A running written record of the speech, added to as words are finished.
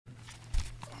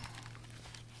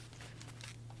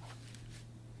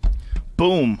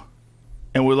boom,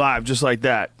 and we're live just like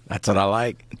that. That's what I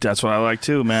like. That's what I like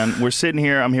too, man. We're sitting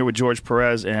here. I'm here with George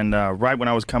Perez, and right when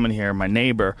I was coming here, my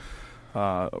neighbor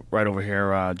right over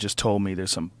here just told me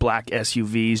there's some black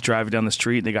SUVs driving down the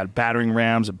street. They got battering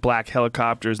rams and black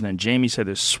helicopters, and then Jamie said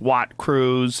there's SWAT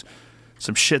crews.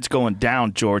 Some shit's going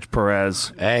down, George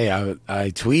Perez. Hey,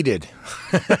 I tweeted.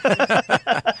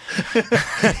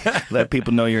 Let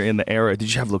people know you're in the area.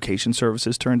 Did you have location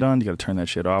services turned on? You got to turn that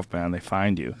shit off, man. They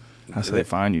find you. That's how they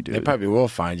find you, dude. They probably will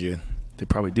find you. They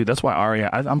probably do. That's why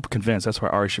I'm convinced that's why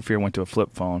Ari Shaffir went to a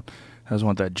flip phone. Doesn't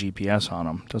want that GPS on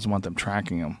him. Doesn't want them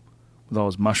tracking him with all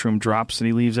those mushroom drops that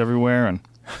he leaves everywhere. And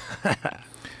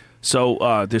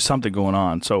so there's something going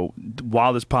on. So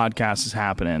while this podcast is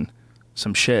happening,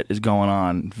 some shit is going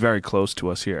on very close to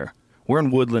us here. We're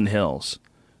in Woodland Hills.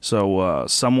 So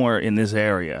somewhere in this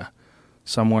area,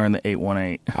 somewhere in the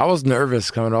 818. I was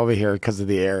nervous coming over here because of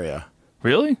the area.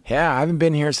 Really? Yeah, I haven't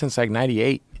been here since like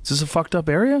 98. Is this a fucked up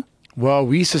area? Well,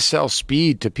 we used to sell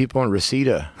speed to people in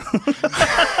Reseda.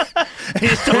 You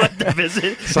still like to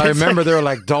visit? So I remember they were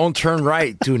like, don't turn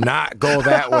right. Do not go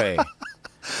that way.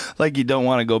 Like you don't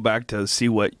want to go back to see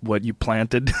what you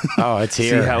planted. Oh, it's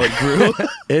here. See how it grew?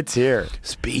 It's here.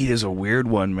 Speed is a weird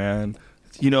one, man.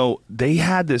 You know, they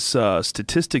had this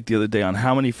statistic the other day on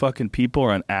how many fucking people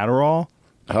are on Adderall.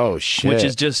 Oh, shit. Which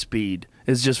is just speed.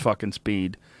 It's just fucking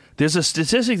speed. There's a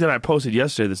statistic that I posted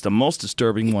yesterday that's the most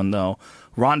disturbing one, though.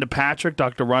 Dr.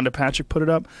 Rhonda Patrick put it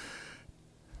up.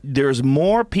 There's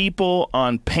more people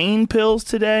on pain pills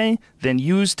today than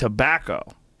use tobacco.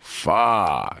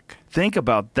 Fuck. Think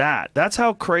about that. That's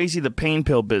how crazy the pain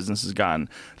pill business has gotten.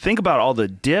 Think about all the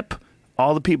dip,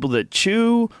 all the people that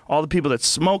chew, all the people that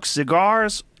smoke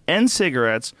cigars and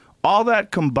cigarettes. All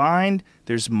that combined,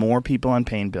 there's more people on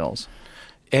pain pills.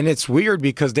 And it's weird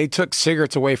because they took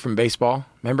cigarettes away from baseball.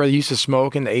 Remember, they used to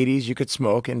smoke in the 80s. You could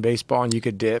smoke in baseball and you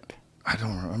could dip. I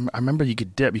don't remember. I remember you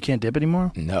could dip. You can't dip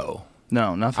anymore? No.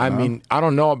 No, nothing. I mean, I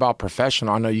don't know about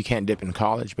professional. I know you can't dip in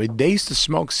college. But they used to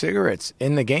smoke cigarettes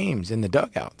in the games, in the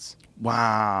dugouts.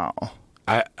 Wow.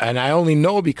 I only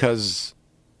know because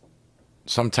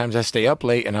sometimes I stay up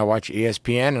late and I watch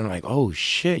ESPN and I'm like, oh,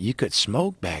 shit, you could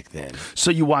smoke back then. So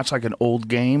you watch like an old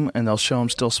game and they'll show them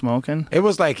still smoking? It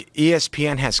was like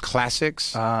ESPN has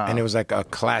classics, and it was like a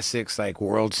classics like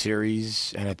World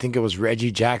Series, and I think it was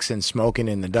Reggie Jackson smoking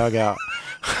in the dugout.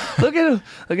 Look at him.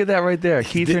 Look at that right there.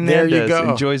 Keith Hernandez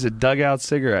enjoys a dugout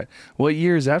cigarette. What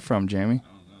year is that from, Jamie?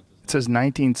 It says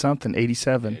 19-something,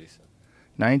 87.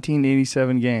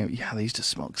 1987 game. Yeah, they used to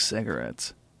smoke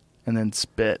cigarettes. And then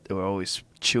spit. They were always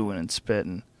chewing and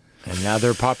spitting. And now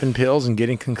they're popping pills and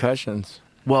getting concussions.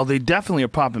 Well, they definitely are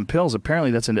popping pills.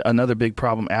 Apparently, that's another big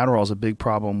problem. Adderall is a big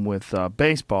problem with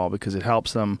baseball because it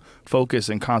helps them focus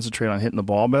and concentrate on hitting the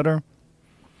ball better.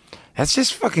 That's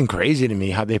just fucking crazy to me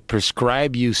how they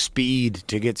prescribe you speed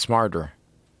to get smarter.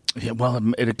 Yeah, well,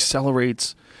 it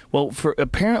accelerates. Well, for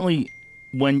apparently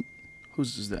when...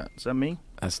 Whose is that? Is that me?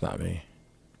 That's not me.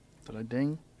 Did I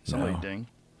ding? Somebody ding.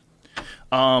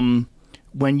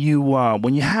 When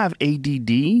you have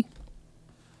ADD,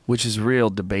 which is real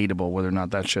debatable whether or not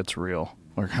that shit's real,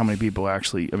 or how many people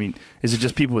actually. I mean, is it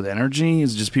just people with energy?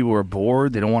 Is it just people who are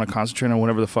bored? They don't want to concentrate on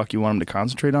whatever the fuck you want them to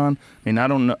concentrate on. I mean, I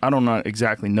don't know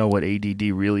exactly know what ADD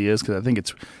really is because I think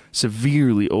it's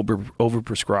severely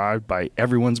overprescribed by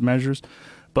everyone's measures.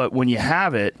 But when you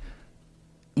have it,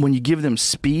 when you give them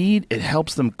speed, it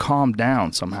helps them calm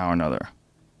down somehow or another.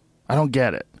 I don't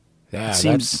get it. Yeah, it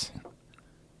seems.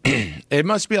 It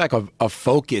must be like a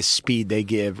focus speed they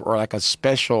give or like a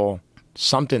special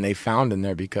something they found in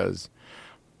there because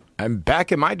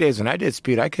back in my days when I did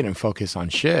speed, I couldn't focus on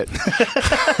shit.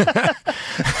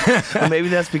 Well, maybe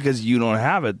that's because you don't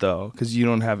have it, though, because you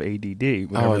don't have ADD,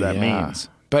 whatever that means.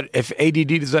 But if ADD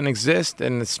doesn't exist,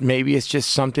 then maybe it's just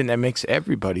something that makes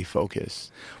everybody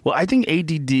focus. Well, I think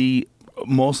ADD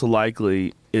most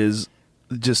likely is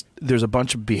just there's a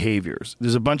bunch of behaviors.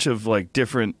 There's a bunch of like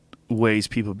different ways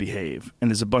people behave, and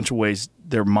there's a bunch of ways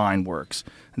their mind works.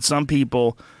 And some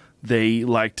people, they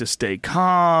like to stay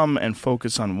calm and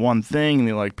focus on one thing, and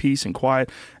they like peace and quiet.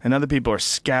 And other people are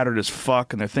scattered as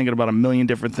fuck, and they're thinking about a million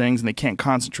different things, and they can't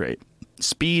concentrate.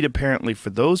 Speed, apparently, for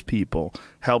those people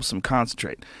helps them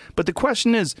concentrate. But the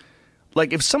question is,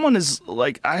 like, if someone is,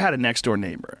 like, I had a next-door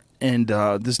neighbor, and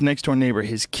this next-door neighbor,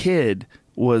 his kid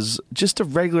was just a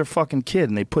regular fucking kid,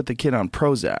 and they put the kid on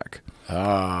Prozac.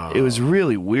 Oh. It was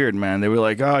really weird, man. They were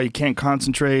like, "Oh, you can't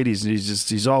concentrate.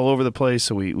 He's all over the place."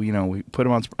 So we put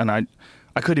him on, and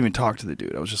I couldn't even talk to the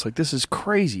dude. I was just like, "This is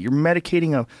crazy. You're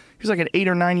medicating he's like an 8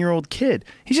 or 9 year old kid.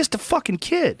 He's just a fucking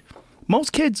kid."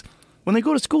 Most kids, when they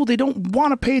go to school, they don't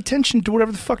want to pay attention to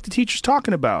whatever the fuck the teacher's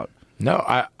talking about.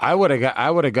 No, I would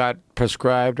have got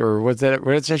prescribed, or what's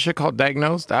that shit called,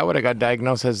 diagnosed? I would have got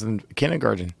diagnosed as in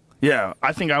kindergarten. Yeah,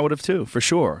 I think I would have too, for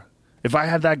sure. If I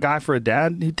had that guy for a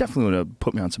dad, he definitely would have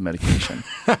put me on some medication.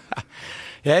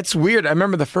 Yeah, it's weird. I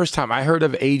remember the first time I heard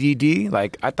of ADD,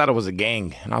 like, I thought it was a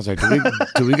gang. And I was like,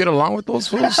 do we get along with those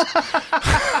fools?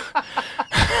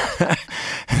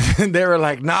 And they were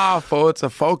like, nah, fool, it's a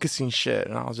focusing shit.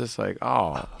 And I was just like,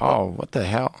 oh, what the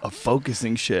hell? A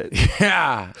focusing shit.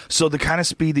 Yeah. So the kind of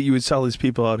speed that you would tell these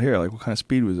people out here, like what kind of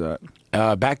speed was that?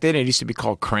 Back then, it used to be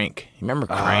called crank. You remember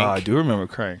crank? I do remember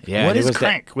crank. Yeah, What it is was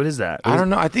crank? What is that? I don't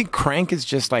know. I think crank is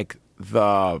just like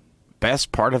the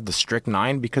best part of the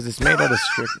strychnine because it's made out of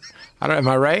am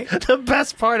I right? The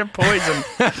best part of poison.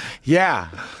 Yeah.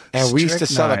 And we used to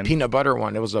sell a Strychnine. peanut butter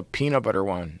one. It was a peanut butter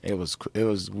one. It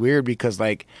was weird because,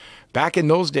 like, back in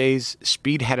those days,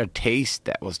 speed had a taste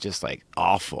that was just like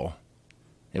awful.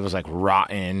 It was like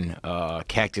rotten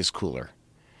cactus cooler.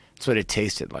 That's what it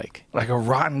tasted like. Like a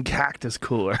rotten cactus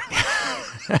cooler.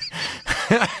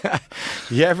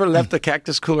 You ever left the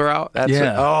cactus cooler out? That's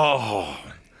Yeah.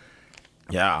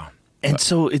 Yeah. And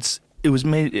so it was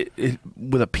made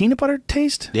with a peanut butter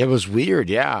taste? It was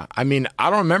weird, yeah. I mean, I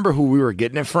don't remember who we were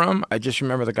getting it from. I just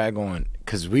remember the guy going,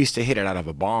 because we used to hit it out of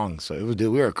a bong. So it was,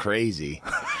 dude, we were crazy.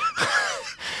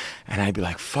 And I'd be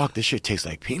like, fuck, this shit tastes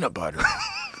like peanut butter.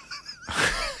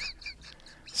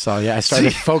 So, yeah, I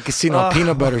started focusing on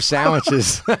peanut butter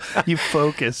sandwiches. You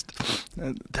focused.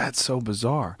 That's so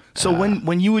bizarre. So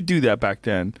when you would do that back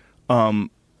then,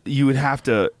 you would have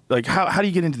to, like, how do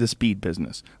you get into the speed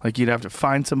business? Like, you'd have to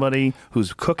find somebody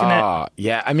who's cooking it?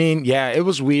 Yeah, I mean, yeah, it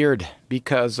was weird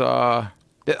because I'm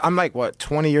like,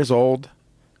 20 years old.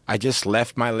 I just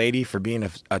left my lady for being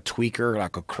a tweaker,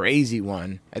 like a crazy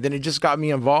one. And then it just got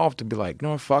me involved to be like,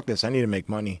 no, fuck this. I need to make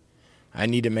money.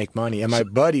 And my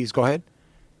buddies, go ahead.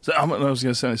 So I was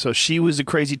going to say, so she was a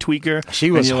crazy tweaker?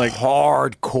 She was like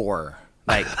hardcore.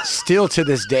 Like, still to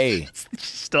this day.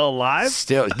 Still alive?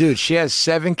 Still. Dude, she has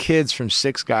 7 kids from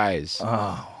 6 guys.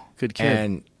 Oh, good kid.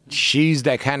 And she's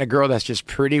that kind of girl that's just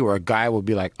pretty where a guy will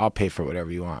be like, I'll pay for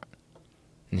whatever you want.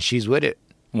 And she's with it.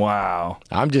 Wow.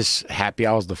 I'm just happy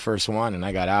I was the first one and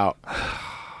I got out.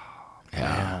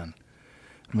 Yeah.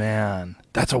 Man.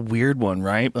 That's a weird one,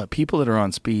 right? People that are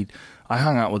on speed. I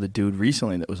hung out with a dude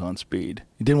recently that was on speed.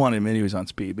 He didn't want to admit he was on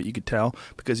speed, but you could tell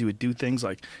because he would do things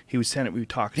like he was standing, we would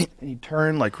talk, and he'd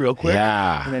turn like real quick.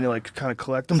 Yeah. And then he'd like kind of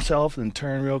collect himself and then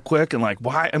turn real quick. And like,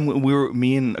 why? And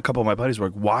me and a couple of my buddies were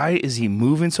like, why is he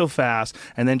moving so fast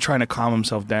and then trying to calm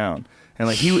himself down? And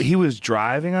like he was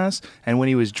driving us, and when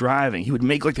he was driving, he would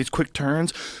make like these quick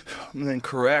turns and then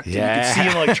correct. Yeah. And you could see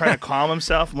him like trying to calm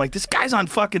himself. I'm like, this guy's on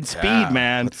fucking speed,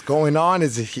 man. What's going on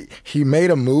is he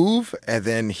made a move and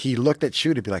then he looked at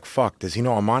you to be like, fuck, does he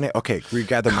know I'm on it? Okay,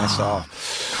 regather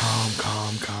myself.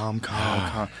 Calm.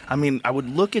 I mean, I would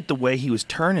look at the way he was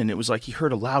turning. It was like he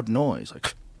heard a loud noise.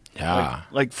 Like, Yeah.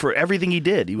 like for everything he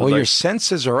did. He was Well, like, your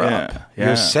senses are up. Yeah.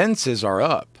 Your senses are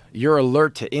up. You're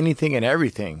alert to anything and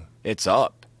everything. It's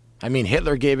up. I mean,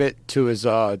 Hitler gave it to his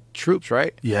troops,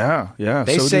 right? Yeah.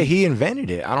 They say he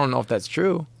invented it. I don't know if that's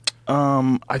true.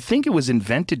 I think it was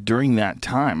invented during that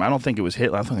time. I don't think it was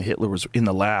Hitler. I think Hitler was in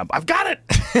the lab. I've got it.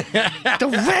 The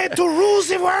way to rule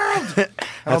the world.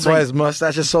 That's why his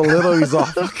mustache is so little. He's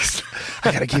off.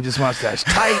 I gotta keep this mustache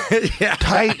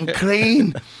tight and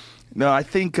clean. No, I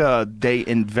think they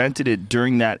invented it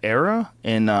during that era,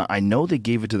 and I know they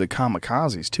gave it to the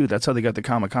kamikazes too. That's how they got the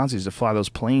kamikazes to fly those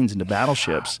planes into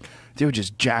battleships. They were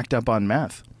just jacked up on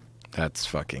meth. That's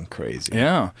fucking crazy.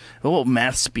 Yeah, well,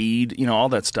 meth, speed, all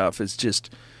that stuff is just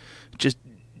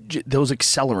those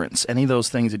accelerants. Any of those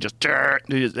things that just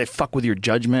they fuck with your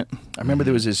judgment. I remember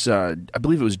there was this, I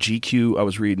believe it was GQ. I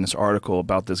was reading this article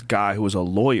about this guy who was a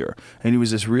lawyer, and he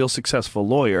was this real successful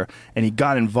lawyer, and he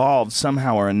got involved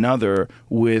somehow or another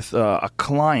with a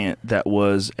client that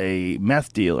was a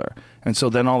meth dealer. And so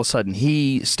then all of a sudden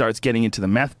he starts getting into the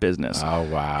meth business. Oh,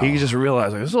 wow. He just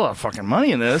realized, like, there's a lot of fucking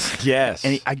money in this. Yes.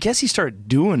 And I guess he started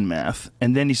doing meth,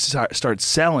 and then he started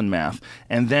selling meth.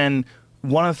 And then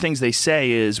one of the things they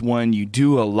say is when you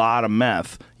do a lot of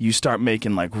meth, you start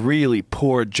making like really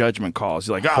poor judgment calls.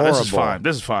 You're like, this is fine.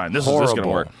 This is fine. This is going to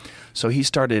work. So he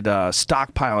started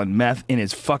stockpiling meth in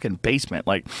his fucking basement,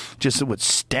 like just it would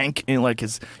stank. And like you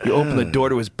open the door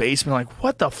to his basement, like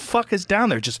what the fuck is down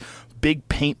there? Just big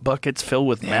paint buckets filled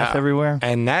with meth everywhere.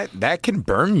 And that can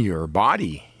burn your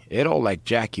body. It'll like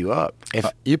jack you up. If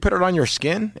you put it on your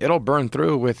skin, it'll burn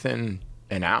through within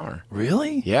an hour.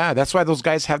 Really? Yeah, that's why those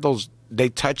guys have those. They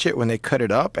touch it when they cut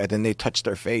it up, and then they touch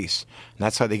their face. And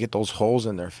that's how they get those holes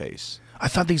in their face. I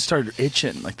thought they started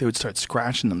itching, like they would start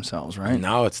scratching themselves, right?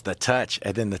 No, it's the touch,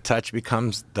 and then the touch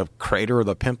becomes the crater or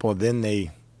the pimple. Then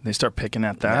they start picking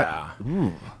at that. Yeah.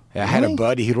 Ooh. Yeah, I had a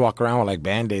buddy. He'd walk around with like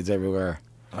Band-Aids everywhere.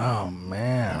 Oh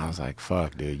man! And I was like,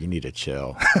 "Fuck, dude, you need to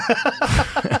chill."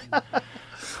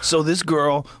 So this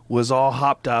girl was all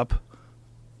hopped up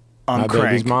on My crank.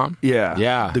 baby's mom? Yeah,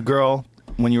 Yeah. The girl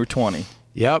when you were 20.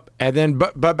 Yep. And then,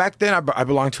 but back then, I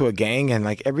belonged to a gang, and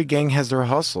like every gang has their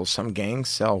hustle. Some gangs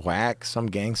sell wax, some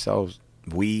gangs sell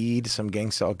weed, some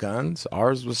gangs sell guns.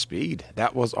 Ours was speed.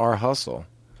 That was our hustle.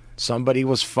 Somebody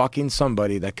was fucking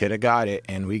somebody that could have got it,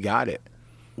 and we got it.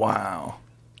 Wow.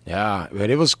 Yeah, but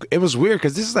it was weird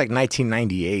because this is like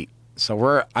 1998.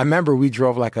 So I remember we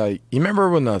drove like you remember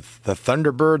when the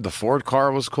Thunderbird, the Ford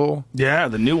car was cool? Yeah,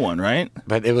 the new one, right?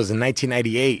 But it was in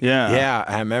 1998. Yeah. Yeah,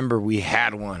 I remember we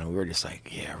had one and we were just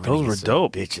like, yeah, we're Those gonna were get some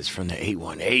dope. bitches from the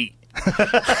 818.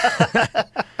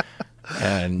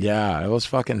 And yeah, it was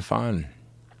fucking fun.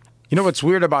 You know what's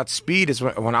weird about speed is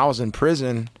when I was in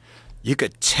prison, you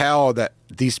could tell that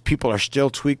these people are still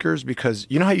tweakers because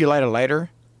you know how you light a lighter?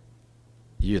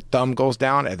 Your thumb goes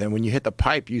down, and then when you hit the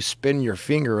pipe, you spin your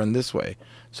finger in this way.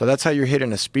 So that's how you're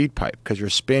hitting a speed pipe, because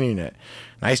you're spinning it.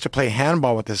 And I used to play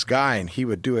handball with this guy, and he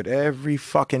would do it every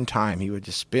fucking time. He would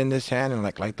just spin this hand and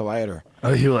like light the lighter.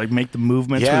 Oh, he would like make the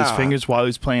movements with his Yeah. fingers while he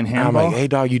was playing And handball? I'm like, hey,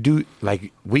 dog, you do,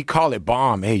 like, we call it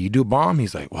bomb. Hey, you do bomb?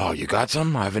 He's like, wow, you got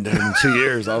some? I haven't done it in 2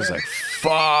 years. I was like,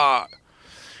 fuck.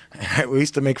 We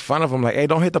used to make fun of him, like, hey,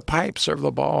 don't hit the pipe, serve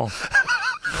the ball.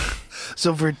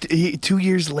 So for 2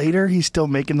 years later, he's still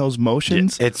making those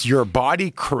motions? It's your body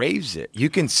craves it. You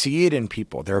can see it in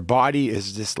people. Their body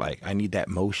is just like, I need that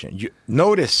motion. You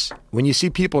notice when you see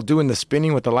people doing the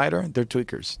spinning with the lighter, they're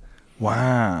tweakers.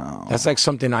 Wow. That's like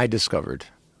something I discovered.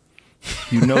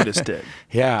 You noticed it.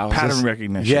 Yeah. I was Pattern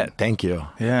recognition. Yeah, thank you.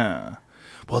 Yeah.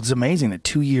 Well, it's amazing that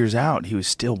 2 years out, he was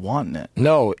still wanting it.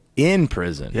 No, in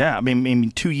prison. Yeah, I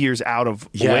mean 2 years out of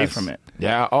away from it.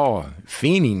 Yeah,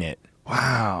 fiending it.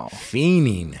 Wow.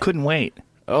 Fiending. Couldn't wait.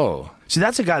 Oh. See,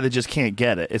 that's a guy that just can't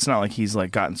get it. It's not like he's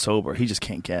like gotten sober. He just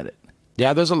can't get it.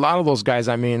 Yeah, there's a lot of those guys.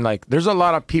 I mean, like, there's a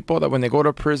lot of people that when they go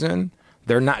to prison,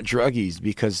 they're not druggies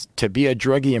because to be a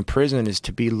druggie in prison is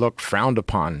to be looked frowned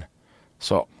upon.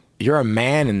 So you're a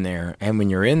man in there, and when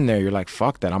you're in there, you're like,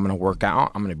 fuck that. I'm going to work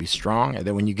out. I'm going to be strong. And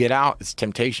then when you get out, it's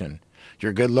temptation.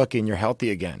 You're good looking. You're healthy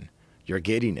again. You're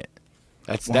getting it.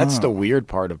 That's the weird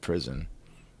part of prison.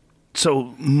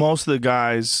 So most of the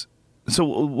guys,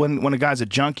 when a guy's a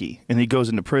junkie and he goes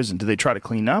into prison, do they try to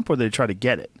clean up or do they try to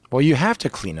get it? Well, you have to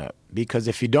clean up because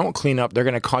if you don't clean up, they're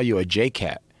going to call you a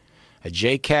J-Cat. A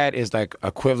J-Cat is like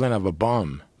equivalent of a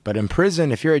bum. But in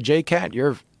prison, if you're a J-Cat,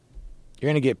 you're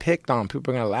going to get picked on.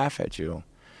 People are going to laugh at you.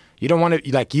 You don't want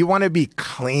to, like, you want to be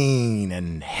clean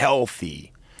and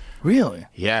healthy. Really?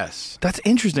 Yes. That's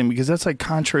interesting because that's like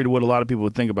contrary to what a lot of people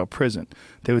would think about prison.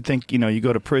 They would think, you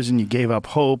go to prison, you gave up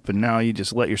hope, and now you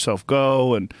just let yourself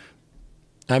go. And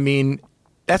I mean,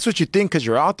 that's what you think because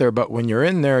you're out there. But when you're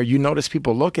in there, you notice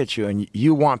people look at you and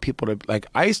you want people to, like,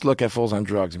 I used to look at fools on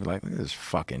drugs and be like, look at this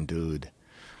fucking dude.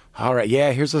 All right,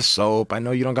 yeah, here's a soap. I know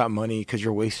you don't got money because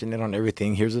you're wasting it on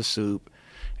everything. Here's a soup.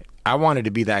 I wanted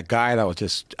to be that guy that was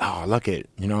just, look at,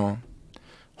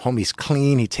 homie's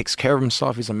clean. He takes care of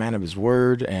himself. He's a man of his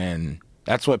word. And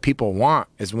that's what people want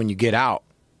is when you get out,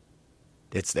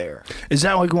 it's there. Is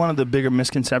that like one of the bigger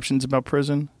misconceptions about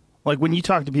prison? Like when you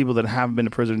talk to people that haven't been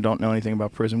to prison and don't know anything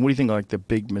about prison, what do you think are like the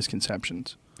big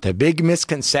misconceptions? The big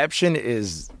misconception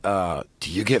is,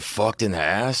 do you get fucked in the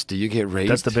ass? Do you get raped?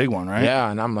 That's the big one, right? Yeah,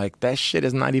 and I'm like, that shit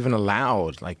is not even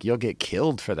allowed. Like, you'll get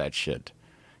killed for that shit.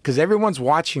 Because everyone's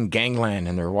watching Gangland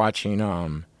and they're watching,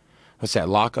 what's that,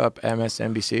 Lockup,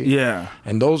 MSNBC? Yeah.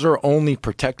 And those are only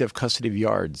protective custody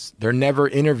yards. They're never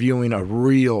interviewing a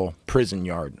real prison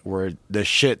yard where the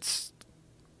shit's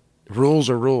rules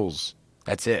are rules.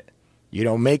 That's it. You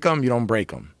don't make them, you don't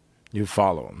break them. You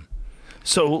follow them.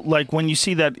 So, like, when you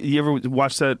see that, you ever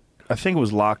watch that? I think it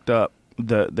was Locked Up.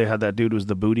 They had that dude was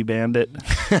the booty bandit.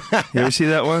 You ever see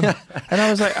that one? And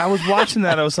I was watching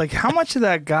that. I was like, how much of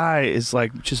that guy is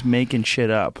like just making shit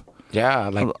up? Yeah,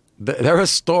 like there were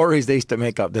stories they used to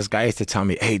make up. This guy used to tell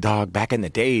me, hey, dog, back in the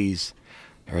days,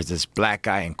 there was this black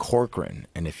guy in Corcoran.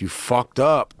 And if you fucked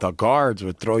up, the guards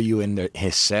would throw you in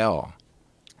his cell.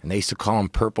 And they used to call him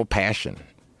Purple Passion.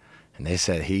 And they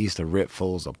said he used to rip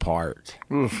fools apart.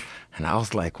 Oof. And I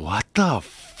was like, what the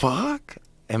fuck?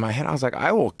 In my head, I was like,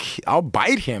 I'll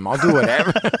bite him. I'll do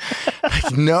whatever.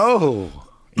 Like, no.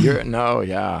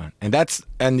 Yeah.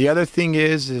 And the other thing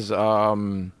is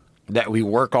that we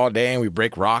work all day and we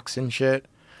break rocks and shit.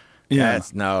 Yeah.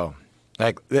 No.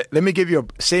 Like, let me give you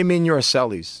say me and you're a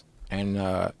cellies. And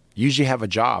usually have a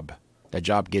job. That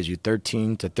job gives you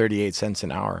 13 to 38 cents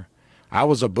an hour. I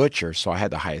was a butcher, so I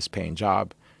had the highest paying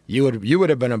job. You would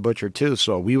have been a butcher too.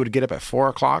 So we would get up at 4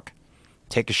 o'clock,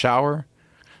 take a shower,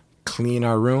 clean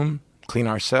our room, clean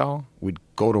our cell. We'd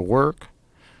go to work,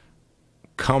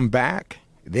 come back,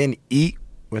 then eat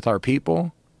with our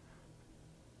people,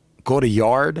 go to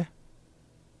yard,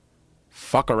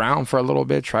 fuck around for a little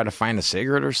bit, try to find a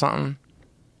cigarette or something,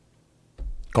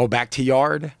 go back to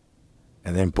yard,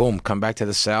 and then boom, come back to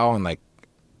the cell, and like,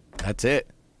 that's it.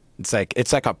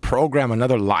 It's like a program,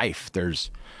 another life.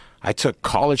 I took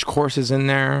college courses in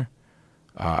there.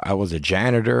 I was a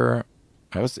janitor.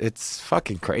 It's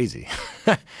fucking crazy.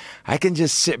 I can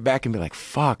just sit back and be like,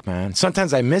 fuck, man.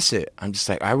 Sometimes I miss it. I'm just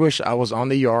like, I wish I was on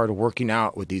the yard working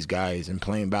out with these guys and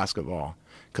playing basketball,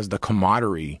 because the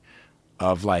camaraderie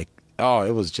of like, oh,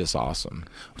 it was just awesome.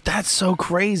 That's so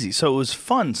crazy. So it was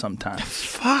fun sometimes.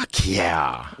 Fuck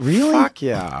yeah. Really? Fuck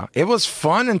yeah. It was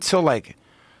fun until like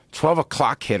 12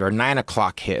 o'clock hit or 9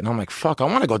 o'clock hit. And I'm like, fuck, I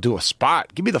want to go do a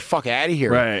spot. Get me the fuck out of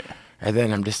here. Right. And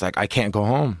then I'm just like, I can't go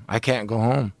home. I can't go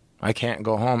home. I can't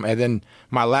go home. And then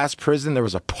my last prison, there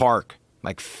was a park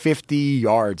like 50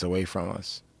 yards away from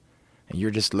us. And you're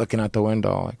just looking out the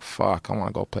window like, fuck, I want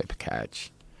to go play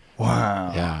catch.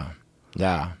 Wow. Yeah.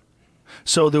 Yeah.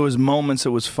 So there was moments it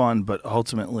was fun, but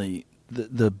ultimately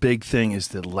the big thing is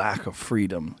the lack of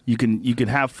freedom. You can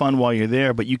have fun while you're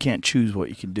there, but you can't choose what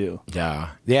you can do. Yeah.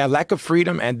 Yeah, lack of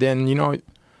freedom. And then, you know,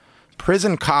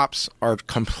 prison cops are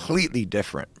completely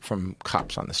different from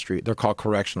cops on the street. They're called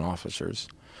correctional officers.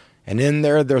 And in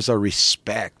there's a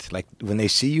respect. Like when they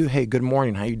see you, hey, good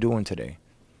morning, how you doing today?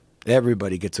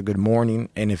 Everybody gets a good morning.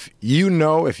 And if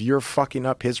you're fucking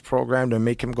up his program to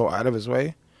make him go out of his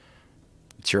way,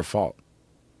 it's your fault.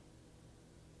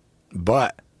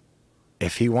 But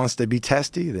if he wants to be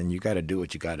testy, then you got to do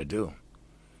what you got to do.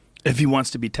 If he wants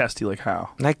to be testy, like how?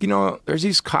 Like, you know, there's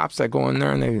these cops that go in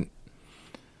there and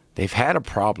they've had a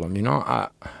problem. You know,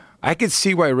 I could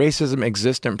see why racism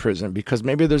exists in prison, because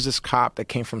maybe there's this cop that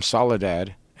came from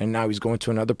Soledad and now he's going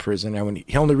to another prison. And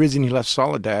the only reason he left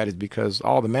Soledad is because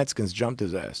all the Mexicans jumped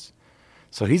his ass.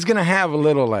 So he's going to have a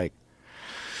little like,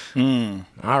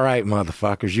 all right,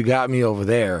 motherfuckers, you got me over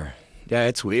there. Yeah,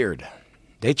 it's weird.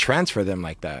 They transfer them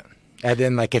like that. And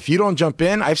then, like, if you don't jump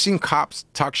in, I've seen cops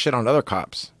talk shit on other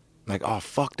cops. Like, oh,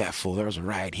 fuck that fool. There was a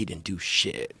riot. He didn't do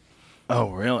shit. Oh,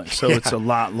 really? So it's a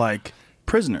lot like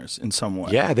prisoners in some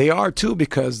way. Yeah, they are, too,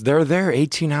 because they're there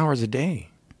 18 hours a day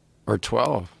or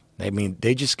 12. I mean,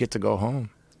 they just get to go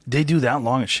home. They do that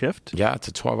long a shift? Yeah, it's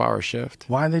a 12-hour shift.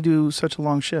 Why do they do such a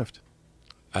long shift?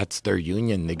 That's their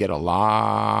union. They get a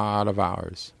lot of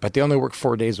hours. But they only work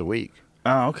 4 days a week.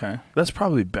 Oh, okay. That's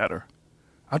probably better.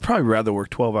 I'd probably rather work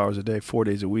 12 hours a day, 4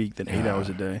 days a week, than 8 hours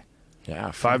a day.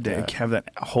 Yeah, 5 days. Have that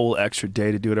whole extra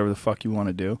day to do whatever the fuck you want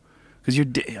to do. Because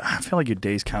I feel like your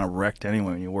day's kind of wrecked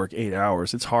anyway when you work 8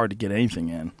 hours. It's hard to get anything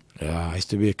in. Yeah, I used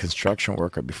to be a construction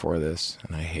worker before this,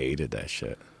 and I hated that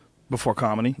shit. Before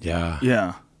comedy? Yeah.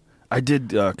 Yeah. I did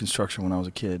construction when I was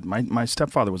a kid. My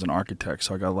stepfather was an architect,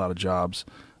 so I got a lot of jobs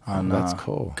on that's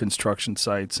cool. construction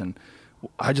sites, and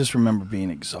I just remember being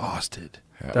exhausted.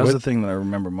 Yeah. That was the thing that I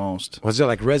remember most. Was it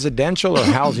like residential or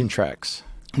housing tracks?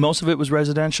 Most of it was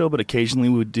residential, but occasionally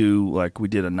we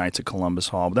did a Knights of Columbus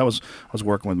Hall. But I was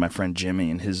working with my friend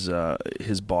Jimmy and his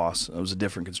boss. It was a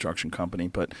different construction company,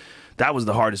 but that was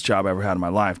the hardest job I ever had in my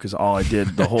life, because all I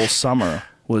did the whole summer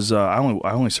was I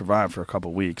only survived for a couple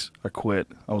of weeks. I quit.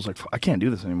 I was like, I can't do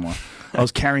this anymore. I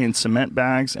was carrying cement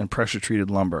bags and pressure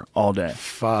treated lumber all day.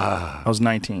 Fuck. I was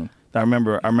 19. I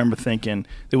remember thinking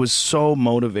it was so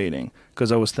motivating,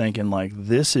 because I was thinking, like,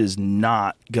 this is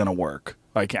not gonna work.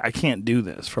 Like, I can't do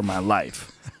this for my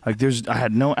life. Like,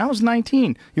 I was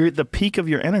 19. You're at the peak of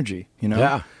your energy, you know?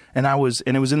 Yeah. And it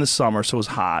was in the summer, so it was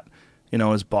hot. You know,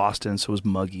 it was Boston, so it was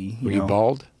muggy. Were you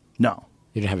bald? No.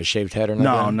 You didn't have a shaved head or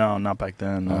nothing? No, not back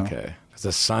then. No. Okay. Because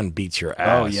the sun beats your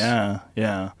ass. Oh,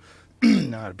 yeah.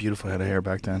 No, I had a beautiful head of hair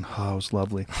back then. Oh, it was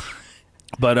lovely.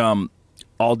 But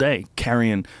all day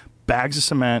carrying bags of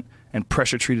cement and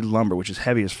pressure-treated lumber, which is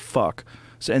heavy as fuck.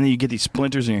 So, and then you get these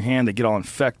splinters in your hand. They get all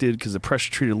infected because the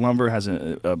pressure-treated lumber has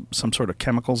some sort of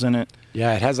chemicals in it.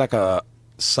 Yeah, it has like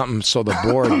something so the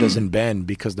board doesn't bend,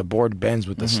 because the board bends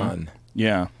with the sun.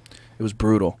 Yeah, it was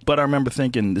brutal. But I remember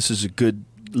thinking, this is a good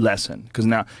lesson.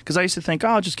 Because I used to think,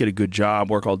 I'll just get a good job,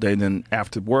 work all day, then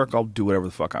after work, I'll do whatever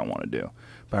the fuck I want to do.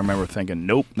 But I remember thinking,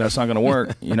 nope, that's not going to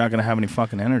work. You're not going to have any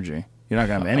fucking energy. You're not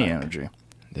going to have any energy.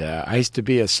 Yeah, I used to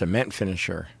be a cement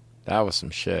finisher. That was some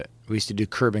shit. We used to do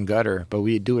curb and gutter, but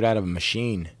we'd do it out of a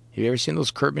machine. Have you ever seen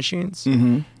those curb machines?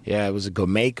 Mm-hmm. Yeah, it was a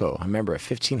Gomeco. I remember at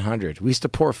 1,500. We used to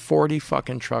pour 40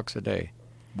 fucking trucks a day.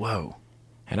 Whoa.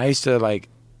 And I used to like,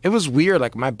 it was weird.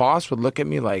 Like my boss would look at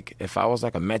me like if I was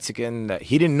like a Mexican that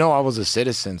he didn't know I was a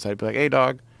citizen. So I'd be like, hey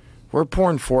dog, we're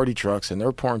pouring 40 trucks and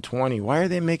they're pouring 20. Why are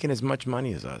they making as much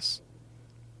money as us?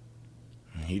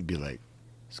 And he'd be like,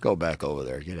 let's go back over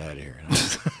there. Get out of here.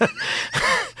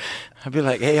 I'd be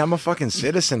like, hey, I'm a fucking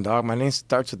citizen, dog. My name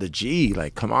starts with a G.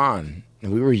 Like, come on.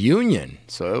 And we were union.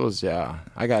 So it was, yeah,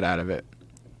 I got out of it.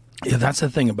 Yeah, that's the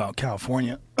thing about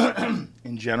California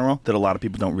in general that a lot of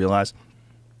people don't realize.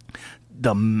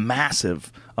 The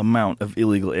massive amount of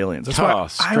illegal aliens. That's why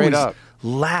straight up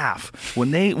laugh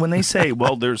when they say,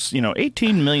 well, there's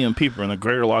 18 million people in the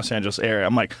greater Los Angeles area.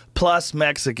 I'm like, plus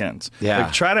Mexicans. Yeah.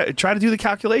 Like, try to do the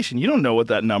calculation. You don't know what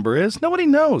that number is. Nobody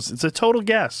knows. It's a total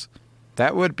guess.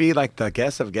 That would be like the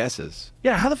guess of guesses.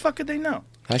 Yeah, how the fuck could they know?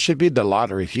 That should be the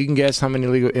lottery. If you can guess how many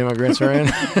illegal immigrants are in,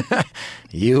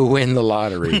 you win the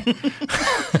lottery.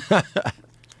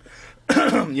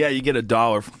 Yeah, you get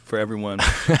 $1 for everyone.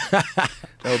 That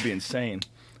would be insane.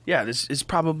 Yeah, this is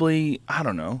probably, I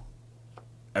don't know.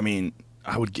 I mean,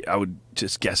 I would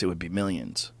just guess it would be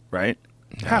millions, right?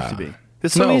 Have to be.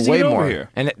 There's so easy to get over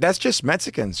here. And that's just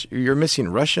Mexicans. You're missing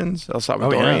Russians, El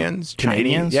Salvadorians,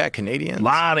 Canadians. Yeah, Canadians. A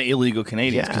lot of illegal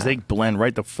Canadians because they blend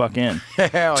right the fuck in.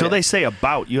 So they say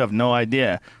about, you have no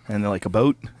idea. And they're like, a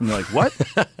boat? And they're like, what?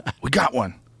 We got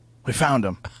one. We found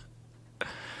him.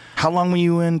 How long were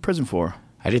you in prison for?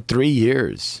 I did 3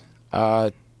 years.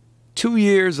 2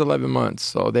 years, 11 months.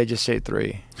 So they just say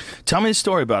 3. Tell me the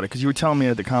story about it because you were telling me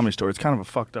at the Comedy Store. It's kind of a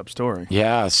fucked up story.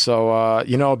 Yeah. So,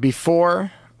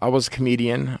 before I was a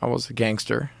comedian, I was a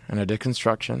gangster and I did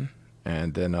construction.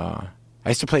 And then I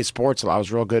used to play sports. I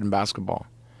was real good in basketball.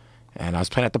 And I was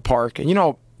playing at the park.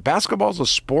 And, basketball is a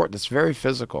sport that's very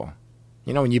physical.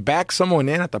 When you back someone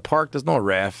in at the park, there's no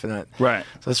ref. Right.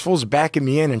 So this fool's backing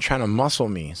me in and trying to muscle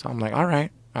me. So I'm like, all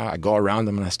right. I go around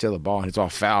him and I steal the ball. And it's all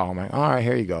foul. I'm like, all right,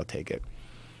 here you go. Take it.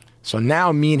 So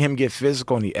now me and him get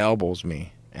physical and he elbows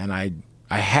me. And I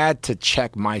had to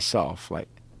check myself. Like,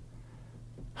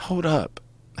 hold up.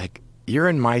 Like, you're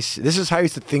in my city. This is how I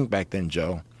used to think back then,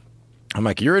 Joe. I'm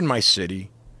like, you're in my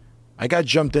city. I got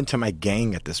jumped into my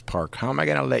gang at this park. How am I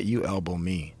going to let you elbow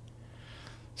me?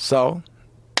 So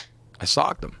I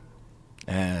socked him.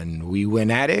 And we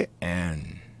went at it,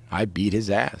 and I beat his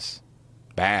ass.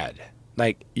 Bad.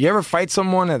 Like, you ever fight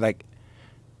someone that, like,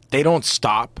 they don't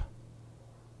stop?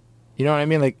 You know what I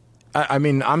mean? Like, I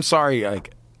mean, I'm sorry,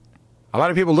 like, a lot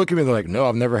of people look at me, they're like, no,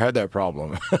 I've never had that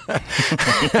problem.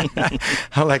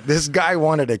 I'm like, this guy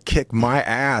wanted to kick my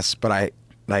ass, but I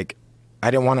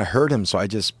didn't want to hurt him, so I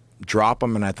just drop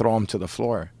him and I throw him to the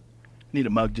floor. Need a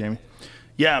mug, Jamie.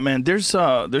 Yeah, man, there's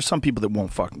some people that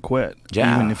won't fucking quit,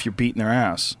 even if you're beating their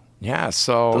ass. Yeah,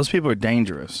 so those people are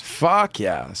dangerous. Fuck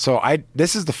yeah. So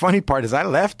this is the funny part is I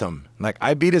left him. Like,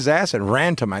 I beat his ass and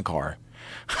ran to my car.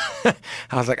 I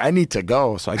was like, I need to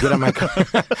go. So I get in my car.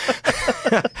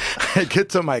 I get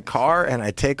to my car and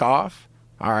I take off.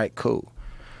 All right, cool.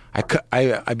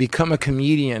 I become a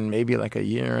comedian maybe like a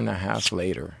year and a half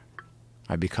later.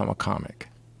 I become a comic.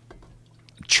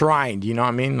 Trying, you know what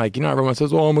I mean? Like, everyone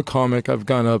says, oh, I'm a comic. I've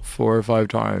gone up 4 or 5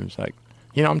 times. Like,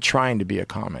 I'm trying to be a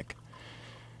comic.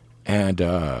 And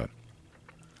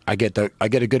I get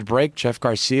a good break. Jeff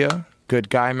Garcia, good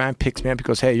guy, man, picks me up. He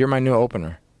goes, hey, you're my new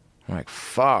opener. I'm like,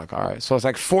 fuck, all right. So it's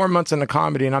like 4 months into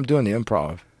comedy, and I'm doing the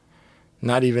improv.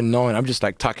 Not even knowing. I'm just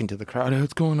like talking to the crowd. Hey,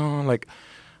 what's going on? Like,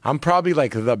 I'm probably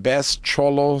like the best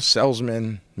cholo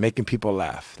salesman making people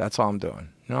laugh. That's all I'm doing.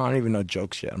 I don't even know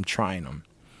jokes yet. I'm trying them.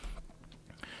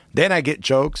 Then I get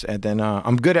jokes, and then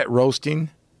I'm good at roasting,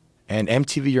 and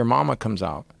MTV Your Mama comes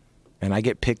out, and I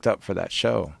get picked up for that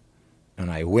show. And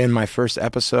I win my first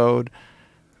episode.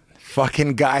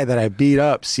 Fucking guy that I beat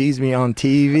up sees me on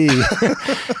TV.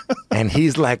 And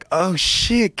he's like, oh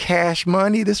shit, Cash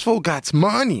Money. This fool got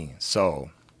money.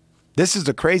 So this is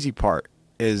the crazy part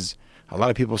is a lot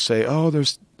of people say, oh,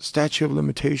 there's statute of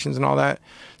limitations and all that.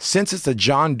 Since it's a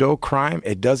John Doe crime,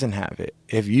 it doesn't have it.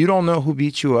 If you don't know who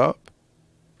beat you up,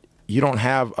 you don't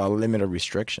have a limit of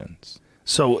restrictions.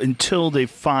 So until they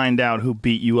find out who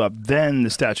beat you up, then the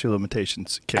statute of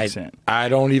limitations kicks in. I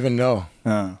don't even know.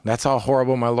 That's how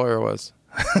horrible my lawyer was.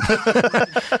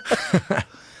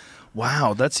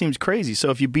 Wow, that seems crazy.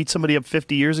 So if you beat somebody up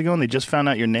 50 years ago and they just found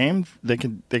out your name, they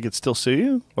could still sue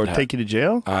you or take you to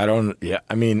jail?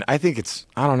 I mean, I think it's,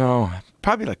 I don't know,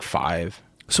 probably like 5.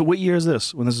 So what year is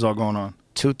this when this is all going on?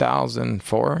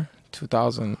 2004?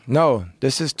 2000? No,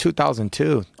 this is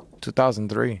 2002,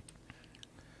 2003.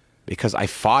 Because I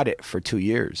fought it for 2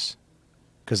 years.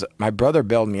 Because my brother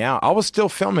bailed me out. I was still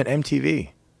filming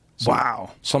MTV. So,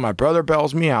 wow. So my brother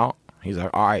bails me out. He's like,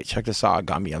 all right, check this out.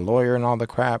 Got me a lawyer and all the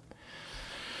crap.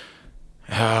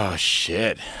 Oh,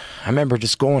 shit. I remember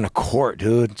just going to court,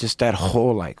 dude. Just that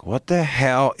whole, like, what the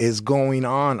hell is going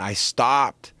on? I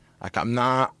stopped. Like, I'm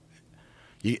not.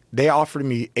 They offered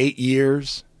me 8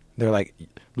 years. They're like,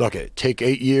 look, take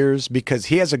 8 years because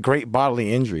he has a great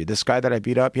bodily injury. This guy that I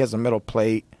beat up, he has a metal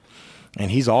plate, and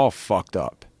he's all fucked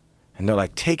up. And they're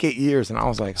like, take 8 years. And I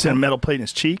was like, Is that a metal plate in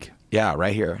his cheek? Yeah,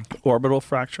 right here. Orbital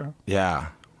fracture? Yeah.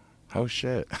 Oh,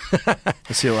 shit.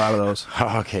 I see a lot of those.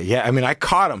 Okay, yeah. I mean, I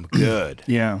caught him good.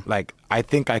 Yeah. Like, I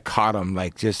think I caught him,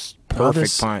 like, just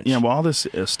perfect punch. Yeah, well, all this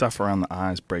stuff around the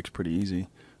eyes breaks pretty easy.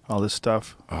 All this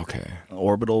stuff. Okay.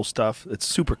 Orbital stuff. It's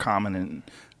super common in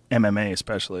MMA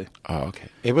especially. Oh, okay.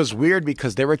 It was weird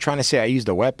because they were trying to say I used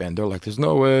a weapon. They're like, there's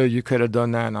no way you could have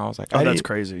done that. And I was like, oh, that's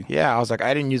crazy. Yeah, I was like,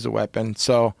 I didn't use a weapon.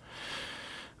 So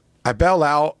I bail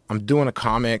out. I'm doing a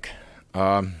comic,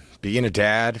 being a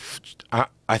dad.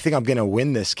 I think I'm going to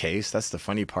win this case. That's the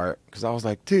funny part. Because I was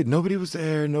like, dude, nobody was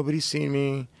there. Nobody's seen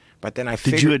me. But then I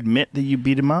figured. Did you admit that you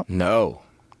beat him up? No.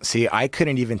 See, I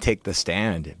couldn't even take the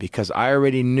stand because I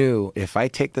already knew if I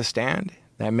take the stand,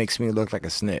 that makes me look like a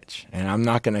snitch. And I'm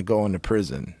not going to go into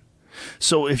prison.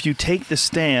 So if you take the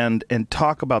stand and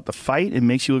talk about the fight, it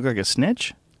makes you look like a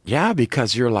snitch? Yeah,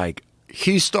 because you're like,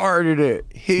 he started it.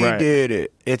 He did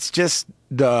it. It's just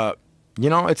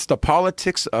it's the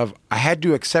politics of I had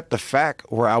to accept the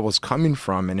fact where I was coming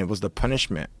from, and it was the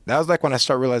punishment. That was like when I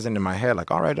start realizing in my head, like,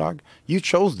 all right, dog, you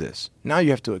chose this. Now you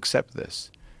have to accept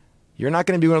this. You're not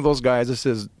going to be one of those guys that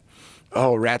says,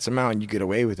 oh, rats him out and you get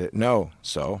away with it. No.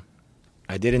 So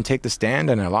I didn't take the stand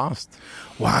and I lost.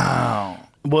 Wow.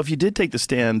 Well, if you did take the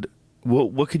stand,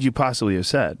 what could you possibly have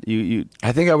said?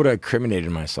 I think I would have incriminated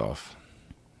myself.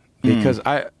 Because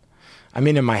I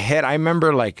mean, in my head, I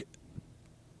remember like,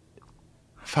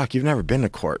 fuck, you've never been to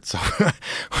court. So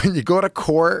when you go to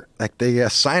court, like they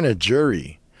assign a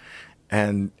jury.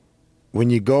 And when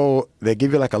you go, they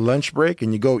give you like a lunch break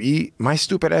and you go eat. My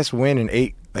stupid ass went and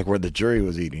ate like where the jury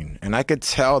was eating. And I could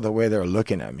tell the way they were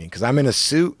looking at me because I'm in a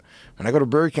suit. When I go to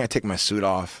Burger King, I take my suit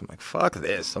off. I'm like, fuck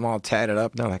this. I'm all tatted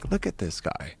up. And they're like, look at this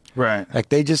guy. Right. Like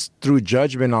they just threw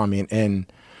judgment on me. And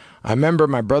I remember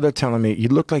my brother telling me, you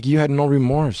looked like you had no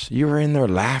remorse. You were in there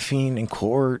laughing in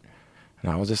court. And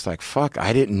I was just like, fuck,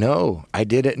 I didn't know. I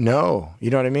didn't know.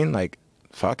 You know what I mean? Like,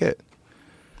 fuck it.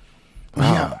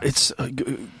 Yeah, it's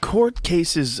court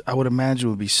cases. I would imagine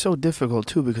would be so difficult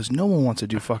too because no one wants to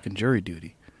do fucking jury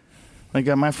duty. Like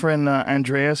my friend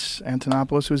Andreas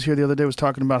Antonopoulos, who was here the other day, was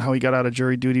talking about how he got out of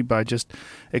jury duty by just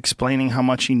explaining how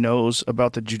much he knows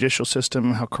about the judicial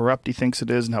system, how corrupt he thinks it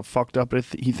is, and how fucked up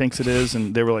he thinks it is.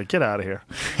 And they were like, "Get out of here!"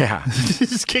 Yeah,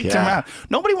 just kicked him out.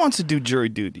 Nobody wants to do jury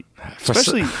duty,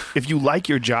 especially if you like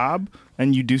your job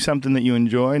and you do something that you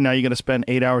enjoy. Now you're going to spend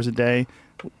 8 hours a day,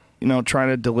 trying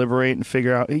to deliberate and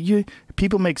figure out.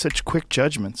 People make such quick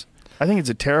judgments. I think it's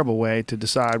a terrible way to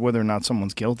decide whether or not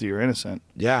someone's guilty or innocent.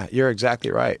 Yeah, you're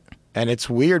exactly right. And it's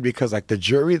weird because like the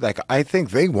jury, like I think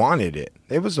they wanted it.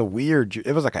 It was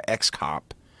like an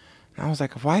ex-cop. And I was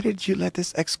like, why did you let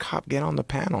this ex-cop get on the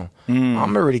panel?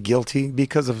 I'm already guilty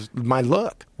because of my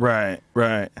look. Right.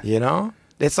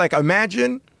 It's like,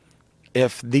 imagine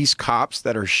if these cops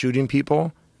that are shooting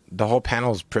people, the whole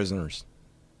panel is prisoners.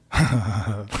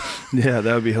 Yeah,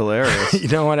 that would be hilarious. You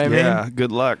know what I mean? Yeah,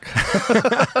 good luck.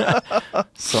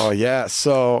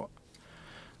 So,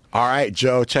 all right,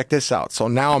 Joe, check this out. So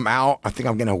now I'm out. I think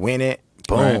I'm going to win it.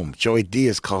 Boom. Right. Joey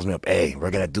Diaz calls me up. Hey,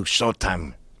 we're going to do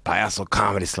Showtime Payaso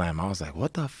Comedy Slam. I was like,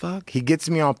 what the fuck? He gets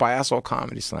me on Payaso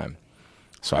Comedy Slam.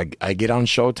 So I get on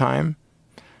Showtime.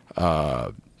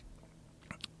 I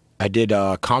did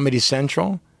Comedy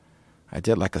Central. I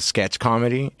did like a sketch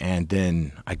comedy, and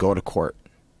then I go to court.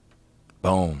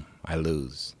 Boom, I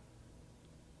lose.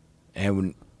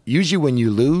 And usually when you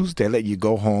lose, they let you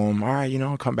go home. All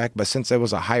right, come back. But since I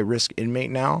was a high-risk inmate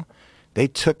now, they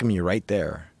took me right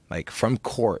there, like from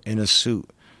court in a suit,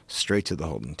 straight to the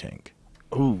holding tank.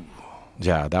 Ooh.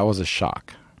 Yeah, that was a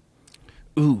shock.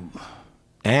 Ooh.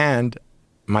 And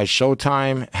my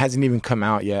Showtime hasn't even come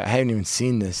out yet. I haven't even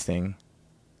seen this thing.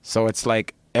 So it's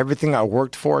like everything I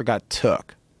worked for got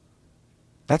took.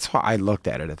 That's how I looked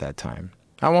at it at that time.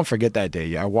 I won't forget that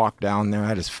day. I walked down there. I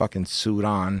had this fucking suit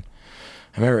on.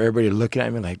 I remember everybody looking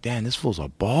at me like, damn, this fool's a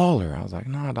baller. I was like,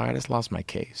 no, dog, I just lost my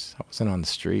case. I wasn't on the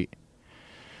street.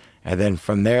 And then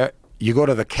from there, you go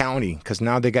to the county because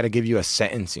now they got to give you a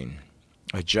sentencing.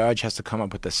 A judge has to come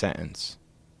up with a sentence.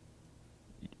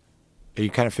 Are you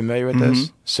kind of familiar with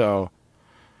this? So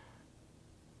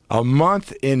a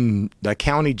month in the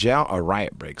county jail, a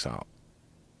riot breaks out.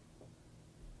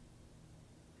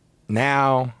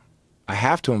 Now I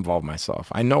have to involve myself.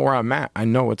 I know where I'm at. I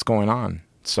know what's going on.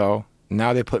 So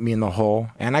Now they put me in the hole,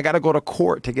 and I got to go to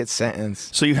court to get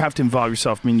sentenced. So you have to involve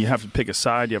yourself. I mean, you have to pick a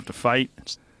side. You have to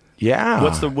fight. Yeah.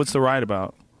 What's the riot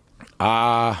about?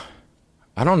 I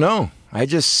don't know. I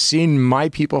just seen my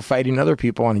people fighting other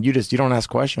people, and you don't ask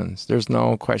questions. There's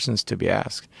no questions to be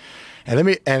asked. And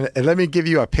let me give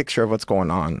you a picture of what's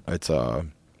going on. It's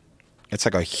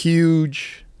like a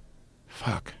huge,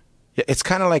 fuck. It's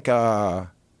kind of like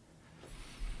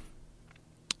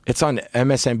it's on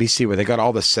MSNBC where they got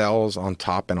all the cells on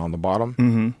top and on the bottom,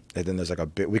 and then there's like a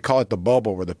bit. We call it the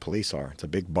bubble where the police are. It's a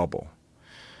big bubble,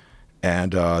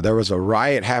 and there was a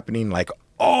riot happening like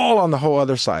all on the whole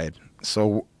other side.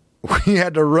 So we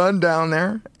had to run down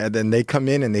there, and then they come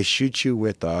in and they shoot you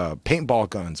with paintball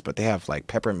guns, but they have like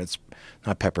pepper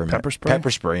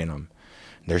spray in them.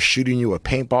 They're shooting you with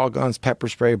paintball guns, pepper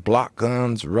spray, block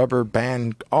guns, rubber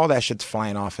band, all that shit's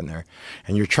flying off in there.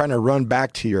 And you're trying to run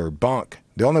back to your bunk.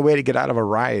 The only way to get out of a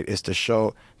riot is to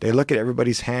show, they look at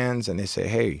everybody's hands and they say,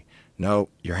 hey, no,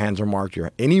 your hands are marked.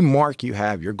 Any mark you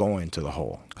have, you're going to the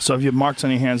hole. So if you have marks on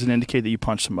your hands that indicate that you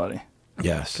punched somebody.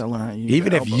 Yes.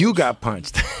 Even if you got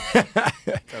punched. Gotta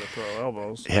throw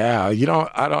elbows. Yeah, you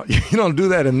don't do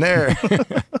that in there.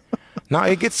 No,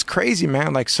 it gets crazy,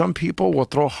 man. Like some people will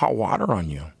throw hot water on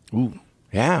you. Ooh.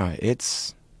 Yeah,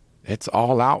 it's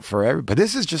all out for everybody. But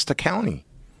this is just a county.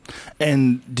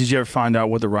 And did you ever find out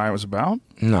what the riot was about?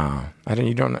 No, I didn't.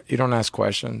 You don't ask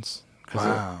questions.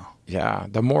 Wow. Yeah,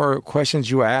 the more questions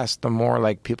you ask, the more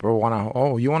like people want to.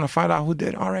 Oh, you want to find out who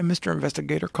did? All right, Mr.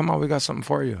 Investigator, come on, we got something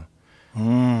for you.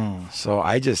 So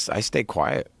I stay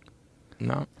quiet.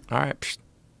 No, all right. Psh.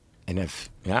 And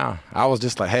I was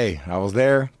just like, hey, I was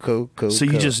there. Cool. So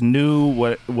you just knew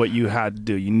what you had to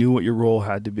do. You knew what your role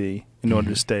had to be in order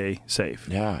to stay safe.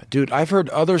 Yeah, dude, I've heard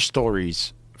other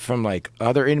stories from like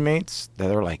other inmates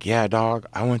that are like, yeah, dog,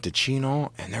 I went to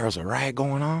Chino and there was a riot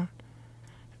going on.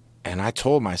 And I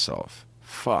told myself,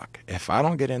 fuck, if I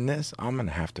don't get in this, I'm going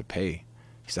to have to pay.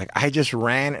 He's like, I just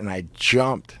ran and I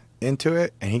jumped into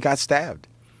it and he got stabbed.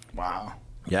 Wow.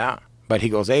 Yeah. But he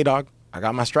goes, hey, dog, I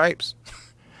got my stripes.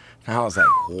 And I was like,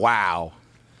 wow.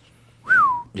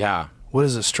 Yeah. What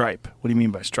is a stripe? What do you mean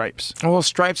by stripes? Well,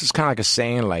 stripes is kind of like a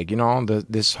saying, like, you know,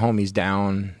 this homie's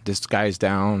down, this guy's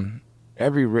down. I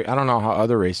don't know how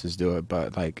other races do it,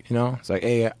 but like, you know, it's like,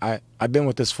 hey, I've been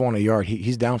with this fool in a yard.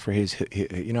 He's down for his,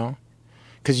 you know,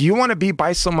 because you want to be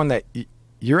by someone that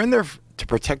you're in there to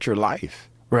protect your life.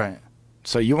 Right.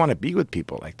 So you want to be with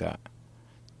people like that.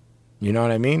 You know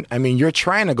what I mean? I mean, you're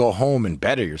trying to go home and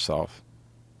better yourself.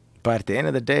 But at the end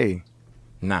of the day,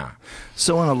 nah.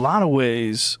 So in a lot of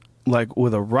ways, like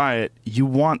with a riot, you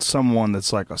want someone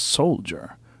that's like a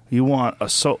soldier. You want a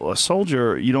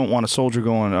soldier. You don't want a soldier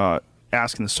going,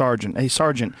 asking the sergeant, hey,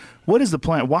 sergeant, what is the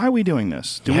plan? Why are we doing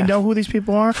this? Do we know who these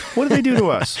people are? What do they do to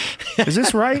us? Is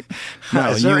this right? No,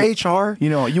 is there HR?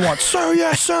 You know, you want, sir,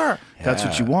 yes, sir. Yeah. That's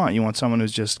what you want. You want someone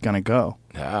who's just going to go.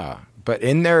 Yeah. But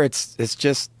in there, it's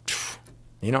just...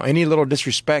 You know, any little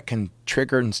disrespect can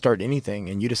trigger and start anything,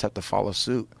 and you just have to follow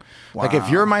suit. Wow. Like if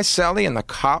you're my cellie and the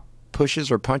cop pushes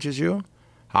or punches you,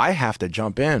 I have to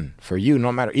jump in for you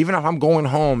no matter, even if I'm going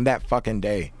home that fucking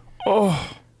day.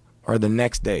 Oh. Or the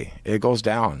next day. It goes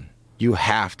down. You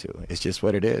have to. It's just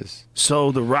what it is.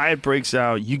 So the riot breaks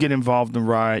out, you get involved in the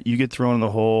riot, you get thrown in the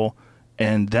hole,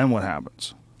 and then what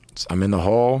happens? So I'm in the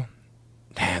hole.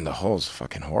 Man, the hole's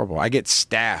fucking horrible. I get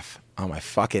staph on my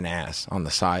fucking ass on the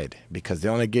side because they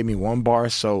only gave me 1 bar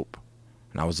of soap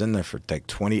and I was in there for like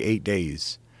 28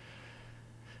 days.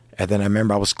 And then I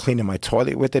remember I was cleaning my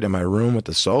toilet with it in my room with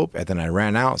the soap, and then I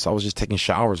ran out, so I was just taking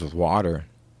showers with water.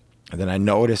 And then I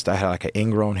noticed I had like an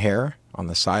ingrown hair on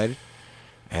the side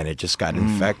and it just got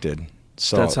infected.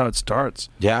 So that's how it starts.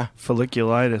 Yeah.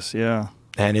 Folliculitis, yeah.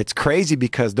 And it's crazy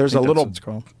because there's a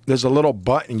little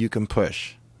button you can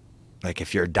push. Like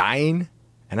if you're dying.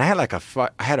 And I had like I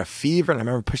had a fever, and I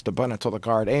remember pushed the button. I told the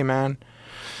guard, "Hey, man,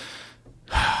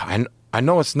 I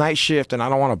know it's night shift, and I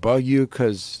don't want to bug you,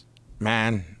 cause,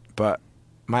 man, but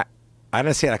I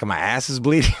didn't say like my ass is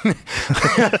bleeding,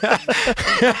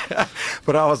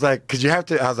 but I was like, cause you have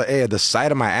to. I was like, hey, the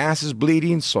side of my ass is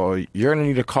bleeding, so you're gonna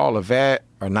need to call a vet,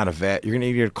 or not a vet. You're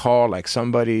gonna need to call like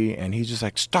somebody." And he's just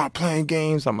like, "Stop playing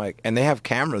games." I'm like, and they have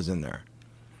cameras in there.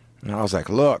 And I was like,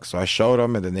 look. So I showed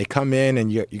them, and then they come in,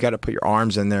 and you got to put your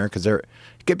arms in there because it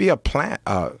could be a plant.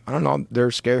 I don't know. They're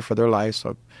scared for their life.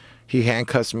 So he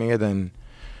handcuffs me, and then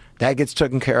that gets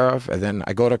taken care of. And then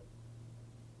I go to,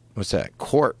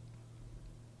 court.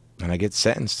 And I get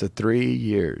sentenced to 3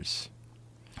 years.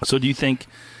 So do you think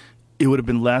it would have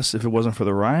been less if it wasn't for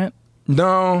the riot?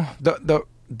 No. The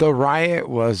The riot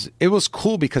it was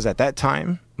cool because at that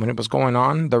time when it was going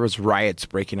on, there was riots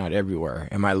breaking out everywhere.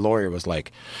 And my lawyer was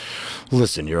like,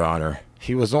 listen, Your Honor,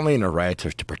 he was only in a riot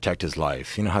to protect his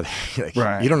life. You know how like,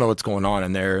 Right. You don't know what's going on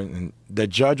in there. And the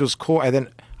judge was cool. And then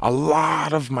a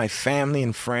lot of my family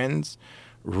and friends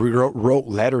wrote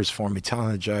letters for me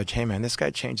telling the judge, hey, man, this guy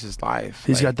changed his life.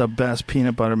 He's got the best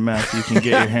peanut butter meth you can get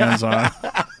your hands on.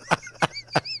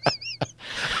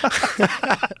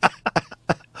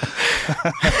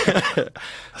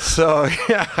 So,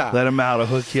 yeah. Let him out. I'll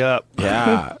hook you up.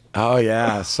 Yeah. Oh,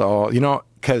 yeah. So,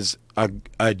 because a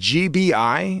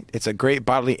GBI, it's a great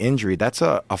bodily injury. That's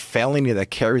a felony that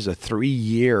carries a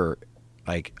 3-year,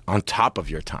 like, on top of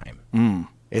your time. Mm.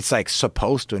 It's, like,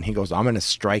 supposed to. And he goes, I'm going to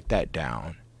strike that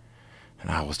down. And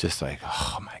I was just like,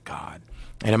 oh, my God.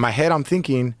 And in my head, I'm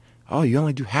thinking, oh, you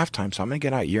only do halftime, so I'm going to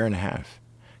get out a year and a half.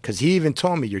 Because he even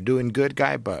told me, you're doing good,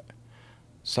 guy, but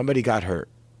somebody got hurt.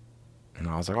 And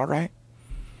I was like, all right.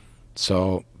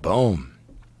 So, boom.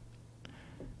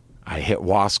 I hit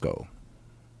Wasco.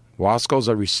 Wasco's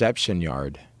a reception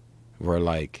yard where,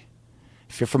 like,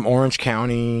 if you're from Orange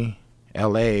County,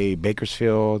 L.A.,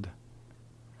 Bakersfield,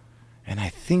 and I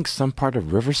think some part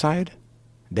of Riverside,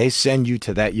 they send you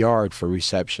to that yard for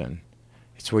reception.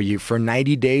 It's where for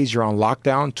 90 days, you're on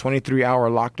lockdown, 23-hour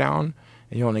lockdown,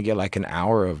 and you only get like an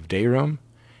hour of day room,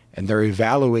 and they're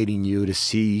evaluating you to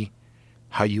see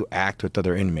how you act with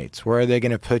other inmates. Where are they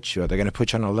going to put you? Are they going to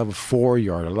put you on a level 4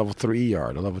 yard, a level 3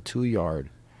 yard, a level 2 yard?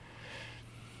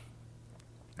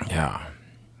 Yeah.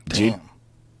 Damn.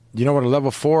 You know what a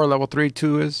level 4, a level 3,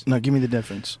 2 is? No, give me the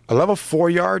difference. A level 4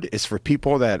 yard is for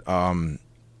people that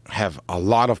have a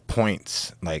lot of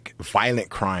points, like violent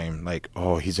crime, like,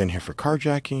 oh, he's in here for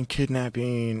carjacking,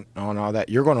 kidnapping, and all that.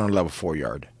 You're going on a level 4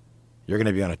 yard. You're going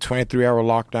to be on a 23-hour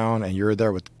lockdown, and you're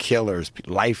there with killers,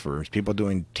 lifers, people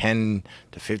doing 10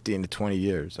 to 15 to 20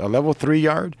 years. A level 3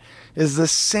 yard is the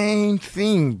same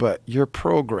thing, but you're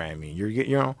programming.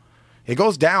 It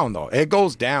goes down, though. It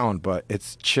goes down, but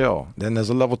it's chill. Then there's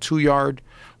a level 2 yard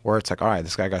where it's like, all right,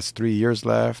 this guy got 3 years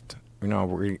left. We're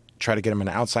going to try to get him an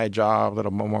outside job, a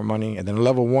little more money. And then a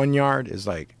level 1 yard is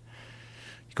like,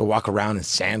 you can walk around in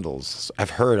sandals.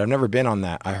 I've never been on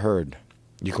that. I heard.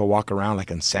 You can walk around like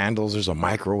in sandals. There's a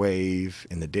microwave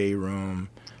in the day room.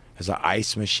 There's an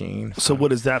ice machine. So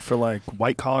what is that for, like,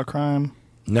 white-collar crime?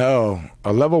 No.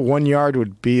 A level 1 yard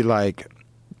would be like,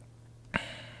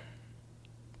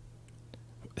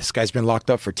 this guy's been locked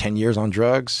up for 10 years on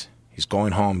drugs. He's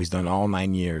going home. He's done all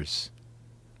 9 years.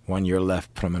 1 year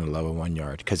left, put him in a level 1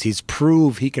 yard. Because he's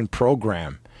proved he can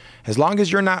program. As long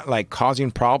as you're not, like, causing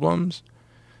problems,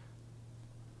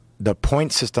 the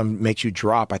point system makes you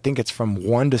drop. I think it's from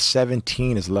 1 to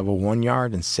 17 is level 1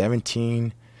 yard, and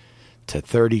 17 to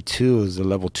 32 is a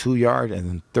level 2 yard, and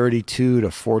then 32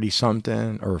 to 40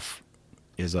 something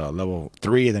is a level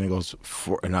 3, and then it goes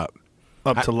 4 and up.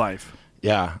 Up to life.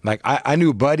 Yeah, like I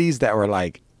knew buddies that were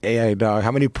like, hey, dog,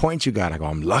 how many points you got? I go,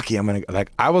 I'm lucky.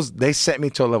 They sent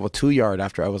me to a level 2 yard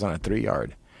after I was on a 3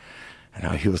 yard.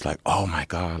 And he was like, oh my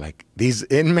God, like these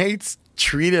inmates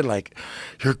treated like,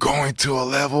 you're going to a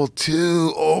level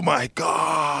 2. Oh my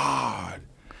God.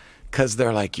 Cause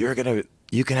they're like, you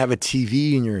can have a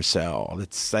TV in your cell.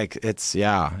 It's like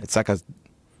a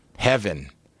heaven.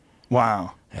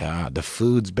 Wow. Yeah. The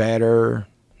food's better.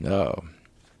 No.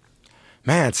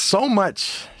 Man, so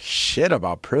much shit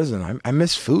about prison. I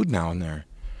miss food now and there.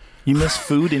 You miss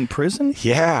food in prison?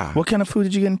 Yeah. What kind of food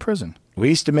did you get in prison? We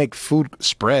used to make food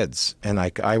spreads, and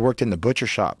I worked in the butcher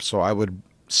shop, so I would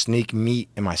sneak meat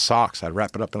in my socks. I'd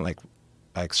wrap it up in like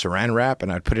saran wrap,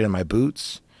 and I'd put it in my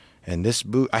boots. And this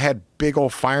boot, I had big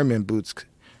old fireman boots,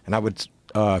 and I would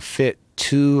fit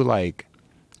two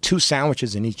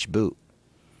sandwiches in each boot.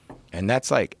 And that's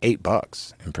like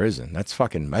 $8 in prison.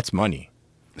 That's money.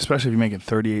 Especially if you're making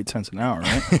 38 cents an hour,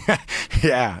 right?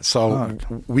 Yeah. So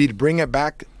we'd bring it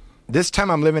back. This time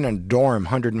I'm living in a dorm,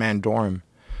 100-man dorm.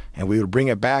 And we would bring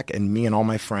it back, and me and all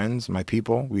my friends, my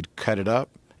people, we'd cut it up.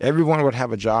 Everyone would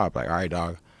have a job. Like, all right,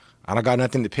 dog, I don't got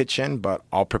nothing to pitch in, but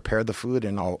I'll prepare the food,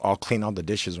 and I'll clean all the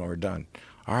dishes when we're done.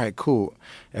 All right, cool.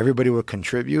 Everybody would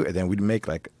contribute, and then we'd make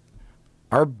like,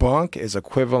 our bunk is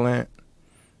equivalent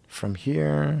from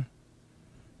here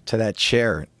to that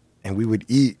chair, and we would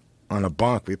eat on a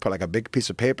bunk. We'd put like a big piece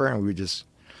of paper, and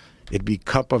it'd be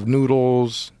cup of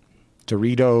noodles,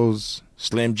 Doritos,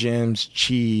 Slim Jims,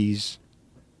 cheese,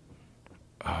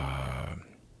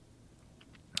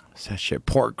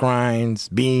 pork rinds,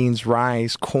 beans,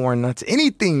 rice, corn, nuts,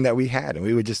 anything that we had, and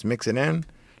we would just mix it in.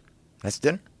 That's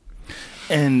dinner.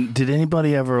 And did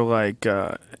anybody ever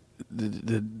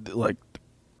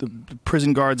the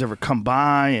prison guards ever come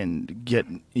by and get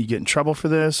in trouble for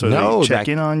this, or No, they check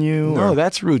in on you? No, or,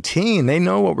 that's routine. They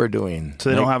know what we're doing. so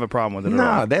they don't have a problem with it at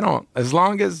all. No, they don't. As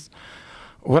long as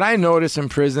what I notice in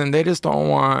prison, they just don't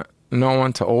want no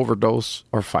one to overdose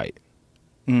or fight.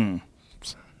 Mm.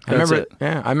 I remember, it.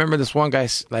 yeah, I remember this one guy.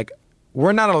 Like,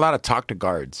 we're not allowed to talk to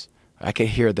guards. I could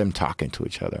hear them talking to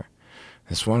each other.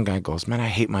 This one guy goes, "Man, I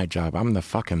hate my job. I'm the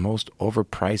fucking most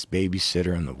overpriced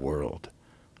babysitter in the world.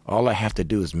 All I have to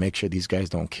do is make sure these guys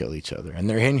don't kill each other, and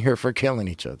they're in here for killing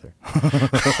each other."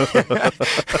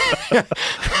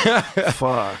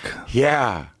 Fuck.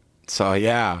 Yeah. So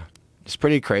yeah, it's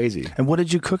pretty crazy. And what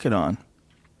did you cook it on?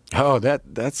 Oh,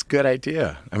 that's a good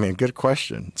idea. I mean, good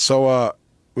question. So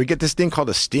we get this thing called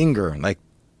a stinger. Like,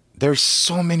 there's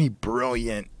so many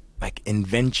brilliant like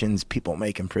inventions people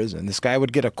make in prison. This guy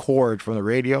would get a cord from the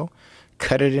radio,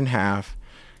 cut it in half,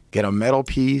 get a metal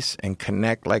piece, and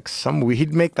connect like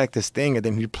he'd make like this thing, and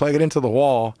then he'd plug it into the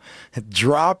wall, and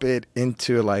drop it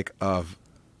into like a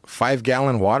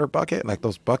 5-gallon water bucket, like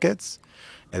those buckets.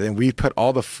 And then we put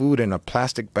all the food in a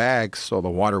plastic bag so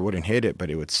the water wouldn't hit it, but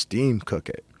it would steam cook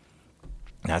it.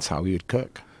 That's how we would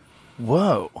cook.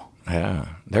 Whoa. Yeah.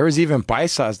 There was even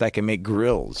paisas that can make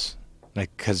grills.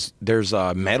 Like, because there's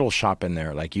a metal shop in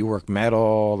there. Like, you work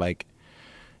metal. Like,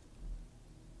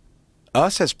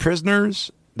 us as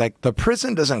prisoners, like, the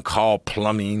prison doesn't call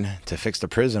plumbing to fix the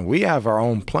prison. We have our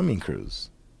own plumbing crews.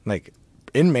 Like,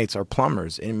 inmates are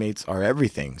plumbers. Inmates are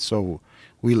everything. So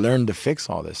we learn to fix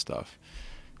all this stuff.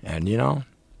 And, you know,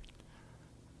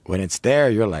 when it's there,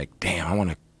 you're like, damn, I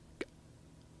want to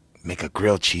make a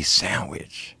grilled cheese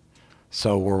sandwich.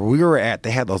 So where we were at,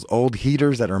 they had those old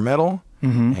heaters that are metal.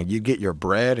 Mm-hmm. And you get your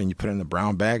bread and you put it in the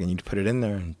brown bag and you put it in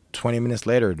there, and 20 minutes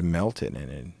later it melted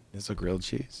and it's a grilled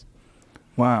cheese.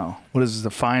 Wow. What is this, the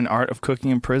fine art of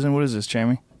cooking in prison? What is this,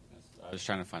 Jamie? I was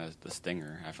trying to find the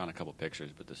stinger. I found a couple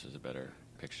pictures, but this is a better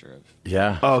picture of.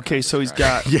 Yeah. Oh, okay, so he's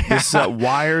got this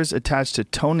wires attached to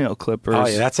toenail clippers. Oh,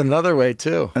 yeah, that's another way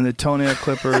too. And the toenail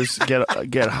clippers get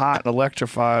hot and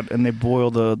electrified, and they boil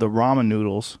the ramen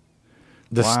noodles.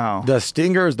 Wow. The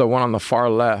stinger is the one on the far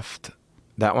left.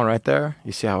 That one right there.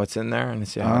 You see how it's in there, and you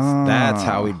see how that's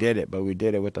how we did it. But we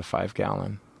did it with the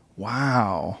 5-gallon.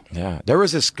 Wow. Yeah. There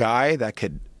was this guy that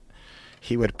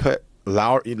he would put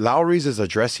Lowry's is a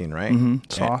dressing, right? Mm-hmm.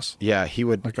 Sauce. And, yeah, he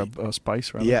would like a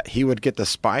spice, right? Yeah, he would get the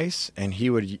spice and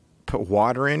he would put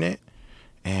water in it,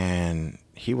 and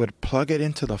he would plug it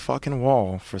into the fucking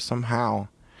wall for somehow,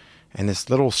 and this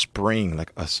little spring,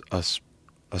 like a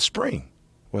spring,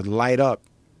 would light up,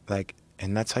 like,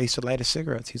 and that's how he used to light his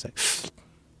cigarettes. He's like,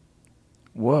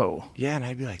 whoa. Yeah, and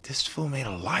I'd be like, this fool made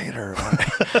a lighter.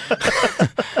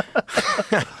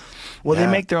 Well, they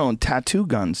make their own tattoo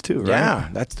guns too, right? Yeah,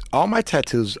 that's all my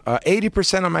tattoos.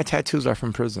 80% of my tattoos are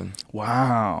from prison.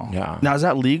 Wow. Yeah. Now, is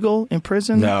that legal in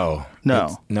prison? No.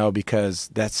 No. No,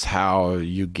 because that's how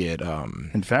you get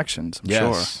infections. I'm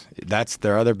yes, sure. That's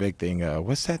their other big thing.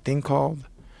 What's that thing called?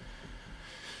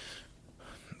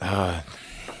 I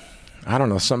don't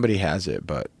know. Somebody has it,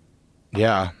 but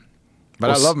yeah. But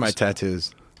I love my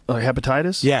tattoos. Like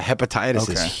hepatitis? Yeah, hepatitis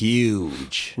is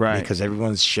huge. Right. Because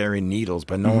everyone's sharing needles,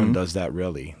 but no one does that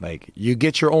really. Like, you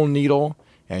get your own needle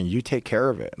and you take care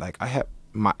of it. Like,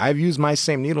 I've used my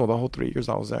same needle the whole 3 years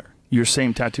I was there. Your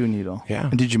same tattoo needle? Yeah.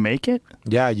 And did you make it?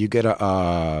 Yeah, you get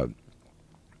a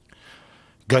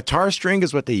guitar string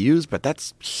is what they use, but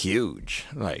that's huge.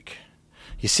 Like,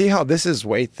 you see how this is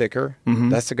way thicker? Mm-hmm.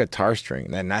 That's a guitar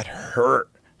string, and that hurt.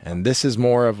 And this is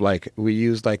more of like, we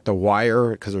use like the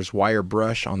wire, because there's wire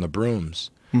brush on the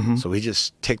brooms. Mm-hmm. So we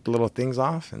just take the little things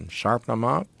off and sharpen them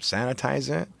up, sanitize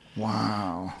it.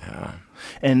 Wow. Yeah.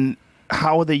 And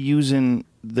how are they using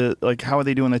how are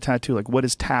they doing the tattoo? Like, what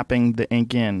is tapping the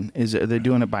ink in? Are they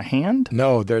doing it by hand?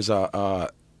 No, there's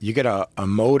you get a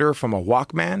motor from a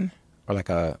Walkman. Or like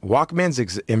a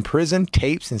Walkman's in prison,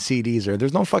 tapes and CDs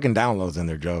there's no fucking downloads in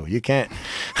there, Joe. You can't.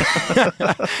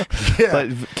 Yeah. But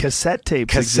cassette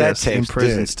tapes exist in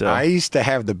prison, dude. Still. I used to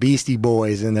have the Beastie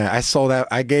Boys in there. I sold that.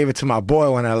 I gave it to my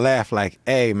boy when I left. Like,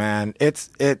 hey man, it's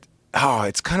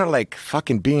kind of like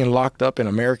fucking being locked up in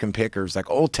American Pickers. Like,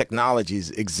 old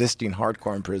technologies existing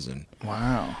hardcore in prison.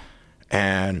 Wow.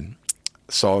 And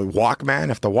so Walkman,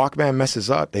 if the Walkman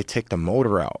messes up, they take the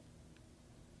motor out.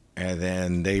 And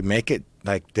then they make it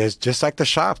like, there's just like the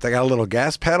shop. They got a little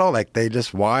gas pedal. Like, they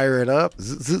just wire it up.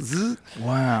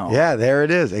 Wow. Yeah, there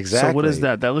it is. Exactly. So what is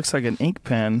that? That looks like an ink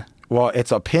pen. Well,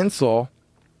 it's a pencil.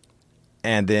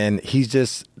 And then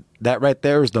that right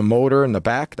there is the motor in the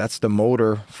back. That's the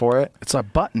motor for it. It's a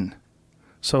button.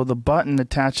 So the button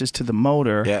attaches to the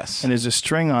motor. Yes. And there's a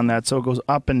string on that, so it goes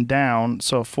up and down,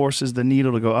 so it forces the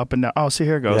needle to go up and down. Oh, see,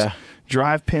 here it goes. Yeah.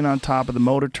 Drive pin on top of the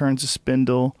motor turns the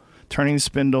spindle. Turning the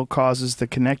spindle causes the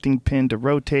connecting pin to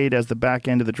rotate. As the back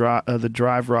end of the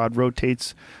drive rod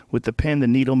rotates with the pin, the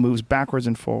needle moves backwards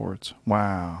and forwards.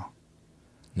 Wow.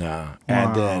 No.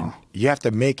 And then you have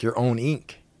to make your own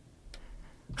ink.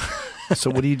 So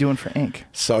what are you doing for ink?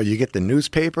 So you get the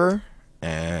newspaper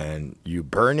and you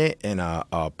burn it in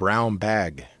a brown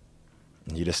bag.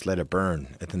 And you just let it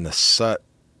burn. And then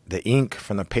the ink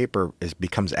from the paper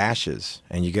becomes ashes.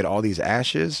 And you get all these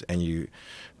ashes and you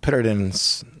put it in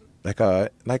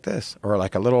like this, or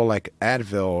like a little like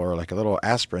Advil or like a little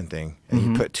aspirin thing. And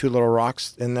you put 2 little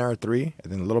rocks in there, or 3,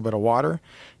 and then a little bit of water,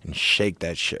 and shake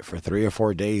that shit for 3 or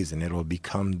 4 days, and it'll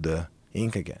become the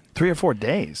ink again. 3 or 4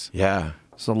 days? Yeah.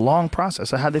 It's a long process.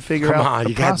 So how'd they figure Come out on, the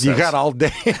you process? got all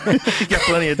day. You got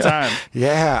plenty of time.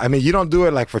 Yeah, I mean, you don't do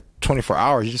it like for 24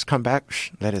 hours. You just come back,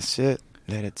 let it sit.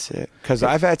 Because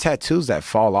I've had tattoos that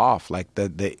fall off. Like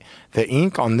the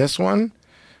ink on this one,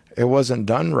 it wasn't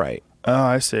done right. Oh,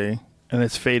 I see. And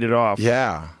it's faded off.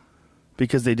 Yeah.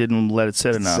 Because they didn't let it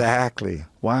sit enough. Exactly.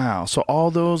 Wow. So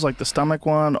all those, like the stomach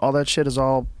one, all that shit is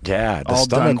all Yeah, the all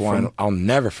stomach done one, from- I'll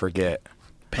never forget.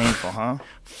 painful, huh?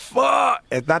 Fuck!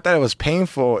 It's not that it was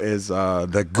painful, is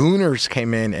the gooners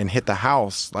came in and hit the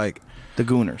house. Like, The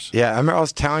Gooners. yeah, I remember I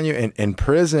was telling you, in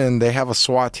prison, they have a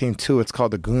SWAT team too. It's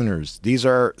called the Gooners. These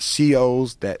are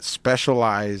COs that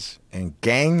specialize in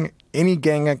any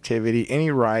gang activity,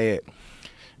 any riot,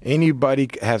 anybody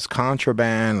has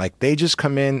contraband. Like, they just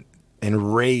come in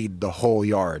and raid the whole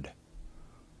yard.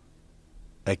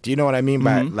 Like, do you know what I mean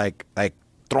by like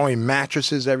throwing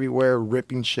mattresses everywhere,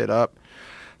 ripping shit up?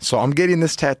 So I'm getting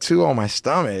this tattoo on my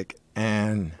stomach,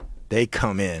 and they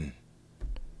come in.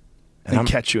 And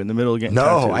catch you in the middle again.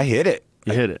 No, I hit it.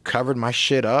 You hit it. Covered my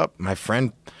shit up. My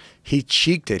friend, he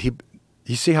cheeked it.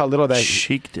 You see how little that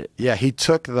Cheeked it. Yeah, he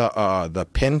took the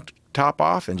pin top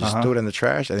off and just threw it in the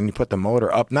trash, and then he put the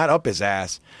motor up, not up his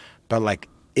ass, but like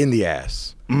in the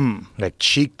ass, like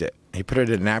cheeked it. He put it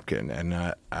in a napkin, and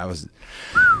I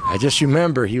just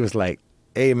remember he was like,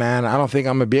 "Hey man, I don't think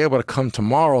I'm gonna be able to come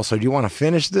tomorrow. So do you want to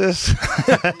finish this?"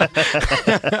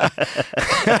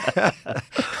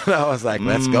 And I was like,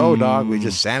 "Let's go, dog." We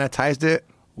just sanitized it.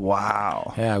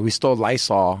 Wow. Yeah, we stole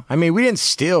Lysol. I mean, we didn't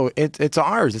steal it. It's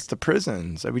ours. It's the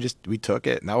prison's. So we took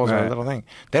it, and that was our Right. little thing.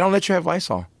 They don't let you have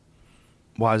Lysol.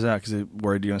 Why is that? Because they're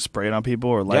worried you're going to spray it on people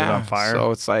or light it on fire?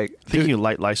 So it's like, I think dude, you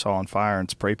light Lysol on fire and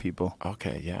spray people.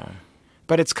 okay, yeah,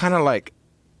 but it's kind of like,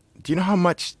 do you know how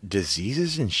much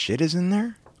diseases and shit is in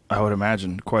there? I would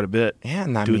imagine quite a bit. Yeah,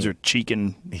 and I Dudes mean- are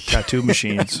cheeking tattoo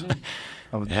machines.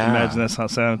 I would Yeah. imagine that's not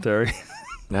sanitary.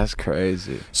 That's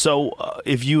crazy. So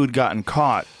if you had gotten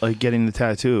caught, like getting the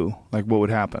tattoo, like what would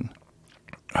happen?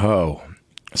 Oh,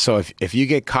 so if you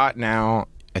get caught now,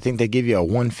 I think they give you a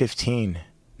 115.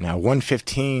 Now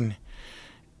 115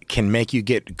 can make you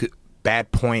get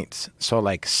bad points. So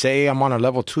like, say I'm on a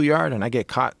level 2 yard and I get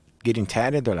caught getting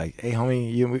tatted, they're like, "Hey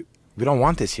homie, we don't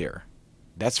want this here.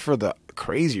 That's for the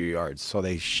crazier yards." So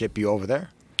they ship you over there.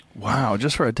 Wow,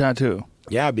 just for a tattoo.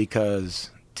 Yeah,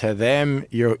 because to them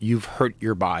you've hurt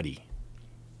your body.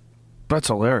 That's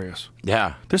hilarious.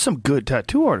 Yeah. There's some good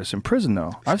tattoo artists in prison,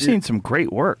 though. I've seen some great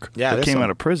work Yeah, that there's came some- out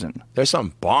of prison. There's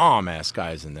some bomb-ass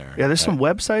guys in there. Yeah, there's some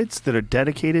websites that are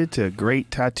dedicated to great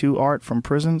tattoo art from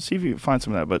prison. See if you can find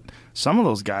some of that. But some of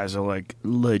those guys are like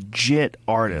legit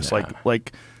artists, Yeah.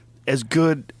 like as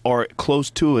good or close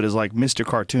to it as like Mr.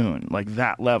 Cartoon, like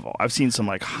that level. I've seen some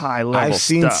like high level. I've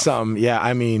seen stuff. some. Yeah,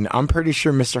 I mean, I'm pretty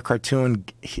sure Mr. Cartoon.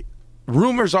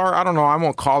 Rumors are, I don't know, I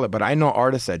won't call it, but I know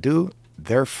artists that do.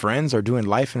 Their friends are doing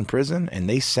life in prison, and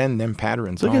they send them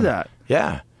patterns. Look home. at that.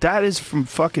 Yeah, That is from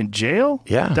fucking jail.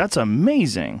 Yeah. That's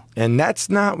amazing. and that's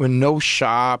not with no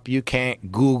shop. You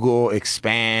can't Google,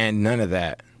 expand, none of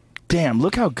that. Damn,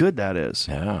 look how good that is.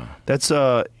 Yeah, That's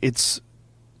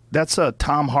that's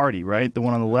Tom Hardy, right? The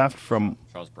one on the left from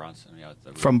Charles Bronson. Yeah,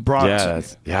 it's from Bronson. Yeah,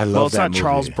 that's- yeah, I love Well, it's that not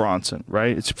Charles movie. Bronson,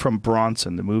 right? It's from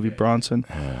Bronson, the movie Bronson.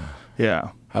 Yeah.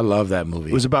 I love that movie.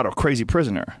 It was about a crazy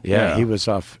prisoner. yeah, he was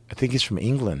off. I think he's from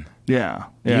England. Yeah.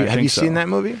 Yeah. I Have think you so. seen that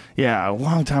movie? Yeah, a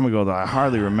long time ago though. I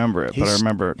hardly remember it, but I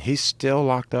remember he's still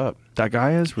locked up. that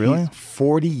guy is really. He's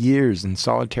 40 years in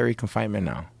solitary confinement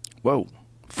now. Whoa.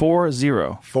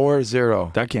 4-0.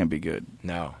 4-0. That can't be good.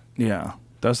 No. Yeah,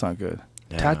 that's not good.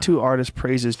 Yeah. Tattoo artist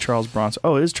praises Charles Bronson.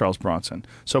 Oh, it is Charles Bronson.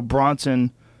 So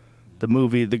Bronson, the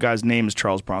movie, the guy's name is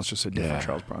Charles Bronson, just a different Yeah.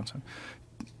 Charles Bronson.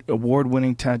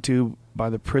 Award-winning tattoo by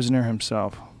the prisoner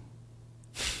himself.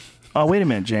 Oh, wait a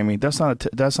minute, Jamie. That's not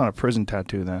a prison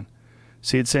tattoo then.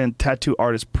 See, it's saying tattoo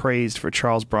artist praised for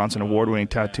Charles Bronson award-winning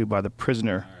tattoo by the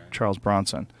prisoner Charles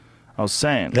Bronson. I was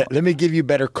saying. Let me give you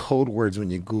better code words when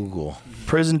you Google.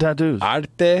 Prison tattoos.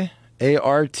 Arte,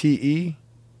 A-R-T-E,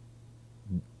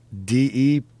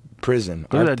 D-E, prison.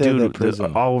 Look at Arte that dude de with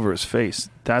prison. all over his face.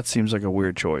 That seems like a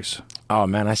weird choice. Oh,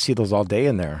 man, I see those all day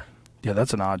in there. Yeah,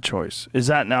 that's an odd choice. Is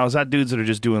that dudes that are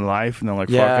just doing life and they're like,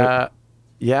 fuck it?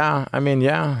 Yeah. I mean,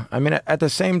 at the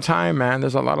same time, man,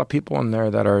 there's a lot of people in there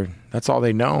that's all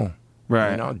they know.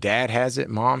 Right. You know, dad has it,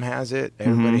 mom has it,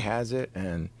 everybody has it,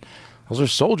 and those are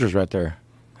soldiers right there.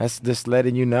 That's just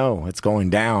letting you know it's going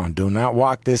down. Do not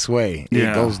walk this way.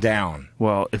 Yeah. It goes down.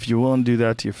 Well, if you're willing to do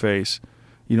that to your face,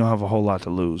 you don't have a whole lot to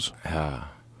lose.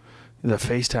 The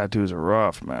face tattoos are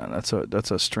rough, man.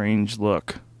 That's a strange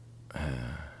look.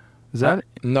 Is that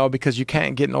No, because you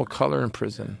can't get no color in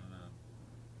prison.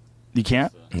 you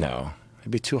can't? No.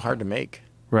 It'd be too hard to make.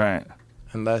 Right.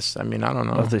 Unless, I don't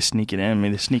know. If they sneak it in, I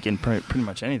mean, they sneak in pretty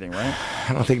much anything, right?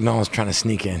 I don't think no one's trying to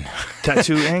sneak in.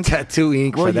 Tattoo ink? Tattoo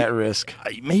ink Well, for that risk.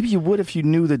 Maybe you would if you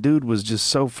knew the dude was just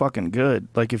so fucking good.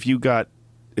 Like if you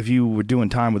were doing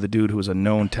time with a dude who was a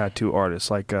known tattoo artist,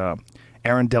 like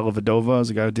Aaron Della Vedova is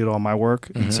the guy who did all my work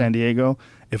in San Diego.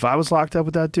 If I was locked up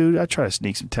with that dude, I'd try to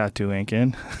sneak some tattoo ink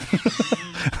in.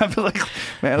 I'd be like,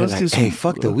 man, let's do some. Hey,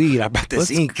 fuck the weed. I brought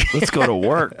this ink. Let's go to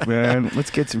work, man.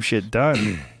 Let's get some shit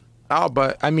done. Oh,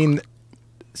 but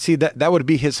see, that would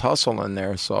be his hustle in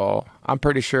there. So I'm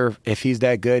pretty sure if he's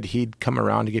that good, he'd come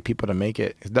around to get people to make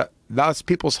it. That's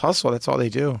people's hustle. That's all they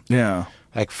do. Yeah.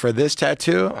 Like for this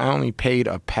tattoo, I only paid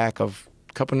a pack of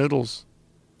cup of noodles.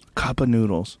 Cup of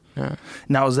noodles. Yeah.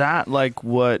 Now, is that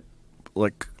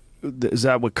is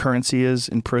that what currency is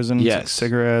in prison? It's Yes. like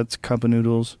cigarettes, cup of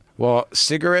noodles. Well,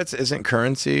 cigarettes isn't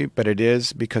currency, but it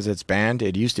is because it's banned.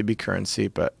 It used to be currency,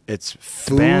 but it's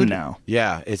food. Banned now.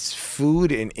 Yeah, it's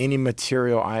food and any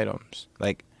material items.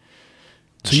 Like,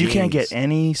 So you can't jeans. get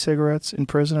any cigarettes in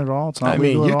prison at all? It's not I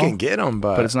mean, legal you at all? can get them,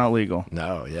 but But it's not legal.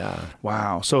 No, yeah.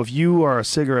 Wow. So if you are a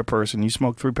cigarette person, you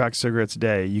smoke 3 packs of cigarettes a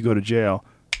day, you go to jail,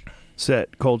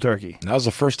 sit, cold turkey. That was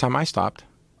the first time I stopped.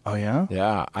 Oh, yeah?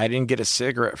 Yeah, I didn't get a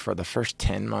cigarette for the first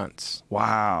 10 months.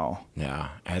 Wow. Yeah,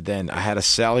 and then I had a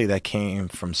cellie that came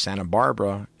from Santa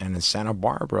Barbara, and in Santa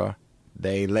Barbara,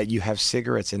 they let you have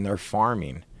cigarettes in their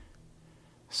farming.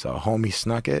 So homie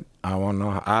snuck it. I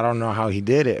don't know how he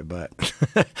did it, but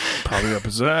Probably up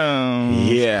his own.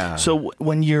 yeah. So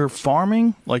when you're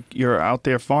farming, like you're out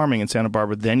there farming in Santa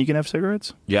Barbara, then you can have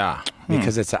cigarettes? Yeah,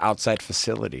 because it's an outside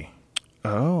facility.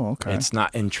 Oh, okay. It's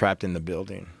not entrapped in the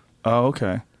building. Oh,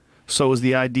 okay. So is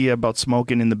the idea about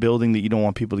smoking in the building that you don't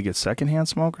want people to get secondhand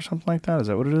smoke or something like that? Is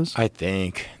that what it is? I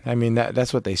think. I mean,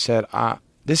 that's what they said.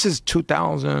 This is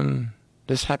 2000.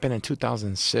 This happened in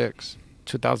 2006,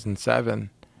 2007.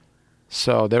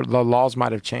 So the laws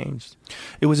might have changed.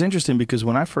 It was interesting because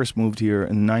when I first moved here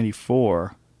in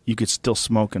 '94, you could still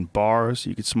smoke in bars.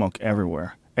 You could smoke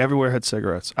everywhere. Everywhere had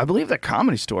cigarettes. I believe that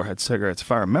Comedy Store had cigarettes,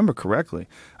 if I remember correctly.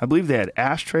 I believe they had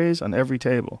ashtrays on every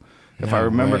table, if I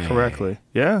remember correctly.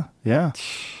 Yeah, yeah.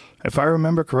 If I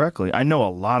remember correctly. I know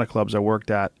a lot of clubs I worked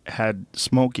at had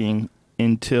smoking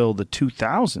until the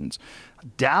 2000s.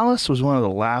 Dallas was one of the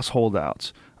last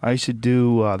holdouts. I used to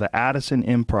do the Addison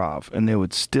Improv, and they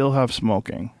would still have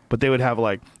smoking. But they would have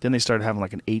then they started having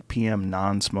like an 8 p.m.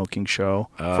 non-smoking show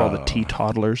for all the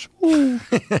teetotalers.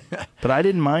 But I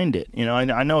didn't mind it. You know,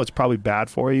 I know it's probably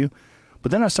bad for you.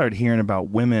 But then I started hearing about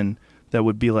women that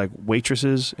would be like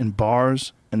waitresses in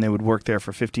bars, and they would work there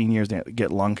for 15 years and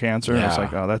get lung cancer. And it's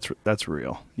like, oh, that's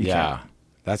real. You can't.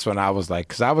 That's when I was like,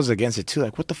 because I was against it too.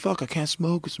 Like, what the fuck? I can't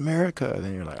smoke. It's America. And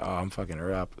then you're like, oh, I'm fucking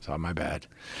her up. It's all my bad.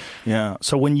 Yeah.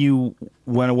 So when you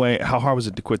went away, how hard was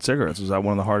it to quit cigarettes? Was that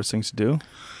one of the hardest things to do?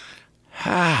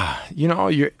 You know,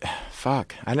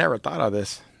 fuck. I never thought of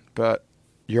this, but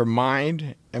your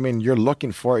mind. I mean, you're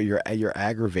looking for it. You're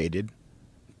aggravated,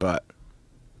 but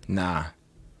nah.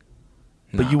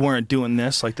 But you weren't doing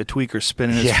this, like the tweaker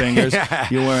spinning his fingers.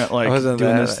 You weren't like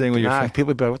doing this thing with your fingers. People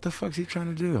would be like, what the fuck's he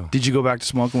trying to do? Did you go back to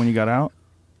smoking when you got out?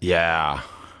 Yeah,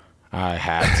 I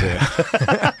had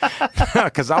to.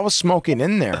 Because I was smoking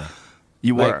in there.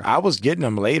 You were? Like, I was getting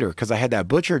them later because I had that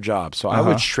butcher job. So I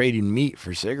was trading meat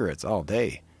for cigarettes all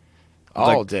day.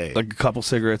 All day. Like a couple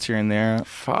cigarettes here and there?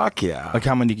 Fuck yeah. Like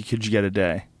how many could you get a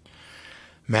day?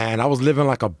 Man, I was living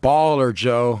like a baller,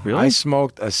 Joe. Really? I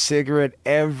smoked a cigarette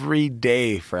every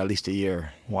day for at least a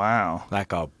year. Wow.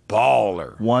 Like a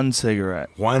baller. One cigarette.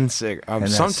 One cigarette.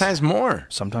 Sometimes more.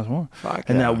 Sometimes more. Fuck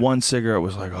and yeah. that one cigarette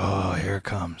was like, oh, here it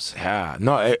comes. Yeah.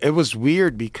 No, it was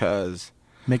weird because...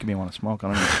 Making me want to smoke. I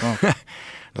don't even smoke.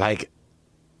 like,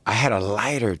 I had a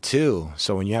lighter too.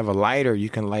 So when you have a lighter, you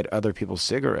can light other people's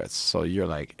cigarettes. So you're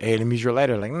like, hey, let me use your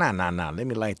lighter. Like, nah. Let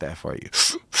me light that for you.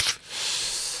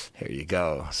 Here you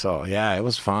go. So yeah, it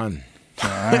was fun.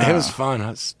 Wow. It was fun.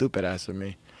 That's stupid ass of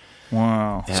me.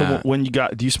 Wow. Yeah. So when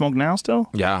do you smoke now still?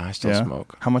 Yeah, I still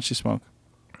smoke. How much do you smoke?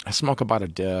 I smoke about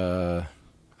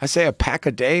I say a pack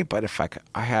a day, but if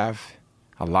I have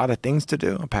a lot of things to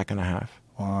do, a pack and a half.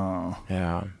 Wow.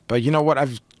 Yeah. But you know what?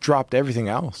 I've dropped everything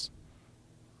else.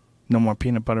 No more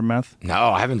peanut butter meth?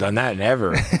 No, I haven't done that in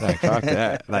ever. Like, fuck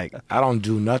that. Like, I don't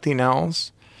do nothing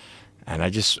else. And I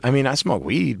smoke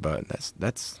weed, but that's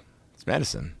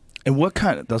medicine. And what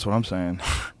kind of, that's what I'm saying.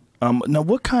 Now,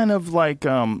 what kind of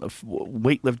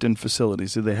weightlifting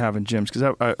facilities do they have in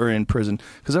gyms or in prison?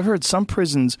 Because I've heard some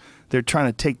prisons, they're trying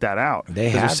to take that out.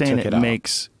 They're saying it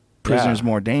makes prisoners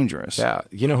more dangerous. Yeah.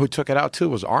 You know who took it out too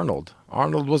was Arnold.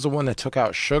 Arnold was the one that took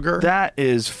out sugar. That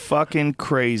is fucking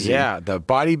crazy. Yeah, the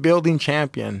bodybuilding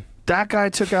champion. That guy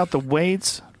took out the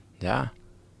weights? Yeah.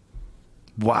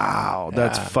 Wow,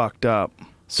 that's fucked up.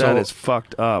 So, that is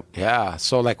fucked up. Yeah.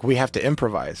 So, like, we have to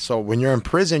improvise. So, when you're in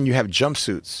prison, you have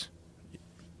jumpsuits.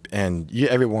 And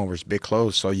everyone wears big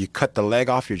clothes. So, you cut the leg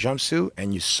off your jumpsuit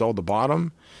and you sew the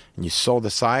bottom and you sew the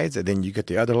sides. And then you get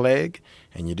the other leg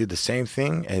and you do the same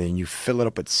thing. And then you fill it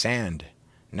up with sand.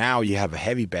 Now you have a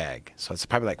heavy bag. So, it's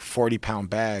probably like 40-pound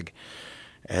bag.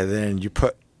 And then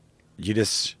you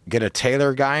just get a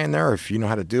tailor guy in there, or if you know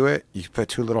how to do it, you put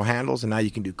 2 little handles, and now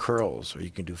you can do curls, or you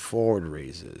can do forward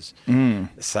raises.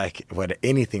 It's like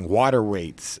anything, water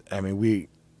weights. I mean,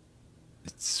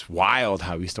 it's wild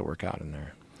how we used to work out in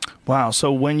there. Wow.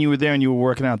 So when you were there and you were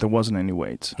working out, there wasn't any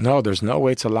weights? No, there's no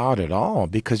weights allowed at all,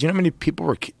 because you know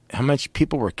how much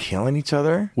people were killing each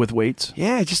other? With weights?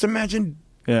 Yeah, just imagine.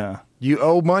 Yeah. You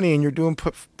owe money and you're doing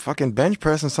fucking bench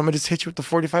press, and somebody just hit you with the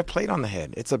 45 plate on the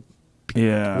head. It's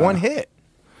one hit.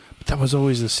 But that was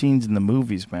always the scenes in the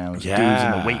movies, man. It was dudes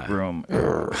in the weight room.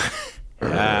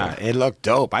 Yeah, it looked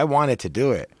dope. I wanted to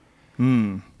do it.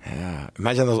 Yeah.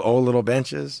 Imagine those old little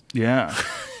benches. Yeah.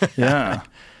 Yeah.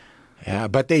 Yeah,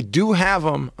 but they do have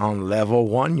them on level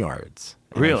 1 yards.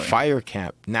 Really? Fire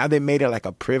camp. Now they made it like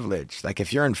a privilege. Like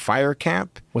if you're in fire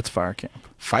camp. What's fire camp?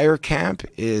 Fire camp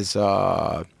is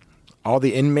all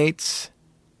the inmates,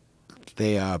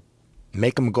 they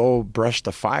make them go brush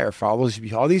the fire for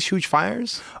all these huge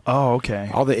fires. Oh, okay.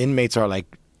 All the inmates are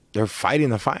like, they're fighting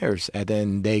the fires, and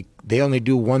then they only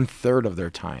do 1/3 of their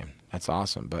time. That's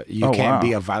awesome, but you can't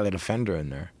be a violent offender in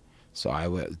there. So I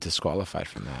was disqualified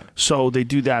from that. So they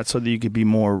do that so that you could be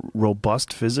more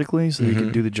robust physically, so you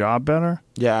could do the job better?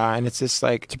 Yeah, and it's just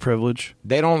like... It's a privilege.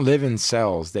 They don't live in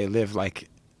cells. They live like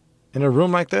in a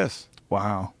room like this.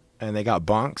 Wow. And they got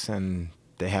bunks, and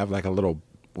they have like a little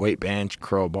weight bench,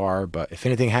 curl bar, but if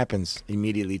anything happens,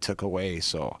 immediately took away.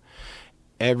 So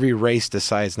every race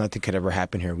decides nothing could ever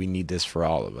happen here. We need this for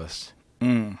all of us.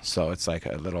 So it's like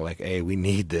a little like, hey, we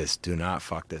need this. Do not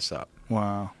fuck this up.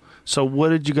 Wow. So what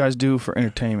did you guys do for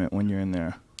entertainment when you're in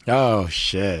there? Oh,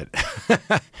 shit.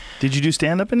 Did you do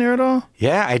stand-up in there at all?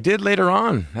 Yeah, I did later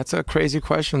on. That's a crazy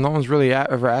question. No one's really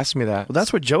ever asked me that. Well,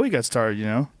 that's where Joey got started, you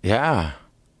know? Yeah.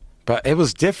 But it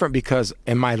was different because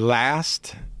in my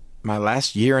last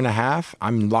year and a half,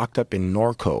 I'm locked up in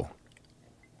Norco.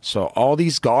 So all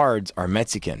these guards are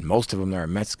Mexican. Most of them are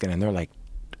Mexican. And they're like,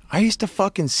 I used to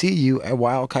fucking see you at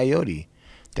Wild Coyote.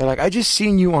 They're like, I just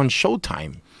seen you on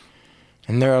Showtime.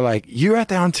 And they're like, you're at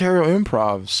the Ontario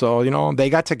Improv. So, you know, they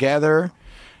got together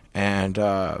and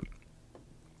they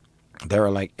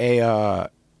were like, hey,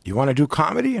 you want to do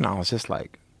comedy? And I was just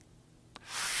like,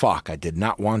 fuck, I did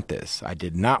not want this. I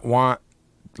did not want,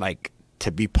 like,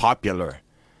 to be popular.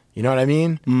 You know what I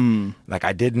mean? Like,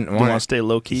 I didn't want to stay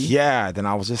low-key? Yeah. Then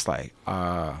I was just like,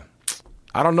 I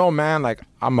don't know, man. Like,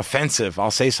 I'm offensive.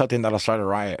 I'll say something that'll start a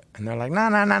riot. And they're like,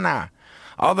 nah.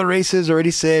 All the races already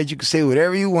said you can say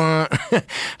whatever you want.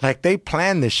 Like, they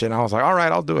planned this shit. And I was like, all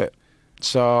right, I'll do it.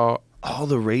 So. All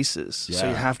the races. Yeah. So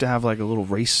you have to have, like, a little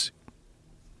race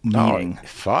meeting. Oh,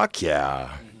 fuck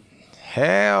yeah.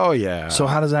 Hell yeah. So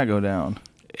how does that go down?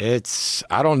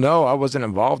 I don't know. I wasn't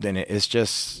involved in it. It's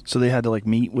just. So they had to, like,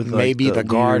 meet with, like, maybe the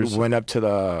guard leaders. went up to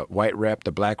the white rep,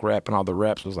 the black rep, and all the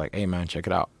reps was like, hey, man, check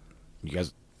it out. You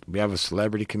guys, we have a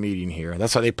celebrity comedian here.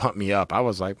 That's how they pumped me up. I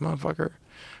was like, motherfucker.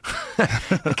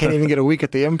 I can't even get a week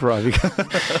at the Improv,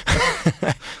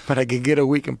 but I could get a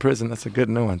week in prison. That's a good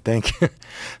one. Thank you.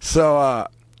 So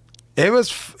it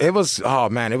was. Oh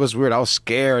man, it was weird. I was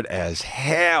scared as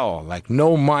hell. Like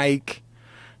no mic,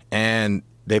 and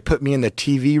they put me in the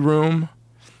TV room,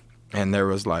 and there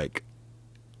was like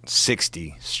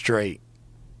 60 straight,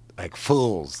 like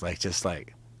fools, like just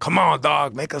like come on,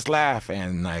 dog, make us laugh.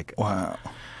 And like, Wow.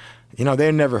 you know,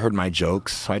 they never heard my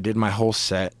jokes. So I did my whole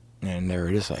set, and they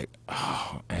were just like,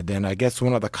 oh. And then I guess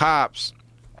one of the cops,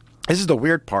 this is the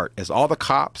weird part, is all the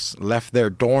cops left their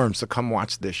dorms to come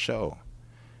watch this show.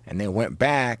 And they went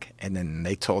back, and then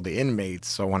they told the inmates.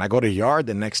 So when I go to yard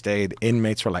the next day, the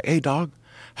inmates were like, hey, dog,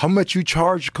 how much you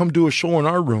charge to come do a show in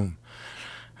our room?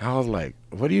 And I was like,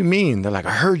 what do you mean? They're like,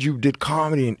 I heard you did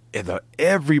comedy, and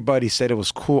everybody said it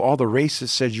was cool. All the racists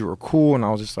said you were cool. And I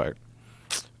was just like,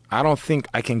 I don't think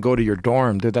I can go to your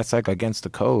dorm, dude. That's like against the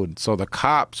code. So the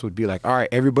cops would be like, all right,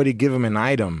 everybody give them an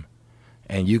item,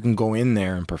 and you can go in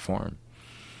there and perform.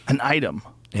 An item.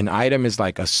 An item is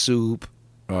like a soup,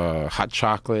 hot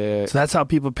chocolate. So that's how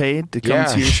people paid to come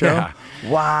to your show? Yeah.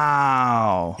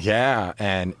 Wow. Yeah,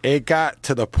 and it got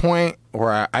to the point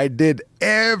where I did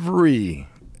every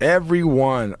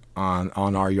one on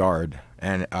our yard.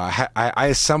 And I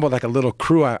assembled like a little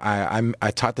crew.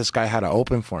 I taught this guy how to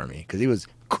open for me because he was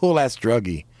cool-ass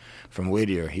druggie from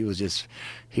Whittier. He was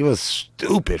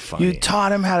stupid funny. You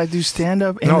taught him how to do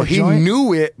stand-up in No, the he joint?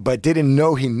 knew it, but didn't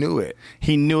know he knew it.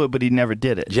 He knew it, but he never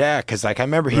did it. Yeah, because like I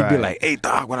remember he'd be Right. like, hey,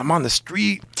 dog, when I'm on the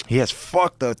street, he has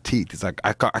fucked up teeth. He's like,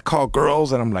 I call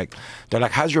girls, and I'm like, they're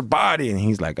like, how's your body? And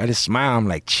he's like, I just smile. I'm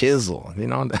like, chisel, you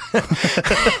know?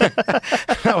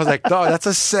 I was like, dog, that's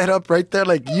a setup right there.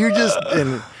 Like, you just,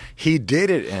 and he did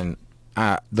it, and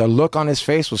the look on his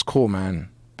face was cool, man.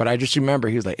 But I just remember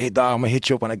he was like, hey, dog, I'm going to hit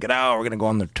you up when I get out. We're going to go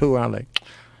on the tour. I'm like,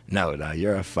 no, dog,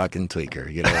 you're a fucking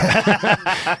tweaker. You know?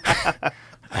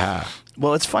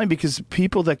 Well, it's funny because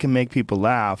people that can make people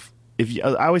laugh,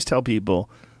 I always tell people,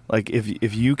 like,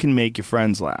 if you can make your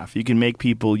friends laugh, you can make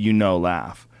people you know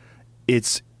laugh,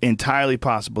 it's entirely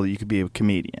possible that you could be a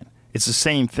comedian. It's the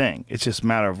same thing. It's just a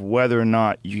matter of whether or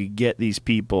not you get these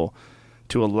people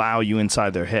to allow you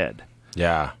inside their head.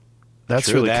 Yeah. That's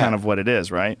True really that. kind of what it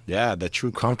is, right? Yeah, the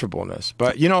true comfortableness.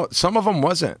 But, you know, some of them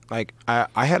wasn't. Like,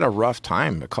 I had a rough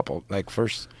time,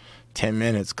 first 10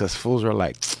 minutes, because fools were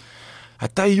like, I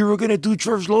thought you were going to do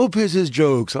George Lopez's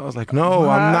jokes. I was like, no,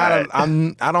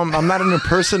 I'm not an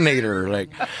impersonator.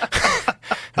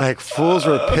 Like, fools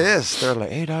were pissed. They're like,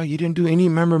 hey, dog, you didn't do any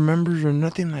members or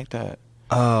nothing like that.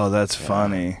 Oh, that's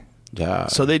funny. Yeah.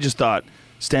 So they just thought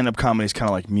stand-up comedy is kind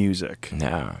of like music.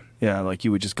 Yeah. Yeah, like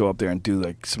you would just go up there and do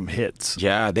like some hits.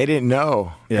 Yeah, they didn't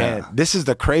know. Yeah. And this is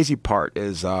the crazy part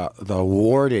is the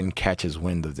warden catches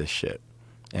wind of this shit.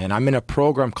 And I'm in a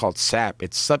program called SAP.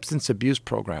 It's Substance Abuse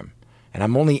Program. And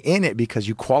I'm only in it because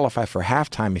you qualify for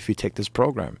halftime if you take this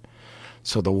program.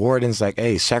 So the warden's like,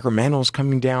 hey, Sacramento's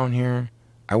coming down here.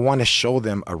 I want to show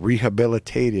them a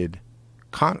rehabilitated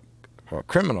or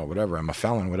criminal, whatever. I'm a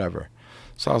felon, whatever.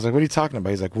 So I was like, what are you talking about?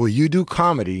 He's like, well, you do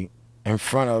comedy in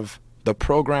front of the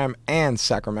program and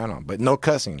Sacramento, but no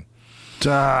cussing.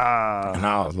 Duh. And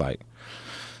I was like,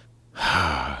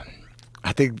 I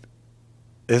think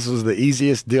this was the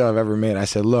easiest deal I've ever made. I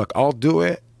said, look, I'll do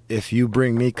it if you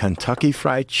bring me Kentucky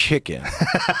Fried Chicken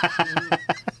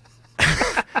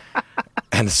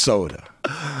and soda.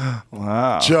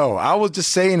 Wow. Joe, I was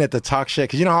just saying it to talk shit,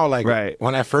 because you know how, like, Right.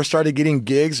 when I first started getting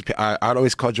gigs, I'd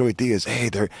always call Joey Diaz, hey,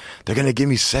 they're going to give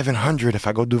me $700 if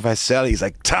I go do Vicelli. He's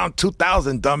like, town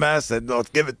 2,000, dumbass. And let's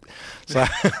give it.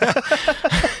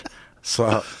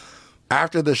 So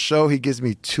after the show, he gives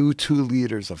me 2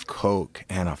 liters of Coke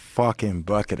and a fucking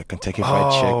bucket of Kentucky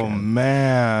Fried Chicken. Oh,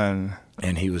 man.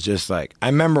 And he was just like, I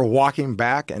remember walking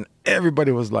back and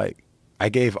everybody was like, I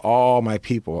gave all my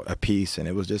people a piece, and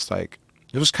it was just like,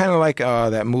 it was kind of like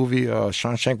that movie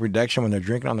Shawshank Redemption when they're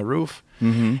drinking on the roof.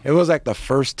 Mm-hmm. It was like the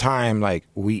first time like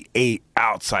we ate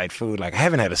outside food. Like I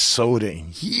haven't had a soda in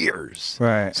years.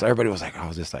 Right. So everybody was like, I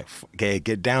was just like, okay,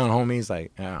 get down, homies.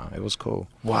 Like, yeah, it was cool.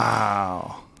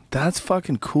 Wow. That's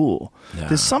fucking cool. Yeah.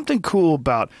 There's something cool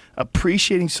about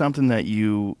appreciating something that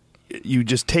you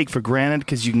just take for granted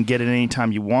because you can get it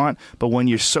anytime you want. But when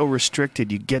you're so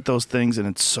restricted, you get those things and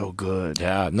it's so good.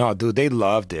 Yeah, no, dude, they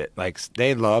loved it. Like,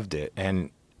 they loved it.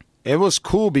 And it was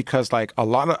cool because, like,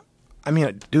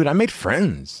 dude, I made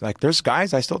friends. Like, there's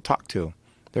guys I still talk to.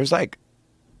 There's, like,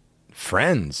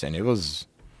 friends. And it was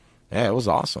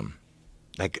awesome.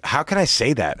 Like, how can I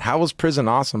say that? How was prison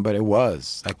awesome? But it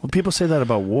was. Like, Well, people say that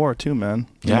about war too, man.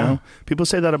 You Yeah. know? People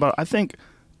say that about, I think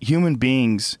human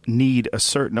beings need a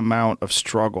certain amount of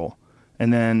struggle.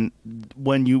 And then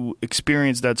when you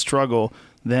experience that struggle,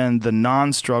 then the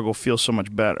non-struggle feels so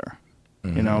much better.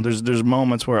 Mm-hmm. You know, there's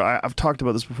moments where I've talked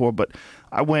about this before, but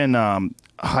I went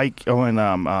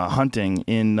hunting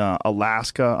in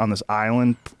Alaska on this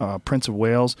island, Prince of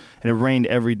Wales, and it rained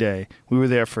every day. We were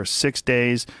there for 6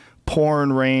 days,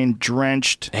 pouring rain,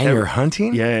 drenched. and you're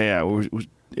hunting? Yeah.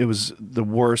 It was the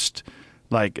worst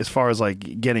like as far as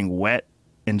like getting wet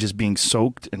and just being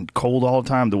soaked and cold all the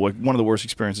time. One of the worst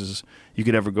experiences you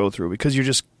could ever go through, because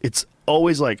it's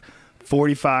always like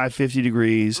 45, 50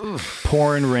 degrees,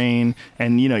 pouring rain,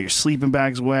 and your sleeping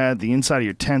bag's wet, the inside of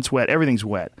your tent's wet, everything's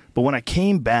wet. But when I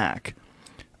came back,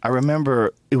 I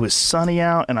remember it was sunny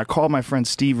out, and I called my friend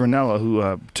Steve Ranella,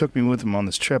 who took me with him on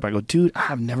this trip. I go, dude,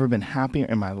 I've never been happier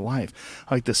in my life.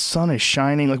 Like, the sun is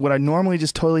shining, like what I normally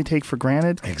just totally take for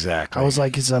granted. Exactly. I was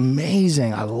like, it's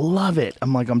amazing. I love it.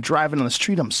 I'm like, I'm driving on the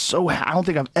street. I'm so I don't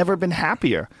think I've ever been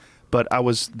happier. But I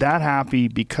was that happy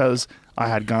because I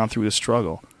had gone through the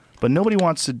struggle. But nobody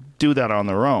wants to do that on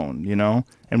their own,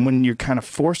 And when you're kind of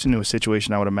forced into a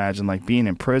situation, I would imagine, like being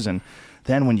in prison,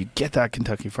 then when you get that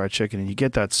Kentucky Fried Chicken and you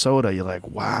get that soda, you're like,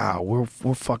 wow, we're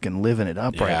fucking living it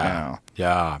up right now.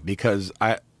 Yeah, because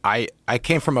I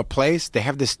came from a place, they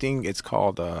have this thing, it's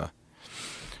called, I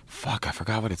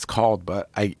forgot what it's called,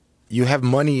 but you have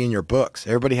money in your books.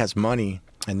 Everybody has money,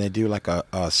 and they do like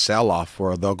a sell-off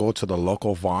where they'll go to the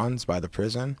local Vons by the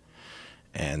prison,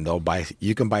 and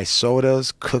you can buy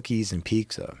sodas, cookies, and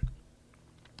pizza.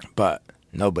 But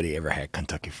nobody ever had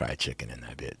Kentucky Fried Chicken in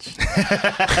that bitch.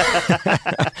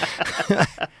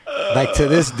 Like, to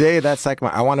this day, that's like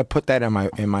I want to put that in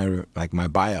my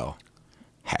bio.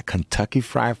 Had Kentucky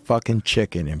Fried fucking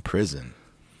Chicken in prison.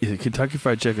 Yeah, Kentucky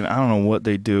Fried Chicken, I don't know what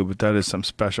they do, but that is some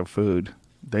special food.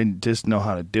 They just know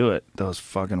how to do it, those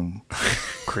fucking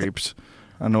creeps.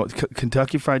 I know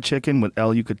Kentucky Fried Chicken with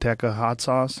El Yucateca hot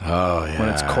sauce. Oh, yeah. When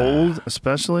it's cold,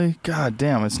 especially. God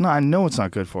damn, it's not. I know it's not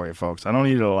good for you, folks. I don't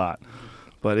eat it a lot,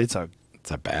 but it's a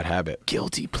bad habit.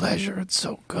 Guilty pleasure. It's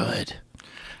so good.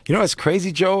 You know what's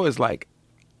crazy, Joe, is like,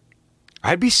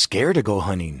 I'd be scared to go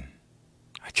hunting.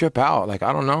 I trip out. Like,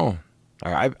 I don't know.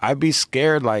 I'd be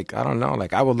scared. Like, I don't know.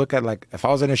 Like, I would look at, like, if I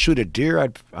was going to shoot a deer, I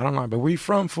don't know. But where you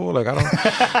from, fool? Like, I don't.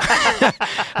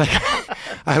 Like,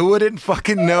 I wouldn't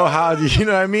fucking know how. You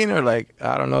know what I mean? Or like,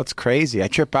 I don't know. It's crazy. I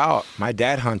trip out. My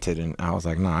dad hunted, and I was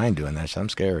like, no, I ain't doing that shit. I'm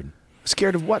scared.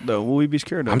 Scared of what though? What would we be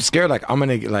scared of? I'm scared. Like, I'm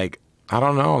gonna like. I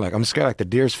don't know. Like, I'm scared. Like, the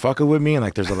deer's fucking with me, and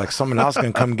like, there's like someone else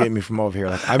gonna come get me from over here.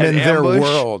 Like, I'm in their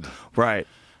world. Right.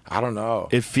 I don't know.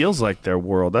 It feels like their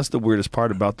world. That's the weirdest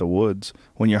part about the woods.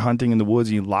 When you're hunting in the woods,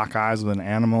 and you lock eyes with an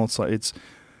animal. It's like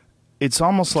it's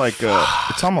almost like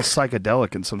it's almost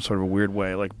psychedelic in some sort of a weird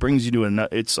way. Like, brings you to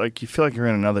another. It's like you feel like you're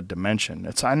in another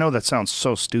dimension. I know that sounds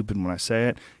so stupid when I say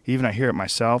it. Even I hear it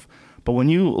myself. But when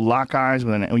you lock eyes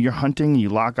with when you're hunting, you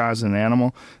lock eyes with an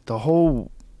animal.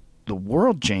 The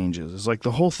world changes. It's like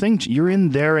the whole thing. You're in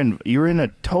there, and you're in a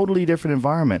totally different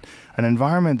environment. An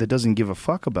environment that doesn't give a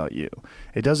fuck about you.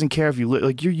 It doesn't care if you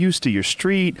like. You're used to your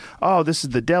street. Oh, this is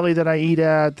the deli that I eat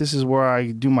at. This is where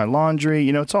I do my laundry.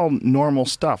 It's all normal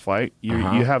stuff, right? You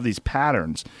have these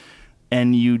patterns,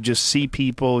 and you just see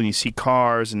people and you see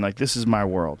cars, and like, this is my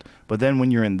world. But then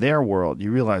when you're in their world,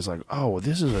 you realize like, oh,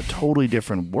 this is a totally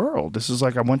different world. This is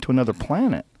like I went to another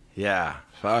planet. Yeah.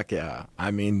 Fuck yeah. I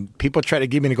mean, people try to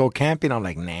get me to go camping. I'm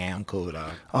like, nah, I'm cool,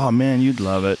 dog. Oh, man, you'd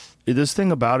love it. This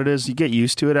thing about it is you get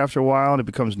used to it after a while, and it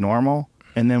becomes normal.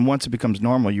 And then once it becomes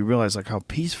normal, you realize like how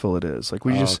peaceful it is. Like,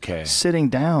 we're just sitting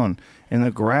down in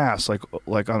the grass,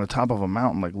 like on the top of a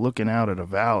mountain, like looking out at a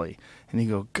valley. And you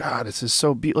go, God, this is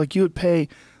so beautiful. Like, you would pay,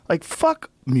 like, fuck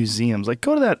museums. Like,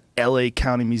 go to that L.A.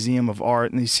 County Museum of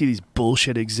Art, and you see these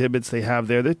bullshit exhibits they have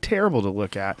there. They're terrible to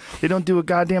look at. They don't do a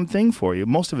goddamn thing for you.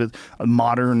 Most of it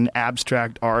modern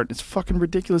abstract art. It's fucking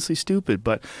ridiculously stupid.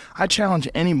 But I challenge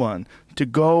anyone to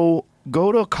go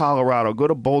to Colorado, go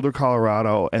to Boulder,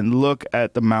 Colorado, and look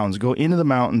at the mountains. Go into the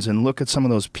mountains and look at some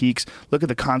of those peaks. Look at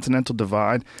the Continental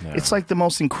Divide. Yeah. It's like the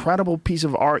most incredible piece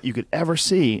of art you could ever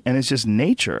see, and it's just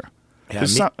nature.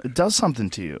 Yeah, it does something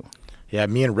to you. Yeah,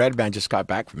 me and Red Band just got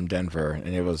back from Denver,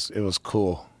 and it was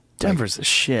cool. Denver's the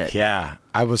shit. Yeah.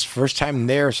 I was first time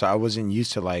there, so I wasn't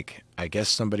used to, like, I guess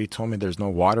somebody told me there's no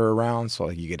water around, so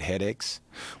like you get headaches.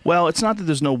 Well, it's not that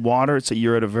there's no water, it's that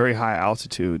you're at a very high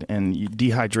altitude, and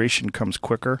dehydration comes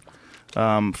quicker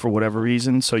for whatever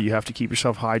reason, so you have to keep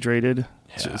yourself hydrated.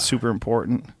 Yeah. It's super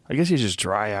important. I guess you just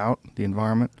dry out the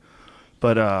environment.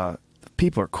 But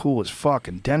people are cool as fuck,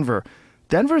 and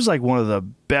Denver's like one of the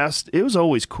best. It was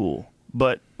always cool.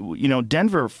 But,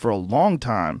 Denver, for a long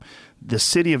time, the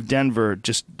city of Denver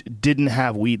just didn't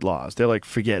have weed laws. They're like,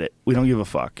 forget it. We don't give a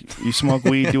fuck. You smoke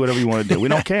weed, do whatever you want to do. We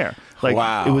don't care. Like,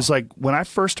 wow. It was like when I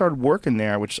first started working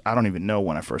there, which I don't even know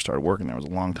when I first started working there. It was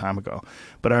a long time ago.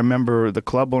 But I remember the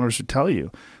club owners would tell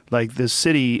you, like, the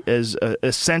city is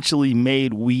essentially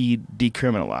made weed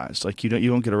decriminalized. Like, you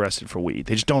don't get arrested for weed.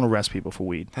 They just don't arrest people for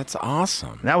weed. That's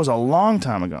awesome. And that was a long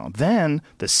time ago. Then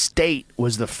the state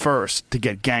was the first to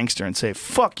get gangster and say,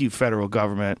 fuck you, federal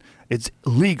government. It's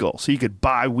legal, so you could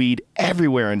buy weed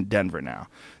everywhere in Denver now.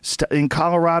 In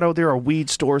Colorado, there are weed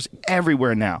stores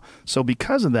everywhere now. So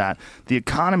because of that, the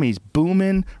economy's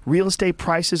booming. Real estate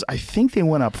prices, I think they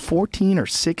went up 14 or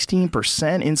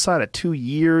 16% inside of 2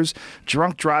 years.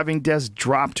 Drunk driving deaths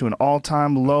dropped to an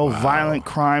all-time low. Wow. Violent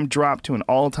crime dropped to an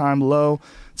all-time low.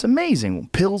 It's amazing.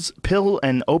 Pill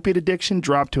and opiate addiction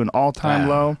dropped to an all-time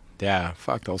low. Yeah,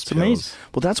 fuck those It's pills. amazing.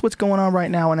 Well, that's what's going on right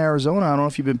now in Arizona. I don't know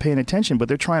if you've been paying attention, but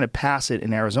they're trying to pass it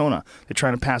in Arizona. They're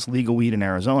trying to pass legal weed in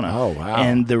Arizona. Oh, wow.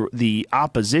 And the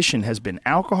opposition has been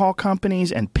alcohol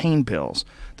companies and pain pills.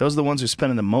 Those are the ones who are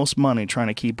spending the most money trying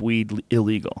to keep weed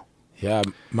illegal. Yeah,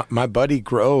 my buddy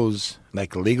grows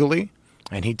like legally,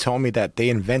 and he told me that they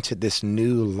invented this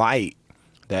new light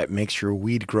that makes your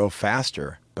weed grow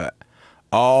faster, but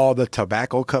all the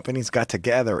tobacco companies got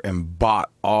together and bought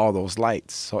all those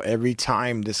lights. So every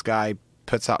time this guy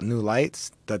puts out new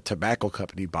lights, the tobacco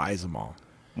company buys them all.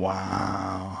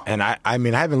 Wow. And I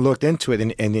mean, I haven't looked into it.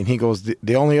 And then he goes,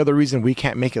 the only other reason we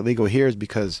can't make it legal here is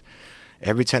because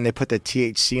every time they put the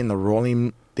THC in the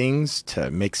rolling things to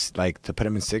mix, like to put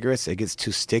them in cigarettes, it gets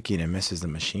too sticky and it messes the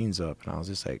machines up. And I was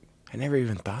just like, I never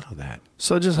even thought of that.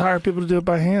 So just hire people to do it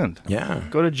by hand. Yeah.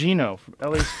 Go to Gino from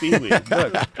LA Speedweed.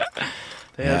 Look.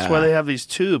 That's why they have these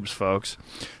tubes, folks.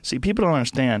 See, people don't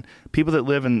understand. People that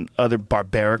live in other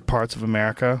barbaric parts of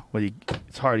America, where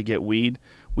it's hard to get weed,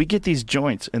 we get these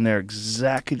joints, and they're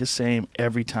exactly the same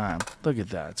every time. Look at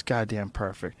that. It's goddamn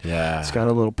perfect. Yeah. It's got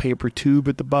a little paper tube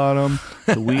at the bottom.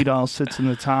 The weed all sits in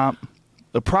the top.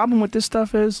 The problem with this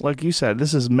stuff is, like you said,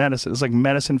 this is medicine. It's like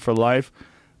medicine for life.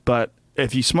 But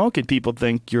if you smoke it, people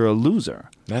think you're a loser.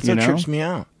 That's what trips me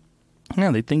out. Yeah,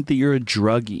 they think that you're a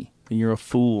druggie, and you're a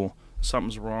fool.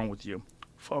 Something's wrong with you.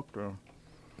 Fuck them.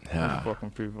 Yeah. Fucking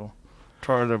people.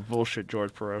 Tired of their bullshit,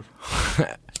 George Perez.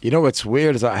 You know what's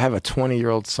weird is I have a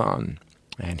 20-year-old son,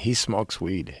 and he smokes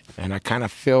weed. And I kind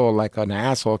of feel like an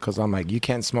asshole because I'm like, you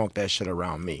can't smoke that shit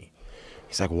around me.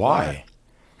 He's like, why?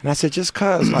 And I said, just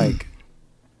because, like,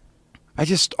 I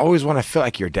just always want to feel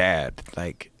like your dad.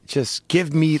 Like, just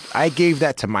give me, I gave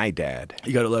that to my dad.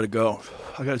 You got to let it go.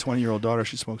 I got a 20-year-old daughter.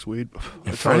 She smokes weed.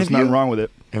 In front There's of nothing you? wrong with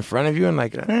it. In front of you and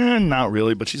like, Not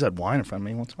really, but she's had wine in front of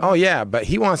me once. oh yeah, but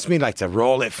he wants me like to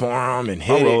roll it for him and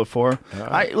hit I'll roll it it. for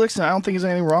her. Listen, I don't think there's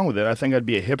anything wrong with it. I think I'd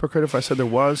be a hypocrite if I said there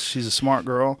was. She's a smart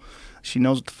girl. She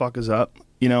knows what the fuck is up.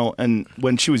 You know, and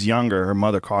when she was younger, her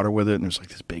mother caught her with it, and it was like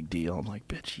this big deal. I'm like,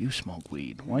 bitch, you smoke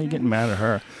weed. Why are you getting mad at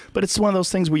her? But it's one of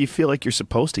those things where you feel like you're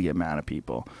supposed to get mad at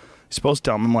people. You're supposed to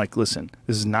tell them, I'm like, listen,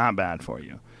 this is not bad for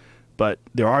you. But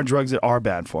there are drugs that are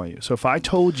bad for you. So if I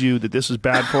told you that this was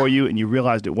bad for you and you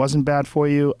realized it wasn't bad for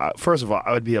you, first of all,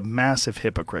 I would be a massive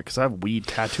hypocrite because I have weed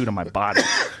tattooed on my body.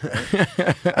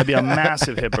 Right? I'd be a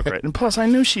massive hypocrite. And plus, I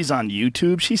knew she's on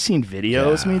YouTube. She's seen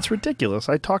videos. Yeah. I mean, it's ridiculous.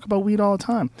 I talk about weed all the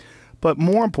time. But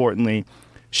more importantly,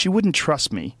 she wouldn't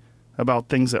trust me about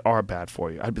things that are bad for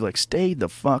you. I'd be like, stay the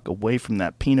fuck away from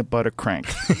that peanut butter crank.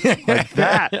 Like,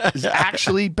 that is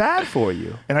actually bad for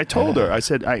you. And I told her, I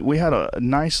said, we had a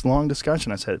nice long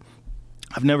discussion. I said,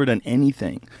 I've never done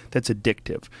anything that's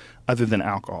addictive other than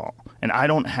alcohol. And I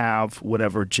don't have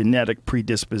whatever genetic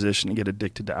predisposition to get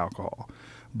addicted to alcohol.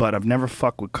 But I've never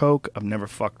fucked with coke. I've never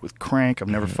fucked with crank. I've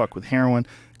never fucked with heroin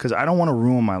because I don't want to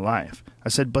ruin my life. I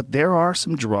said, but there are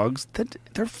some drugs that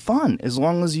they're fun as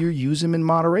long as you use them in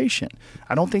moderation.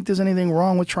 I don't think there's anything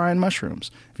wrong with trying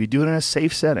mushrooms if you do it in a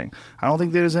safe setting. I don't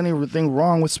think there's anything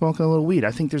wrong with smoking a little weed.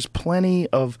 I think there's plenty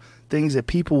of things that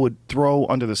people would throw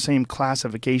under the same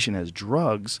classification as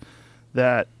drugs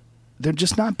that they're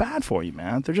just not bad for you,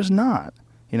 man. They're just not.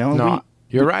 You know? No,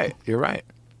 you're right. You're right.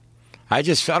 I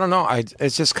don't know.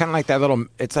 It's just kind of like that little,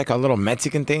 it's like a little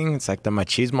Mexican thing. It's like the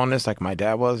machismo-ness, like my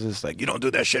dad was. It's like, you don't do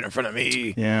that shit in front of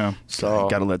me. Yeah. So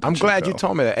gotta let that I'm shit glad go. you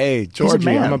told me that. Hey, Georgie, I'm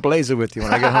man. going to blaze it with you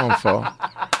when I get home, fool.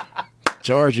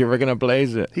 Georgie, we're going to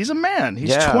blaze it. He's a man. He's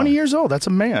Yeah. 20 years old. That's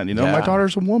a man. You know, my Yeah.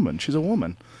 daughter's a woman. She's a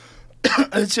woman.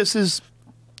 It's just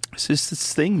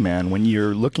this thing, man. When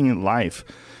you're looking at life,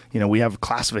 you know, we have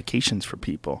classifications for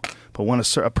people. But when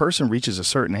a person reaches a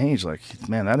certain age, like,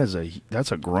 man,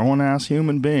 that's a grown ass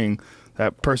human being.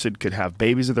 That person could have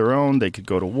babies of their own. They could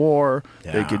go to war.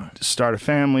 They Yeah. could start a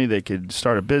family. They could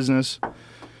start a business.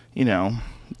 You know,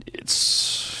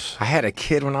 it's I had a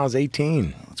kid when I was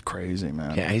 18. crazy,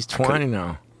 man. Yeah, he's 20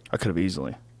 now. I could have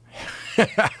easily.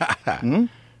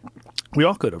 We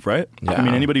all could have, right? Yeah. I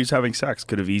mean, anybody who's having sex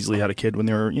could have easily had a kid when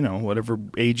they were, you know, whatever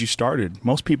age you started.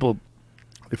 Most people,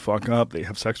 they fuck up. They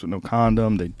have sex with no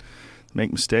condom. They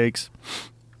make mistakes.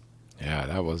 Yeah,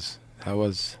 that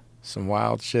was some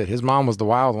wild shit. His mom was the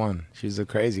wild one. She's the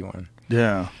crazy one.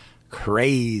 Yeah.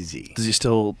 Crazy. Does he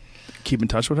still keep in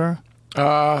touch with her?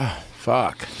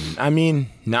 Fuck. I mean,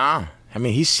 nah. I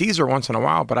mean, he sees her once in a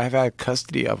while, but I've had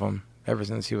custody of him ever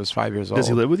since he was 5 years old. Does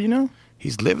he live with you now?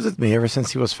 He's lived with me ever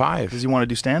since he was 5. Does he want to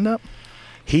do stand-up?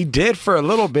 He did for a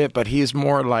little bit, but he's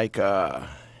more like, I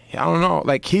don't know.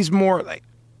 Like, he's more like,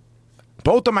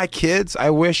 both of my kids, I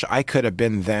wish I could have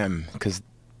been them because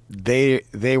they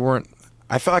weren't.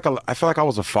 I felt like I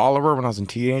was a follower when I was a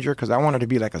teenager because I wanted to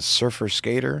be like a surfer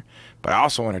skater, but I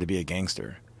also wanted to be a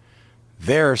gangster.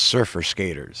 They're surfer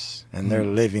skaters and they're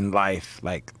living life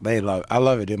like they love. I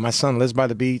love it, dude. My son lives by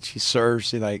the beach. He surfs.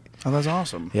 He like. Oh, that's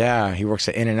awesome. Yeah, he works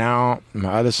at In-N-Out.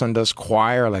 My other son does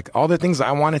choir. Like all the things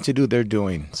I wanted to do, they're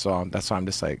doing. So that's why I'm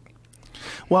just like.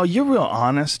 Well, you're real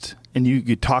honest, and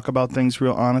you talk about things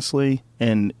real honestly,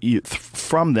 and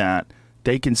from that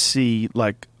they can see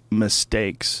like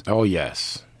mistakes. Oh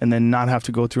yes. And then not have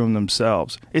to go through them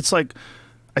themselves. It's like,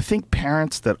 I think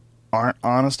parents that aren't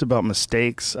honest about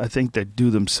mistakes, I think they do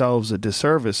themselves a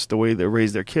disservice the way they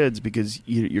raise their kids because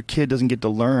your kid doesn't get to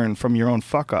learn from your own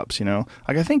fuck-ups, you know?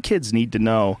 Like, I think kids need to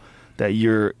know that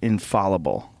you're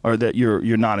infallible or that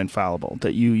you're not infallible,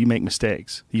 that you make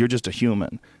mistakes. You're just a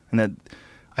human. And that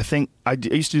I think I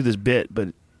used to do this bit, but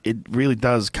it really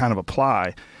does kind of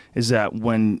apply, is that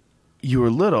when you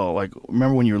were little, like,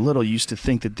 remember when you were little, you used to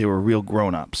think that they were real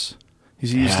grown-ups.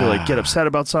 You used to like get upset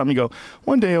about something. You go,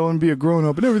 one day I want to be a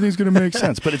grown-up and everything's going to make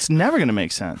sense. But it's never going to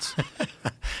make sense.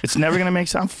 It's never going to make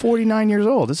sense. I'm 49 years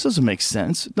old. This doesn't make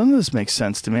sense. None of this makes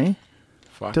sense to me.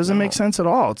 Fuck Doesn't no. make sense at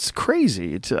all. It's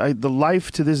crazy. The life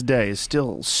to this day is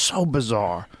still so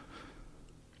bizarre.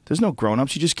 There's no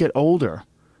grown-ups. You just get older.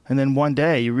 And then one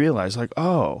day you realize, like,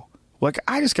 oh, like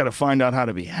I just got to find out how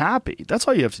to be happy. That's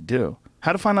all you have to do.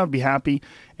 How to find out how to be happy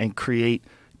and create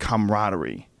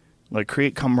camaraderie. Like,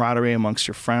 create camaraderie amongst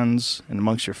your friends and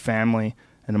amongst your family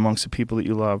and amongst the people that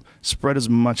you love. Spread as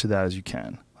much of that as you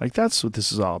can. Like, that's what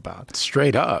this is all about.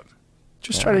 Straight up.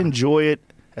 Just try to enjoy it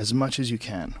as much as you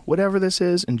can. Whatever this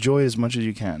is, enjoy it as much as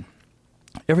you can.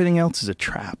 Everything else is a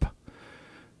trap.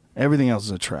 Everything else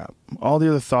is a trap. All the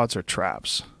other thoughts are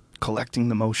traps. Collecting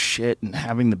the most shit and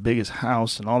having the biggest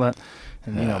house and all that.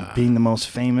 And, you know, being the most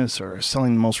famous or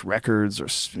selling the most records or,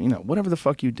 you know, whatever the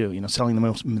fuck you do, you know, selling the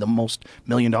most $1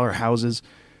 million houses.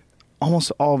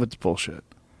 Almost all of it's bullshit.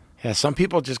 Yeah, some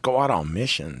people just go out on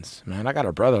missions. Man, I got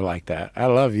a brother like that. I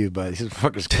love you, but this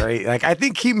fucker's great. Like, I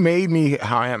think he made me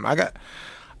how I am. I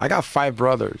got 5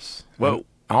 brothers. Whoa.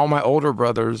 All my older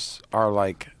brothers are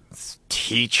like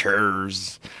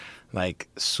teachers, like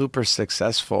super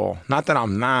successful. Not that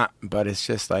I'm not, but it's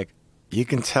just like, you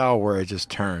can tell where it just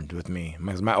turned with me.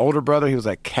 My older brother, he was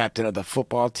like captain of the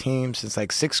football team since like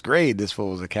 6th grade. This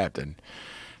fool was a captain.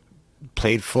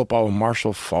 Played football with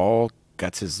Marshall Falk,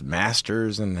 got his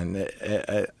master's, and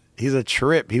he's a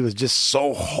trip. He was just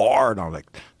so hard on like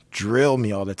drill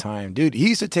me all the time. Dude, he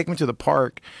used to take me to the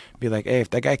park, be like, hey, if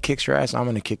that guy kicks your ass, I'm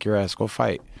going to kick your ass. Go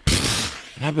fight.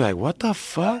 And I'd be like, what the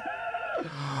fuck?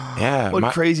 Yeah.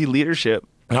 What crazy leadership.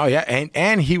 Oh, yeah.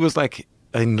 And he was like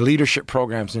in leadership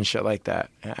programs and shit like that.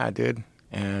 Yeah, dude.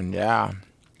 And yeah,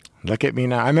 look at me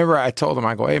now. I remember I told him,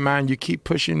 I go, hey, man, you keep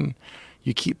pushing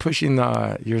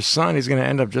your son, he's going to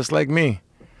end up just like me.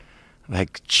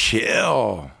 Like,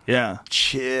 chill. Yeah.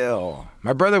 Chill.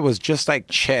 My brother was just like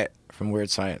Chet from Weird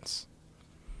Science.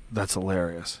 That's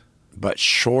hilarious. But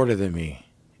shorter than me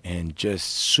and just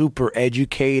super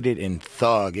educated and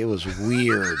thug. It was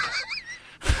weird.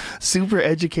 Super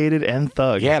educated and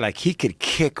thug. Yeah, like he could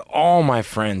kick all my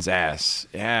friends' ass.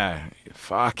 Yeah,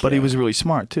 fuck. But yeah. he was really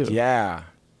smart, too. Yeah.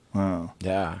 Wow.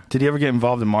 Yeah. Did he ever get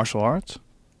involved in martial arts?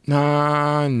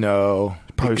 No.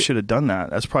 Probably should have done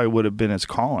that. That's probably would have been his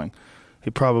calling.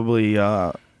 He probably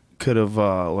could have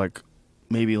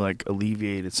maybe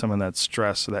alleviated some of that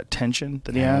stress or that tension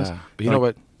that he has. But you know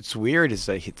what? It's weird is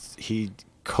that he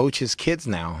coaches kids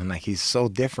now, and like he's so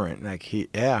different. Like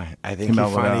I think he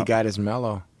finally got his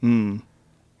mellow. Mm.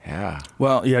 Yeah.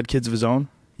 Well, he had kids of his own.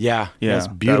 Yeah. He has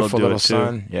that'll beautiful do little it, too.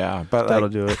 son. Yeah. But That'll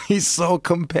do it. He's so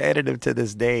competitive to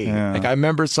this day. Yeah. Like I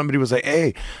remember somebody was like,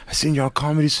 hey, I seen you on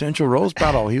Comedy Central Rose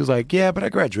Battle. He was like, yeah, but I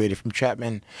graduated from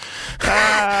Chapman. And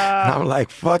I'm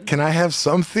like, fuck, can I have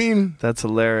something? That's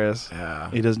hilarious. Yeah.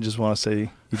 He doesn't just want to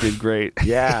say you did great.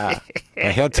 Yeah.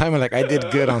 Like, he'll tell me like I did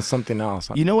good on something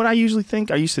else. You know what I usually think?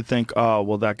 I used to think, oh,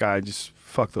 well, that guy, just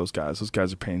fuck those guys. Those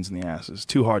guys are pains in the ass. It's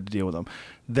too hard to deal with them.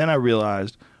 Then I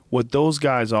realized what those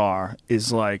guys are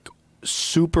is like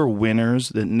super winners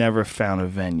that never found a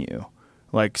venue.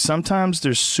 Like sometimes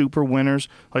there's super winners.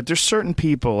 Like there's certain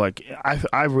people. Like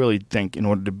I really think in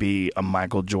order to be a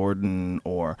Michael Jordan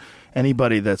or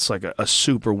anybody that's like a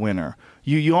super winner,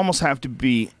 you almost have to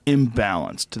be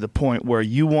imbalanced to the point where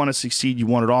you want to succeed. You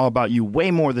want it all about you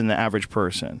way more than the average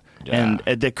person, and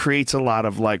that creates a lot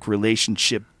of like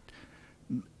relationship,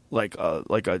 like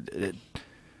a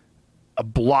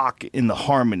block in the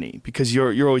harmony because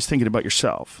you're always thinking about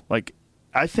yourself. Like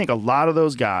I think a lot of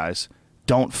those guys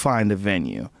don't find a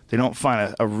venue. They don't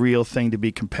find a real thing to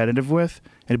be competitive with.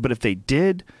 But if they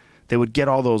did, they would get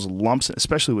all those lumps,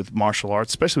 especially with martial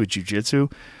arts, especially with jiu-jitsu.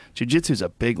 Jiu-jitsu is a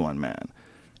big one, man.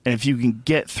 And if you can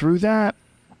get through that,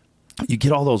 you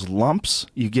get all those lumps.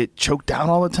 You get choked out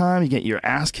all the time. You get your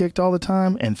ass kicked all the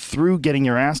time. And through getting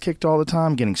your ass kicked all the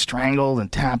time, getting strangled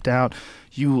and tapped out,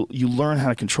 you learn how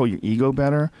to control your ego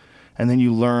better. And then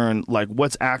you learn like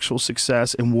what's actual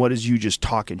success and what is you just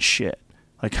talking shit.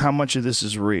 Like, how much of this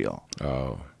is real?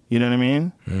 Oh. You know what I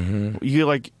mean? Mm-hmm. You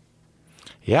like...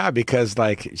 Yeah, because,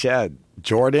 like,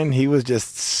 Jordan, he was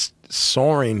just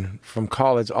soaring from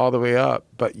college all the way up.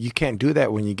 But you can't do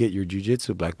that when you get your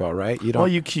jiu-jitsu black belt, right? You don't...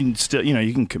 Well, you can still...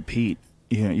 You can compete.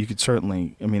 You could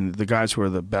certainly... I mean, the guys who are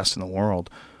the best in the world,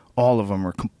 all of them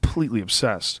are completely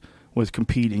obsessed with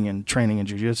competing and training in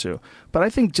jiu-jitsu. But I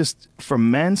think just for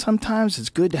men, sometimes it's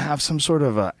good to have some sort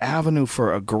of a avenue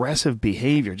for aggressive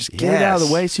behavior. Just get it out of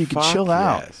the way so you can chill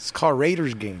out. It's called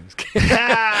Raiders games.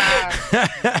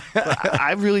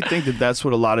 I really think that's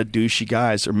what a lot of douchey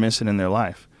guys are missing in their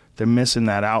life. They're missing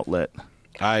that outlet.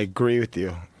 I agree with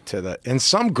you to that. And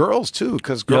some girls, too,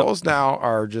 because girls now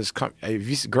are just...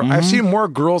 I've seen more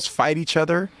girls fight each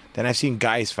other than I've seen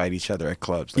guys fight each other at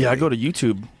clubs lately. Yeah, I go to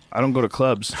YouTube. I don't go to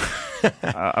clubs.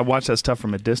 I watch that stuff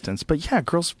from a distance. But yeah,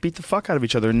 girls beat the fuck out of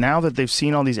each other. Now that they've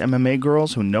seen all these MMA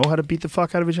girls who know how to beat the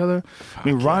fuck out of each other. I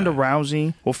mean, Ronda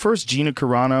Rousey. Well, first Gina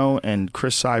Carano and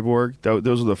Chris Cyborg.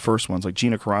 Those were the first ones. Like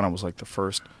Gina Carano was like the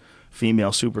first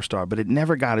female superstar. But it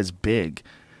never got as big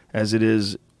as it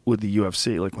is with the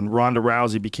UFC. Like when Ronda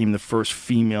Rousey became the first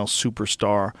female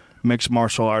superstar mixed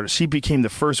martial artist, she became the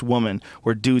first woman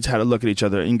where dudes had to look at each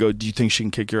other and go, do you think she can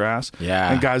kick your ass?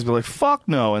 Yeah. And guys be like, fuck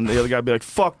no. And the other guy would be like,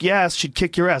 fuck yes, she'd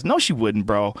kick your ass. No, she wouldn't,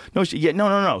 bro. No,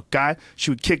 no. Guy,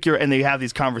 she would kick your... And they have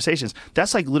these conversations.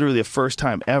 That's like literally the first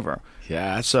time ever.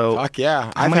 Yeah. So fuck yeah.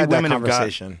 How I've many had that women have got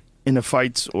conversation into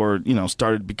fights or,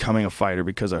 started becoming a fighter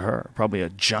because of her? Probably a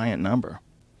giant number.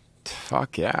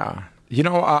 Fuck yeah.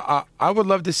 I would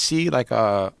love to see like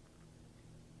a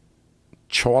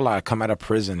Chola come out of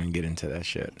prison and get into that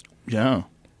shit. Yeah.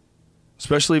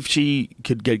 Especially if she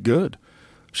could get good.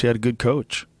 If she had a good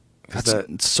coach.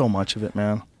 That's so much of it,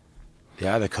 man.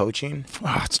 Yeah, the coaching.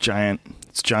 Oh, it's giant.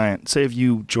 It's giant. Say if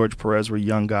you, George Perez, were a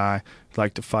young guy,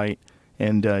 liked to fight,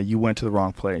 and you went to the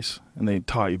wrong place, and they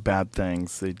taught you bad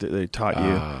things. They taught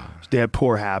you. They had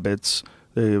poor habits.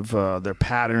 They have their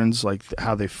patterns, like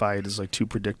how they fight, is like too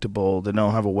predictable. They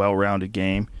don't have a well-rounded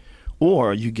game.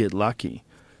 Or you get lucky.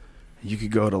 You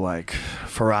could go to like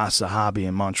Faraz Zahabi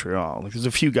in Montreal. Like there's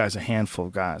a few guys, a handful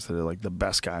of guys that are like the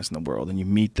best guys in the world, and you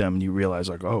meet them and you realize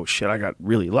like, oh shit, I got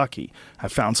really lucky. I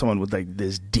found someone with like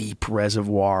this deep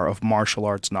reservoir of martial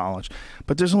arts knowledge.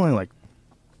 But there's only like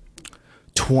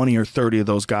 20 or 30 of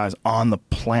those guys on the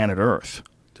planet Earth.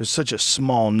 There's such a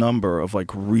small number of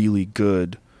like really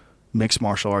good mixed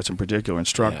martial arts in particular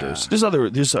instructors. Yeah.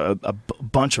 There's a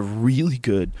bunch of really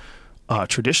good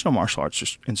traditional martial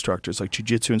arts instructors, like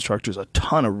jiu-jitsu instructors, a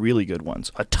ton of really good ones,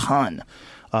 a ton.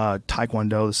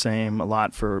 Taekwondo the same, a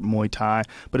lot for Muay Thai.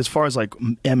 But as far as like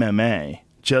MMA,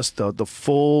 just the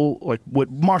full, like what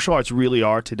martial arts really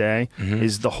are today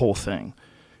is the whole thing.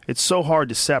 It's so hard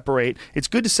to separate. It's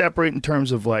good to separate in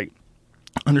terms of like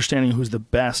understanding who's the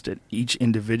best at each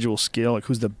individual skill, like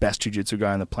who's the best jiu-jitsu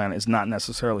guy on the planet is not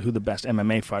necessarily who the best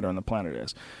MMA fighter on the planet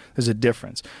is. There's a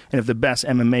difference. And if the best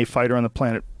MMA fighter on the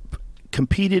planet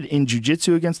competed in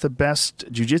jiu-jitsu against the best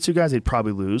jiu-jitsu guys, they'd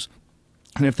probably lose.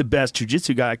 And if the best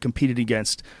jiu-jitsu guy competed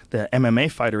against the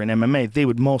MMA fighter in MMA, they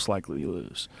would most likely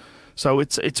lose. So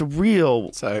it's a real...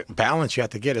 It's a balance you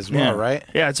have to get as well, right?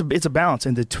 Yeah, it's a balance.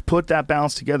 And to put that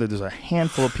balance together, there's a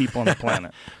handful of people on the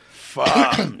planet.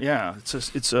 Fuck. Yeah.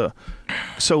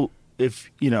 So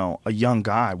if, a young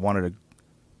guy wanted to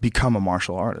become a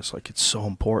martial artist, like it's so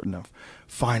important to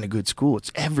find a good school.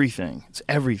 It's everything. It's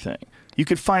everything. You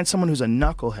could find someone who's a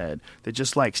knucklehead that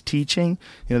just likes teaching.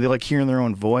 They like hearing their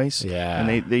own voice. Yeah.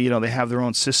 And they have their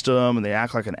own system and they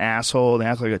act like an asshole. They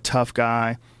act like a tough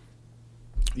guy.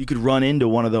 You could run into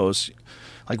one of those.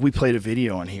 Like we played a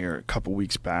video on here a couple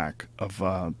weeks back of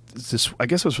this. I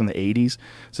guess it was from the 80s.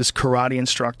 It's this karate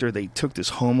instructor. They took this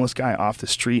homeless guy off the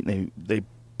street and they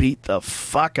beat the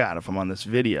fuck out of him on this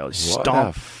video.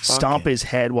 Stomp his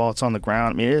head while it's on the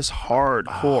ground. I mean, it is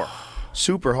hardcore,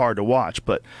 super hard to watch.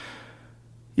 But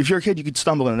if you're a kid, you could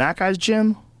stumble into that guy's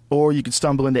gym, or you could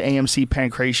stumble into AMC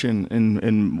Pancration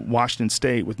in Washington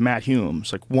State with Matt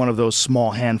Humes, like one of those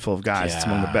small handful of guys that's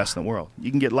among the best in the world.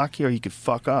 You can get lucky, or you could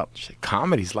fuck up. Shit,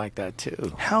 comedy's like that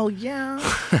too. Hell yeah.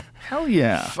 Hell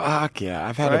yeah. Fuck yeah.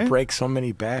 I've had to break so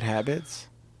many bad habits.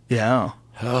 Yeah.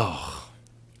 Oh.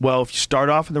 Well, if you start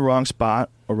off in the wrong spot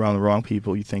around the wrong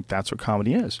people, you think that's what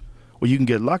comedy is. Well, you can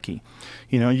get lucky.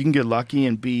 You know, you can get lucky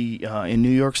and be in New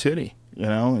York City. You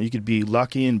know, you could be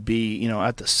lucky and be, you know,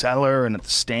 at the cellar and at the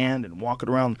stand and walking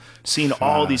around seeing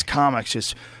all these comics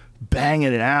just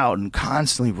banging it out and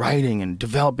constantly writing and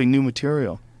developing new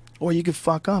material. Or you could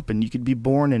fuck up and you could be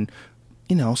born in,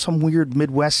 you know, some weird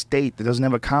Midwest state that doesn't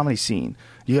have a comedy scene.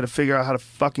 You got to figure out how to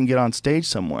fucking get on stage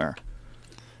somewhere.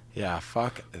 Yeah,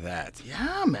 fuck that.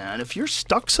 Yeah, man. If you're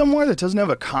stuck somewhere that doesn't have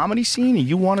a comedy scene and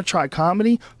you want to try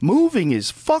comedy, moving is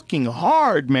fucking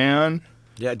hard, man.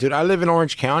 Yeah, dude, I live in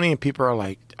Orange County, and people are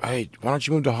like, hey, why don't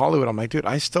you move to Hollywood? I'm like, dude,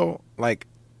 I still, like,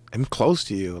 I'm close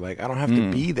to you. Like, I don't have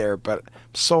to be there, but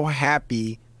I'm so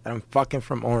happy that I'm fucking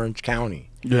from Orange County.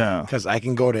 Yeah. Because I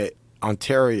can go to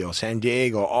Ontario, San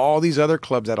Diego, all these other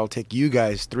clubs that'll take you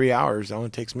guys 3 hours. It only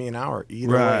takes me an hour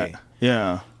either way.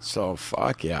 Yeah. So,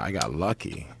 fuck yeah, I got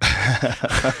lucky.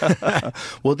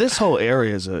 Well, this whole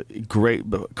area is a great,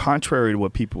 but contrary to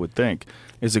what people would think,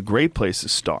 is a great place to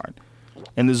start.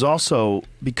 And there's also,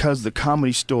 because the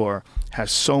Comedy Store has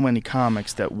so many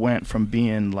comics that went from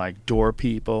being like door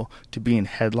people to being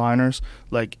headliners,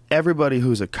 like everybody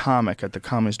who's a comic at the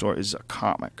Comedy Store is a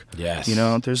comic. Yes. You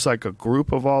know, there's like a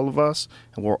group of all of us,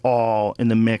 and we're all in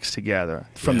the mix together.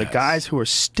 From the guys who are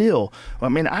still, I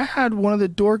mean, I had one of the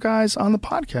door guys on the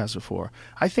podcast before.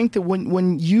 I think that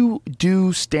when you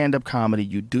do stand-up comedy,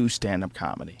 you do stand-up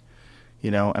comedy.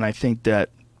 You know, and I think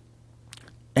that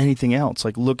anything else,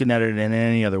 like looking at it in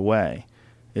any other way,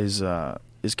 is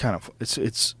kind of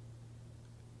it's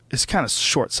kind of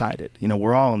short-sighted. You know,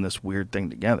 we're all in this weird thing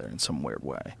together in some weird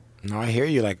way. No, I hear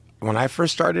you. Like, when I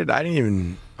first started, I didn't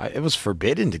even, it was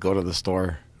forbidden to go to the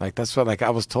store. Like, that's what, like,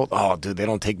 I was told, oh, dude, they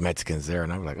don't take Mexicans there.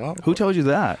 And I was like, oh. Who told you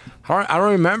that? I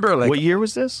don't remember. Like, what year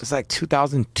was this? It's like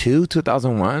 2002,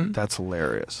 2001. That's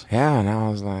hilarious. Yeah, and I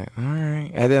was like, all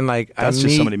right. And then, like, that's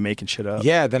just somebody making shit up.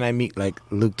 Yeah, then I meet, like,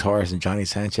 Luke Torres and Johnny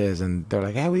Sanchez, and they're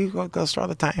like, hey, we go store all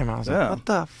the time. I was like, what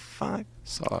the fuck?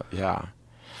 So, yeah.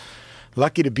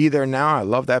 Lucky to be there now. I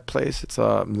love that place. It's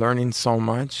learning so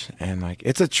much, and like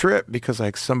it's a trip because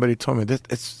like somebody told me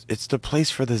this it's the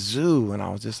place for the zoo, and I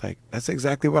was just like, that's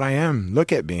exactly what I am.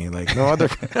 Look at me. Like no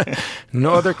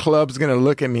other club's gonna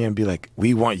look at me and be like,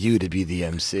 we want you to be the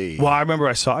MC. Well, I remember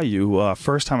I saw you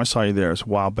first time I saw you there was a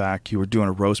while back. You were doing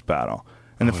a roast battle.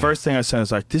 And the first thing I said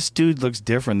was like, this dude looks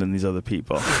different than these other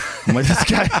people. I'm like, this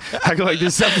guy, I go like,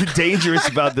 there's something dangerous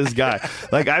about this guy.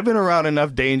 Like, I've been around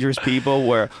enough dangerous people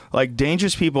where, like,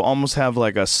 dangerous people almost have,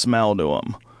 like, a smell to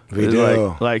them. We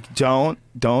do. Like, don't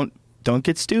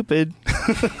get stupid.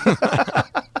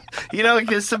 You know, like,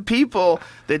 there's some people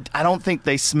that I don't think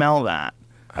they smell that.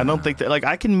 I don't think that, like,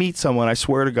 I can meet someone, I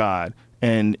swear to God,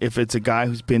 and if it's a guy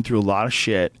who's been through a lot of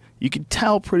shit, you can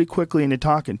tell pretty quickly into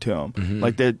talking to him. Mm-hmm.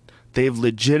 Like, that. They've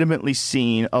legitimately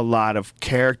seen a lot of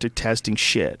character testing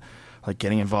shit, like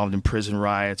getting involved in prison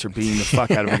riots or beating the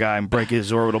fuck out of a guy and breaking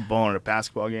his orbital bone at a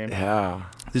basketball game. Yeah.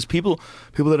 There's people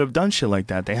that have done shit like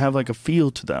that. They have like a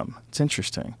feel to them. It's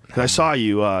interesting. 'Cause I saw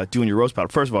you doing your roast battle.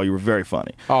 First of all, you were very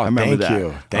funny. Oh, I remember thank that. you.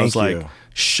 I was Thank you. like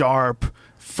sharp,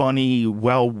 funny,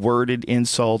 well-worded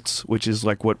insults, which is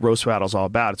like what roast battle's all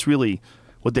about. It's really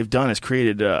what they've done is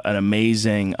created an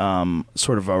amazing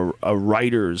sort of a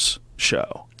writer's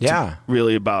show. Yeah. It's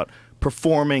really about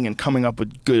performing and coming up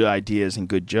with good ideas and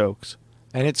good jokes.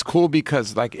 And it's cool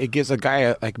because like it gives a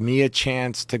guy like me a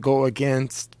chance to go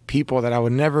against people that I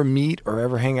would never meet or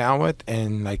ever hang out with,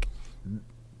 and like,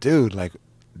 dude, like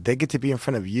they get to be in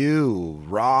front of you,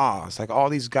 Ross, like all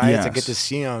these guys. Yes. I get to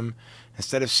see them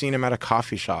instead of seeing them at a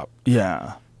coffee shop.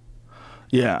 Yeah.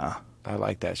 Yeah. I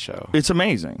like that show. It's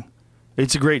amazing.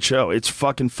 It's a great show. It's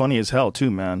fucking funny as hell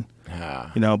too, man.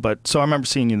 Yeah. You know, but so I remember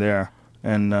seeing you there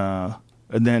and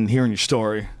then hearing your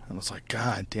story, and I was like,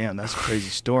 God damn, that's a crazy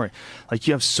story. Like,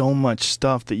 you have so much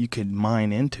stuff that you could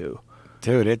mine into.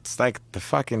 Dude, it's like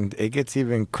it gets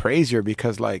even crazier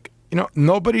because, like, you know,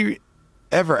 nobody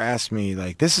ever asked me,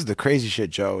 like, this is the crazy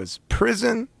shit, Joe, is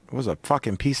prison was a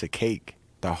fucking piece of cake.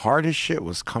 The hardest shit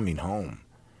was coming home.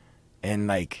 And,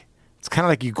 like, it's kind of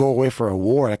like you go away for a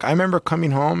war. Like, I remember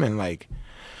coming home and, like,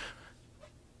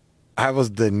 I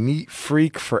was the neat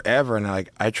freak forever, and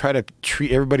I try to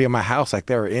treat everybody in my house like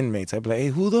they were inmates. I'd be like, "Hey,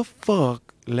 who the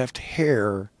fuck left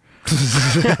hair?"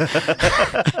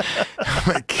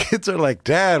 My kids are like,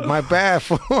 "Dad, my bad."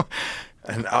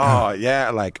 And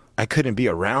yeah, like I couldn't be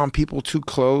around people too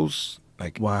close.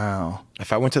 Like, wow.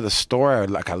 If I went to the store, I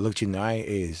looked you in the eye,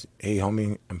 hey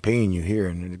homie, I'm paying you here,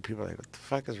 and then people are like, what the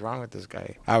fuck is wrong with this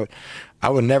guy? I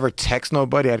would never text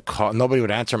nobody. I'd call, nobody would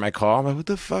answer my call. I'm like, what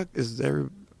the fuck is there?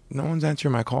 No one's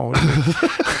answering my call.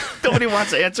 Nobody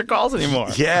wants to answer calls anymore.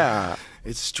 Yeah,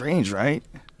 it's strange, right?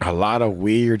 A lot of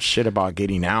weird shit about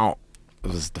getting out. It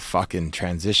was the fucking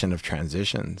transition of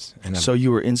transitions. And so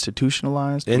you were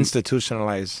institutionalized?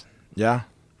 Institutionalized, yeah,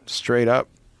 straight up.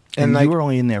 And like, you were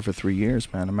only in there for 3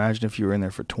 years, man. Imagine if you were in there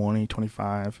for 20,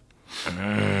 25.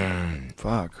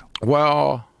 Fuck.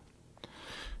 Well,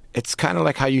 it's kind of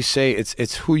like how you say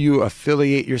it's who you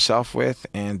affiliate yourself with,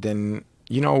 and then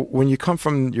when you come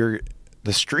from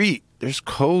the street, there's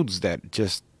codes that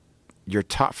just you're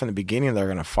taught from the beginning that are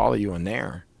gonna follow you in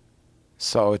there.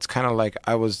 So it's kind of like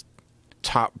I was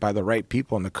taught by the right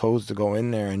people and the codes to go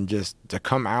in there and just to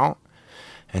come out.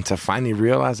 And to finally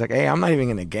realize, like, hey, I'm not even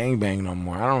going to gangbang no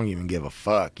more. I don't even give a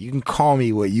fuck. You can call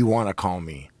me what you want to call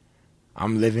me.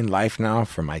 I'm living life now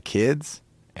for my kids,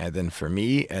 and then for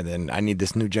me, and then I need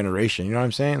this new generation. You know what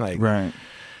I'm saying? Like, right.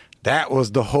 That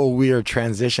was the whole weird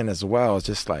transition as well. It's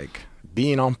just like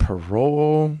being on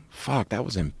parole. Fuck, that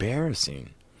was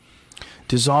embarrassing.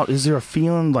 Is there a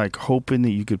feeling like hoping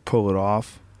that you could pull it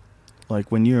off? Like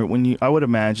I would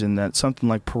imagine that something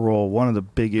like parole, one of the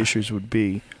big issues would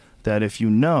be that if you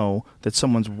know that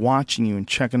someone's watching you and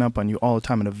checking up on you all the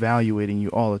time and evaluating you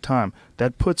all the time,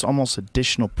 that puts almost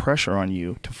additional pressure on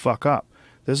you to fuck up.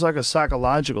 There's like a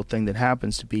psychological thing that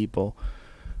happens to people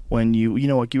when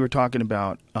like you were talking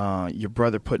about your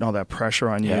brother putting all that pressure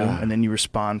on you, and then you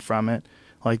respond from it.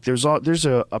 Like there's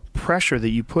a pressure that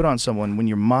you put on someone when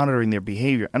you're monitoring their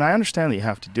behavior. And I understand that you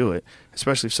have to do it,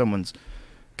 especially if someone's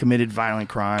committed violent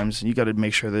crimes. You got to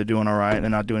make sure they're doing all right and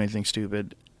they're not doing anything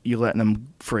stupid. You letting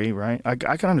them free, right?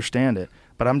 I can understand it,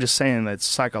 but I'm just saying that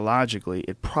psychologically,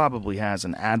 it probably has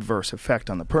an adverse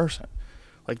effect on the person.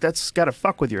 Like that's got to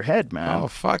fuck with your head, man. Oh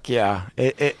fuck yeah!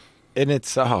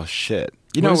 It's oh shit.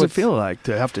 What does it feel like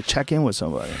to have to check in with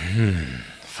somebody?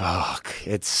 Fuck.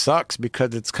 It sucks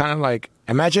because it's kind of like,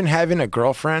 imagine having a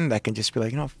girlfriend that can just be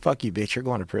like, fuck you, bitch, you're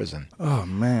going to prison. Oh,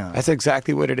 man. That's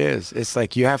exactly what it is. It's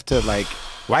like you have to like,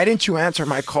 why didn't you answer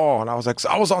my call? And I was like,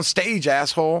 I was on stage,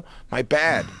 asshole. My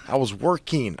bad. I was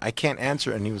working. I can't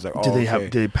answer. And he was like, oh,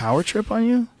 Did they power trip on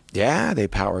you? Yeah, they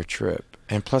power trip.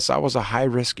 And plus, I was a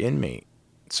high-risk inmate.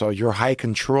 So you're high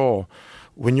control.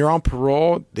 When you're on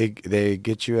parole, they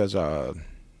get you as a,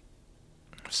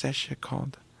 what's that shit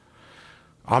called?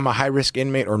 I'm a high-risk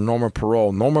inmate or normal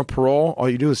parole. Normal parole, all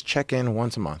you do is check in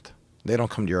once a month. They don't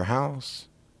come to your house.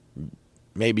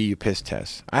 Maybe you piss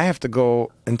test. I have to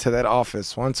go into that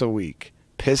office once a week,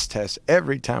 piss test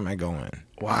every time I go in.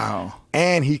 Wow.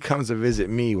 And he comes to visit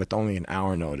me with only an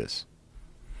hour notice.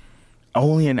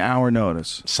 Only an hour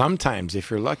notice? Sometimes,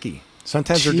 if you're lucky.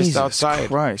 Sometimes they're just outside. Jesus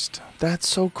Christ. That's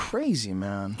so crazy,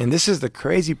 man. And this is the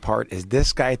crazy part, is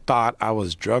this guy thought I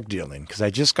was drug dealing because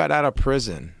I just got out of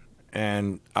prison.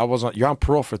 And you're on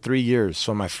parole for 3 years.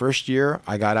 So my first year,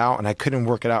 I got out and I couldn't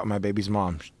work it out with my baby's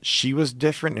mom. She was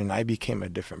different and I became a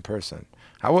different person.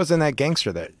 I wasn't that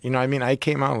gangster that, you know what I mean? I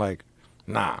came out like,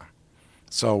 nah.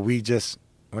 So we just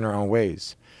went our own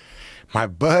ways. My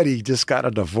buddy just got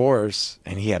a divorce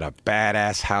and he had a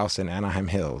badass house in Anaheim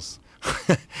Hills.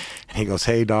 And he goes,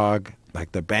 hey, dog,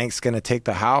 like the bank's going to take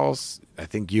the house. I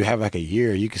think you have like a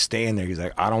year. You can stay in there. He's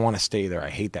like, I don't want to stay there. I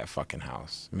hate that fucking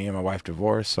house. Me and my wife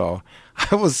divorced. So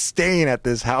I was staying at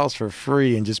this house for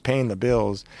free and just paying the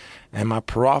bills. And my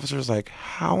parole officer's like,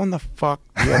 how in the fuck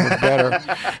do you have a better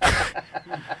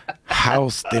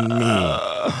house than me?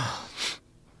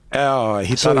 Oh,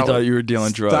 he thought you were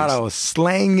dealing drugs. Thought I was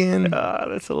slanging.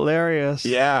 That's hilarious.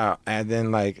 Yeah. And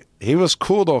then like, he was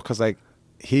cool though. Cause like,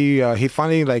 he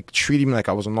finally like treated me like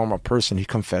I was a normal person. He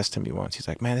confessed to me once. He's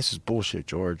like, man, this is bullshit,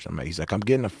 George. He's like, I'm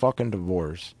getting a fucking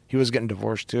divorce. He was getting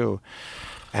divorced too.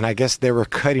 And I guess they were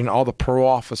cutting all the parole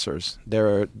officers. They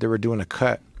were doing a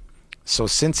cut. So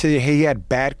since he had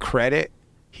bad credit,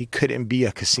 he couldn't be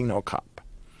a casino cop.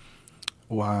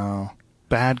 Wow.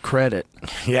 Bad credit.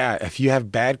 Yeah, if you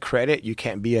have bad credit, you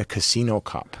can't be a casino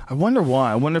cop. I wonder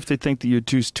why. I wonder if they think that you're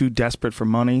too desperate for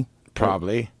money.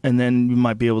 Probably. And then you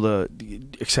might be able to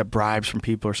accept bribes from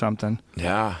people or something.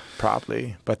 Yeah,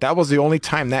 probably. But that was the only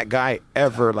time that guy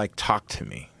ever like talked to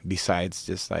me, besides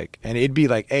just like, and it'd be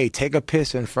like, hey, take a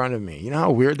piss in front of me. You know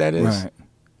how weird that is? Right.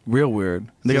 Real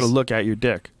weird. They got to look at your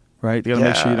dick. right? You got to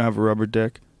make sure you Yeah. don't have a rubber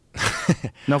dick.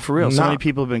 No, for real. So No. many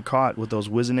people have been caught with those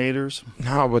Wizenators.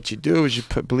 No, what you do is you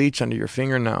put bleach under your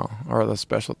fingernail or the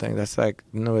special thing. That's like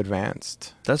no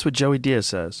advanced. That's what Joey Diaz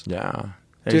says. Yeah.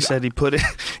 He Dude, said he put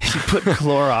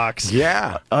Clorox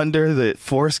Yeah. under the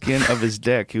foreskin of his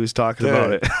dick. He was talking Dude.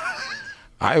 about it.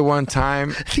 I one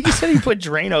time, I think he said he put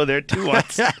Drano there too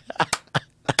once.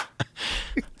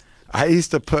 I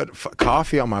used to put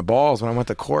coffee on my balls when I went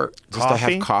to court. Just to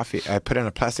Coffee? have coffee. I put it in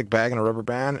a plastic bag and a rubber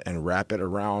band and wrap it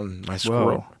around my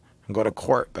squirrel Whoa. and go to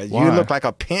court. But Why? you look like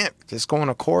a pimp just going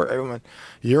to court. Everyone,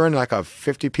 you're in like a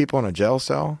 50 people in a jail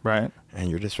cell. Right. And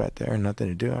you're just right there, nothing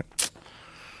to do.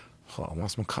 Oh, I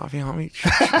want some coffee, homie.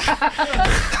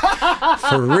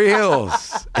 For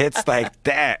reals. It's like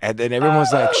that. And then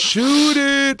everyone's like, shoot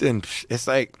it. And it's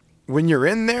like, when you're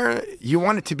in there, you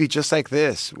want it to be just like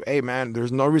this. Hey, man,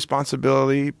 there's no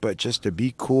responsibility, but just to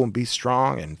be cool and be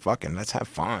strong and fucking let's have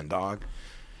fun, dog.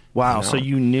 Wow. You know? So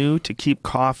you knew to keep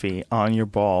coffee on your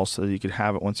balls so that you could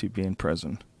have it once you'd be in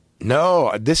prison.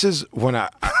 No, this is when I...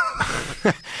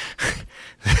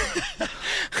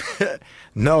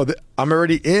 No, I'm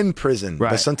already in prison. Right.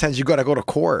 But sometimes you got to go to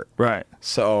court. Right.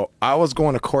 So I was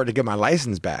going to court to get my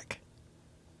license back.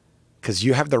 Because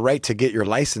you have the right to get your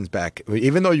license back.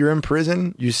 Even though you're in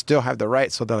prison, you still have the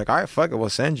right. So they're like, all right, fuck it, we'll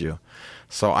send you.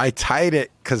 So I tied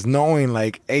it because knowing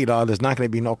like, hey, dog, there's not going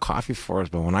to be no coffee for us.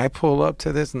 But when I pull up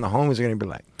to this and the homies are going to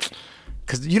be like,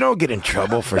 because you don't get in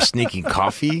trouble for sneaking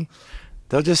coffee.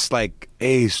 They'll just like,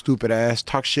 hey, stupid ass,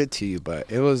 talk shit to you. But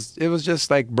it was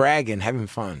just like bragging, having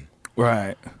fun.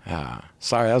 Right.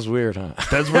 Sorry, that was weird, huh?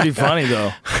 That's pretty funny,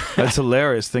 though. That's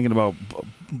hilarious thinking about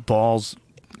balls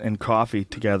and coffee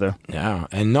together. Yeah,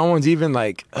 and no one's even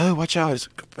like, oh, watch out, it's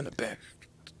up in the back.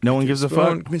 No one gives a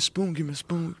fuck. Give me a spoon, give me a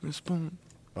spoon, give me a spoon.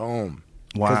 Boom.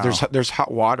 Wow. Because there's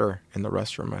hot water in the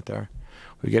restroom right there.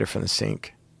 We get it from the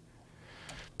sink.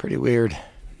 Pretty weird.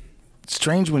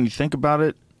 Strange when you think about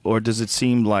it, or does it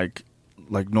seem like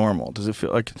normal? Does it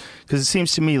feel like? Because it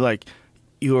seems to me like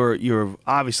you're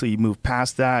obviously you moved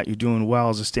past that. You're doing well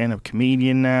as a stand-up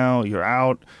comedian now. You're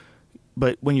out,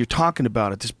 but when you're talking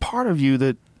about it, there's part of you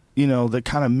that that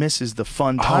kind of misses the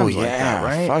fun times like that,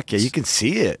 right? Fuck yeah, you can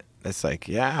see it. It's like,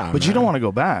 yeah. But you don't want to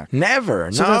go back.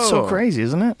 Never. So no. that's so crazy,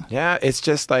 isn't it? Yeah, it's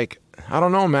just like, I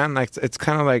don't know, man. Like, it's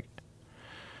kind of like,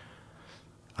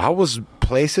 I was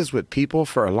places with people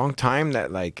for a long time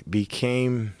that like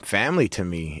became family to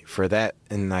me for that.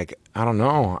 And like, I don't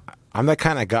know. I'm that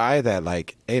kind of guy that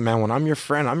like, hey man, when I'm your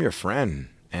friend, I'm your friend.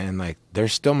 And like, they're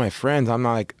still my friends. I'm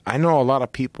not like, I know a lot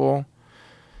of people.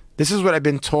 This is what I've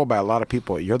been told by a lot of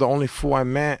people. You're the only fool I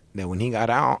met that when he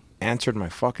got out, answered my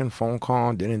fucking phone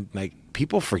call, didn't like,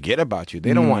 people forget about you.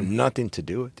 They don't want nothing to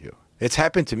do with you. It's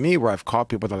happened to me where I've called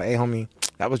people, they're like, hey homie,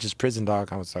 that was just prison,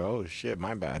 dog. I was like, oh shit,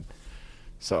 my bad.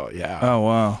 So yeah. Oh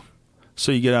wow.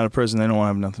 So you get out of prison, they don't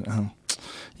want to have nothing. Oh.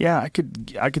 Yeah,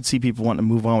 I could see people wanting to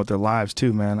move on with their lives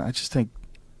too, man. I just think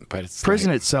But it's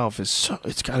prison like, itself is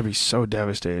it's got to be so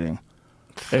devastating.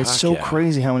 fuck It's so yeah.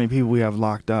 crazy how many people we have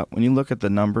locked up. When you look at the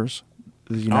numbers,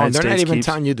 the Oh, United they're States not even keeps,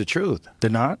 telling you the truth. They're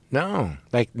not? No.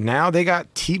 Like now they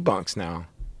got T-bunks now.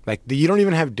 Like you don't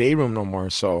even have day room no more.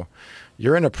 So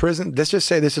you're in a prison. Let's just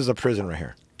say this is a prison right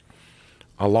here.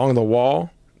 Along the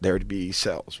wall, there would be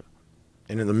cells.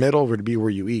 And in the middle would be where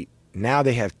you eat. Now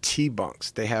they have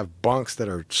T-bunks. They have bunks that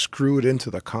are screwed into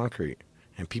the concrete.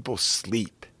 And people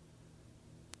sleep.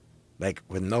 Like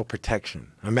with no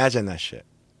protection. Imagine that shit.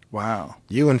 Wow.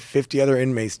 You and 50 other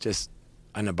inmates just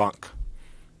in a bunk.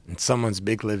 In someone's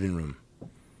big living room.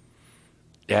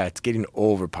 Yeah, it's getting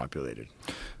overpopulated.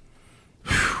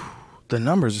 The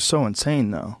numbers are so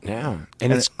insane, though. Yeah,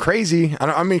 and it's crazy.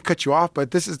 I mean to cut you off,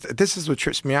 but this is what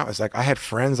trips me out. It's like I had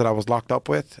friends that I was locked up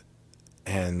with,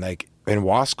 and like in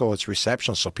Wasco, it's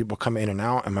reception, so people come in and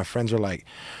out, and my friends are like,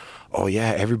 "Oh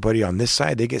yeah, everybody on this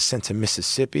side they get sent to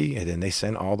Mississippi, and then they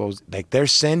send all those like they're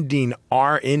sending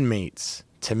our inmates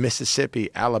to Mississippi,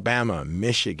 Alabama,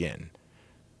 Michigan,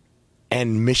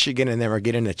 and them are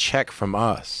getting a check from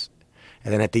us,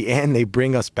 and then at the end they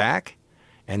bring us back."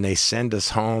 And they send us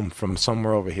home from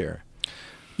somewhere over here.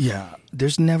 Yeah,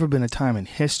 there's never been a time in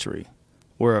history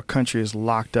where a country has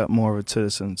locked up more of its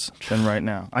citizens than right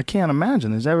now. I can't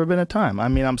imagine there's ever been a time. I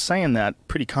mean, I'm saying that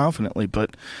pretty confidently,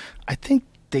 but I think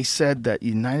they said that the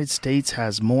United States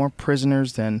has more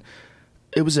prisoners than...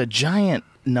 It was a giant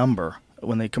number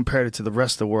when they compared it to the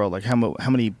rest of the world, like how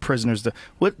many prisoners...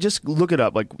 Just look it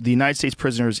up, like the United States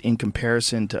prisoners in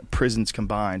comparison to prisons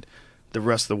combined, the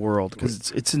rest of the world,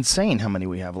 because it's insane how many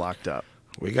we have locked up.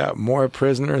 We got more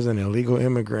prisoners than illegal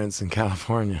immigrants in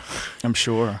California. I'm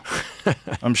sure.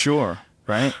 I'm sure,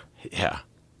 right? Yeah.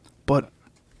 But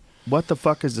what the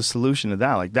fuck is the solution to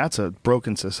that? Like, that's a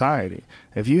broken society.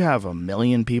 If you have 1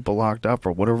 million people locked up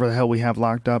or whatever the hell we have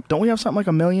locked up, don't we have something like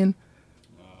 1 million?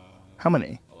 How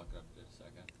many? I'll look it up in a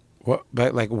second. What?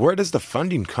 But like, where does the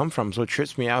funding come from? So what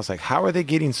trips me out is like, how are they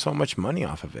getting so much money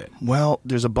off of it? Well,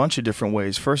 there's a bunch of different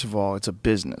ways. First of all, it's a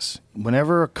business.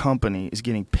 Whenever a company is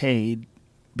getting paid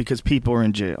because people are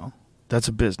in jail, that's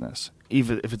a business.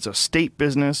 Even if it's a state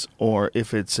business or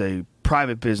if it's a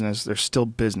private business, they're still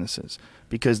businesses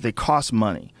because they cost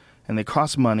money. And they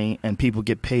cost money and people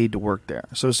get paid to work there.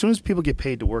 So as soon as people get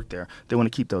paid to work there, they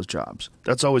want to keep those jobs.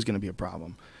 That's always going to be a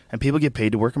problem. And people get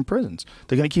paid to work in prisons.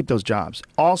 They're going to keep those jobs.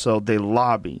 Also, they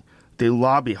lobby. They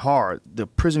lobby hard. The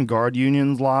prison guard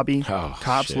unions lobby.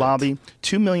 Cops shit. lobby.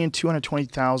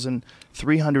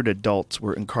 2,220,300 adults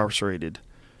were incarcerated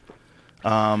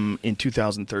in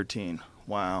 2013.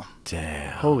 Wow.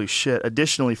 Damn. Holy shit.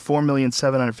 Additionally,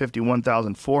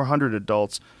 4,751,400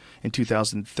 adults in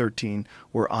 2013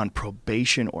 were on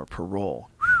probation or parole.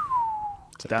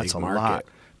 That's a lot.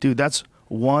 Dude, that's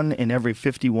 1 in every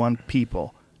 51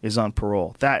 people is on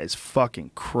parole. That is fucking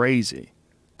crazy.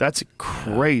 That's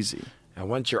crazy. And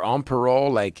once you're on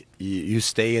parole, like, you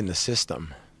stay in the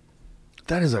system.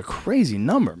 That is a crazy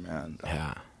number, man.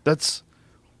 Yeah.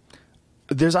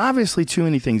 There's obviously too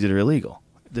many things that are illegal.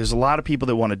 There's a lot of people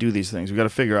that want to do these things. We've got to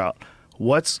figure out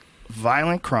what's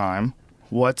violent crime,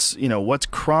 what's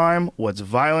crime, what's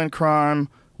violent crime,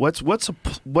 what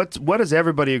does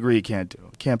everybody agree you can't do?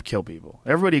 Can't kill people.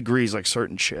 Everybody agrees like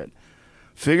certain shit.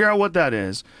 Figure out what that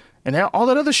is, and all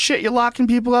that other shit you're locking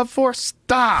people up for,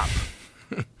 stop.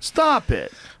 Stop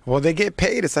it. Well, they get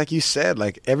paid. It's like you said,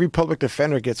 like every public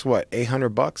defender gets what,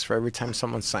 $800 for every time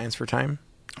someone signs for time?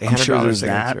 I'm sure there's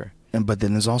signature. that. But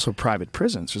then there's also private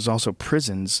prisons. There's also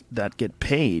prisons that get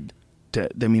paid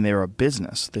they're a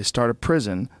business. They start a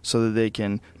prison so that they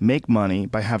can make money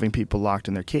by having people locked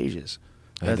in their cages.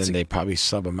 And then they probably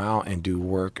sub them out and do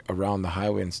work around the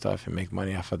highway and stuff and make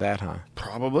money off of that, huh?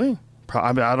 Probably.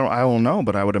 I don't know,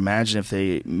 but I would imagine if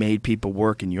they made people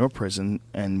work in your prison,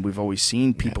 and we've always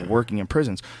seen people working in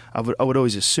prisons, I would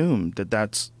always assume that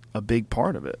that's a big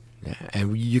part of it. Yeah,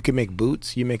 and you can make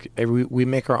boots. We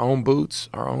make our own boots,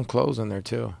 our own clothes in there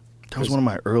too. That was one of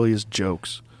my earliest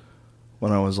jokes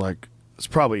when I was like, it's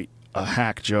probably a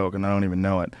hack joke and I don't even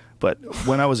know it, but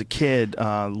when I was a kid,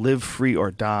 Live Free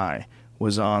or Die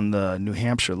was on the New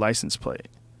Hampshire license plate.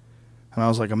 And I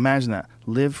was like, imagine that,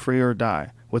 live free or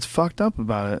die. What's fucked up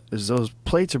about it is those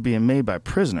plates are being made by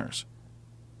prisoners.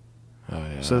 Oh,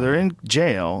 yeah. So they're in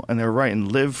jail and they're writing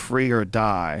 "live free or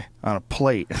die" on a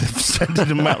plate and sending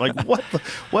them out. Like,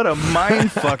 what a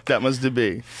mind fuck that must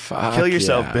be. Fuck Kill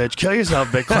yourself, yeah. bitch. Kill yourself,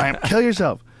 bitch. Client. Kill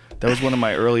yourself. That was one of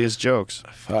my earliest jokes.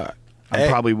 Fuck. I'm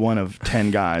probably one of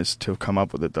 10 guys to have come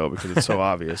up with it though, because it's so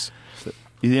obvious.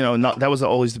 That was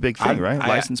always the big thing, right?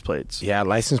 License plates. Yeah,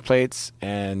 license plates,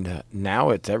 and now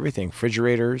it's everything.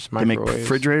 Refrigerators, microwaves. They make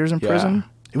refrigerators in prison?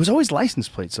 It was always license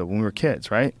plates, though, when we were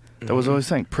kids, right? That was always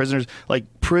the thing. Prisoners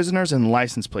and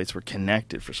license plates were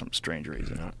connected for some strange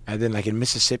reason. And then, like in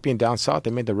Mississippi and down south, they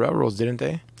made the railroads, didn't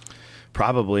they?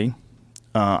 Probably.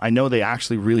 I know they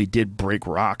actually really did break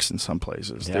rocks in some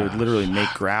places. Yeah. They would literally make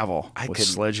gravel with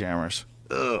sledgehammers.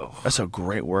 Ugh. That's a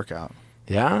great workout.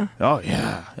 Yeah? Oh,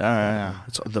 yeah. Yeah.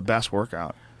 It's the best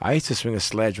workout. I used to swing a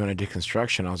sledge when I did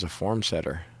construction. I was a form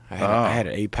setter. I had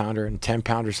an 8-pounder and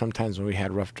 10-pounder sometimes when we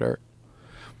had rough dirt.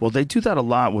 Well, they do that a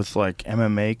lot with, like,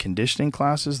 MMA conditioning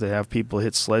classes. They have people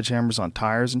hit sledgehammers on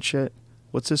tires and shit.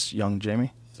 What's this, young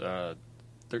Jamie? It's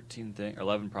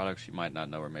 11 products you might not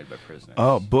know are made by prisoners.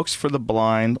 Oh, books for the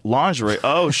blind, lingerie.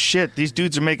 Oh, shit. These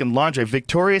dudes are making lingerie.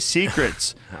 Victoria's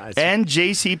Secrets and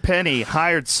JCPenney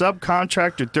hired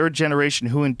subcontractor third generation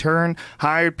who in turn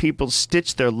hired people to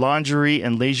stitch their lingerie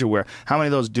and leisure wear. How many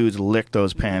of those dudes licked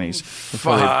those panties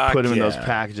before they put them in those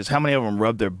packages? How many of them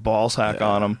rubbed their ball sack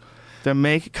on them?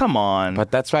 Come on. But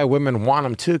that's why women want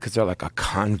them too, because they're like, a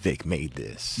convict made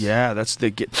this. Yeah,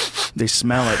 they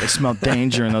smell it. They smell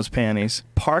danger in those panties.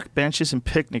 Park benches and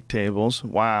picnic tables.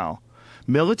 Wow.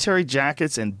 Military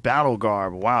jackets and battle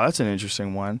garb. Wow, that's an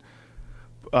interesting one.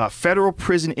 Federal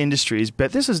Prison Industries,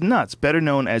 but this is nuts, better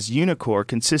known as Unicor,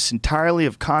 consists entirely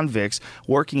of convicts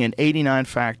working in 89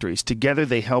 factories. Together,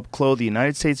 they help clothe the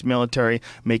United States military,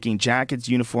 making jackets,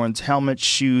 uniforms, helmets,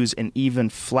 shoes, and even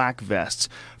flak vests.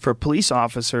 For police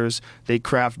officers, they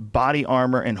craft body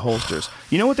armor and holsters.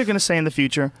 You know what they're going to say in the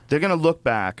future? They're going to look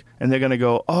back, and they're going to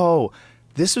go, oh,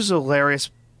 this was a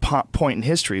hilarious point in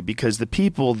history because the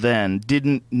people then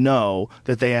didn't know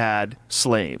that they had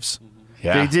slaves.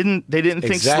 Yeah. They didn't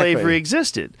think slavery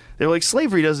existed. They were like,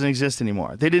 slavery doesn't exist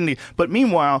anymore. They didn't. But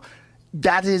meanwhile,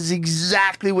 That is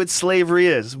exactly what slavery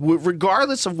is,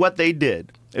 regardless of what they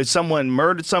did. If someone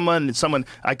murdered someone,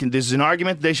 there's an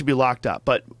argument they should be locked up.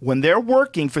 But when they're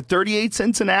working for 38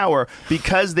 cents an hour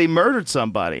because they murdered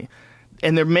somebody,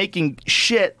 and they're making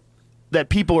shit that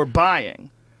people are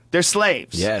buying, they're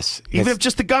slaves. Yes. Even if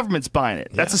just the government's buying it,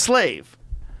 that's a slave,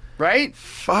 right?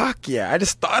 Fuck yeah! I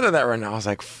just thought of that right now. I was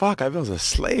like, fuck, I was a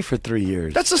slave for 3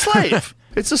 years. That's a slave.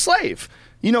 It's a slave.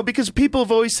 You know, because people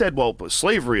have always said, well,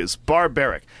 slavery is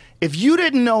barbaric. If you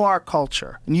didn't know our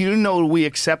culture, and you didn't know we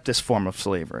accept this form of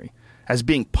slavery as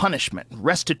being punishment,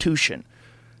 restitution,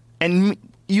 and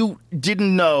you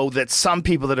didn't know that some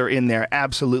people that are in there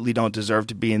absolutely don't deserve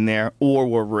to be in there or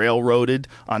were railroaded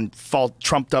on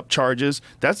trumped up charges,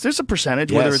 there's a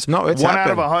percentage, whether it's 1 out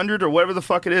of 100 or whatever the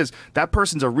fuck it is. That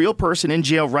person's a real person in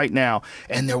jail right now,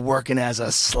 and they're working as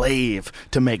a slave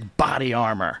to make body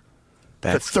armor.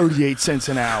 That's 38 cents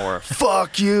an hour.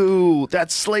 Fuck you.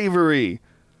 That's slavery.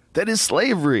 That is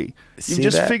slavery. You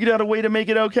just figured out a way to make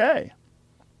it okay.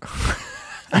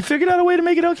 You figured out a way to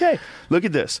make it okay. Look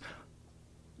at this.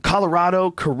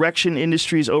 Colorado Correction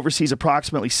Industries oversees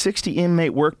approximately 60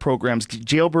 inmate work programs.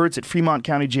 Jailbirds at Fremont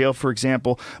County Jail, for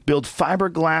example, build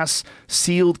fiberglass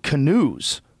sealed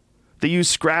canoes. They use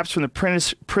scraps from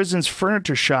the prison's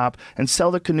furniture shop and sell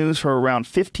the canoes for around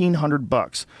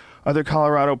 $1,500. Other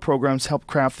Colorado programs help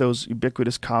craft those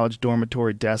ubiquitous college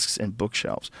dormitory desks and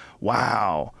bookshelves.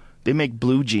 Wow. They make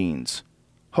blue jeans.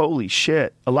 Holy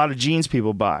shit. A lot of jeans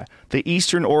people buy. The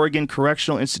Eastern Oregon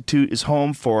Correctional Institute is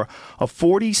home for a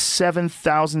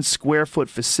 47,000 square foot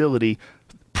facility,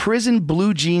 prison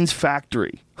blue jeans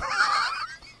factory.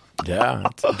 Yeah,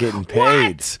 it's getting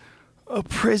paid. What? A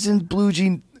prison blue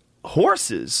jean.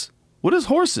 Horses? What is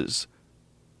horses?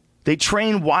 They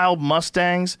train wild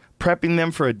Mustangs, prepping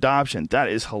them for adoption. That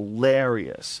is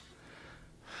hilarious.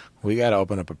 We got to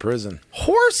open up a prison.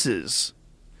 Horses.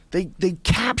 They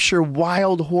capture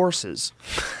wild horses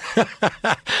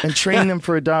and train them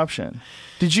for adoption.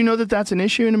 Did you know that that's an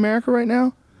issue in America right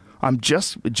now? I'm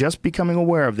just becoming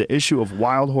aware of the issue of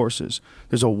wild horses.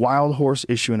 There's a wild horse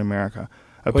issue in America.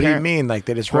 What do you mean? Like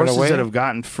they just run away? Horses that have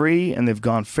gotten free and they've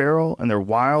gone feral and they're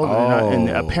wild. And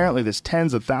apparently there's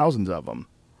tens of thousands of them.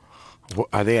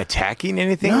 Are they attacking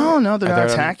anything? No, they're not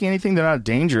attacking anything. They're not a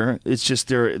danger. It's just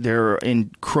they're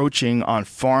encroaching on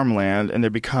farmland and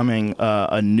they're becoming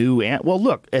a new well,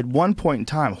 look, at one point in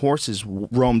time, horses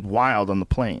roamed wild on the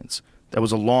plains. That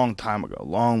was a long time ago,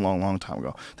 long time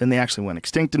ago. Then they actually went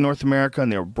extinct in North America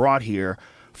and they were brought here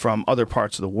from other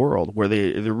parts of the world where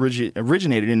they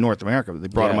originated in North America, but they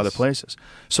brought them other places.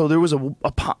 So there was a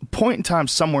point in time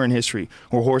somewhere in history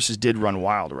where horses did run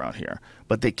wild around here,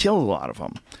 but they killed a lot of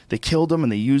them. They killed them and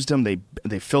they used them.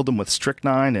 They filled them with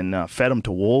strychnine and fed them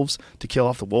to wolves to kill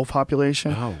off the wolf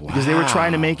population. Oh, wow. Because they were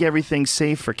trying to make everything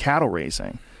safe for cattle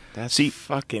raising. That's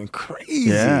fucking crazy.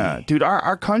 Yeah, dude,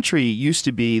 our country used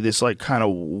to be this like kind of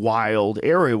wild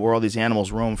area where all these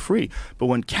animals roam free. But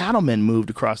when cattlemen moved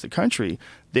across the country,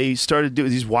 they started doing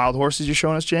these wild horses you're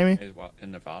showing us, Jamie?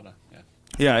 In Nevada, yeah.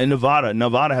 Yeah, in Nevada.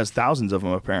 Nevada has thousands of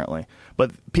them apparently.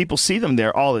 But people see them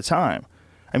there all the time.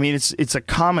 I mean, it's a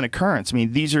common occurrence. I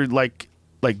mean, these are like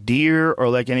deer or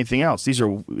like anything else. These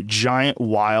are giant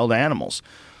wild animals.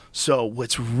 So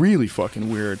what's really fucking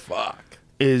weird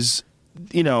is,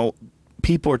 you know,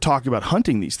 people are talking about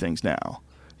hunting these things now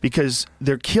because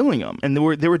they're killing them, and they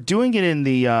were doing it in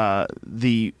the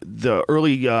early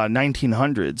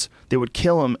 1900s. They would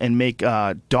kill them and make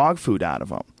dog food out of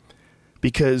them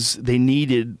because they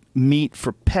needed meat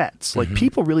for pets. Like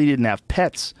people really didn't have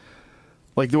pets.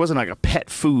 Like there wasn't like a pet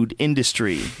food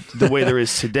industry the way there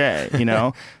is today. You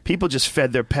know, people just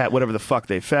fed their pet whatever the fuck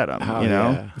they fed them. You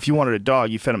know, if you wanted a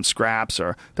dog, you fed them scraps,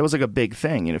 or that was like a big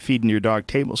thing. You know, feeding your dog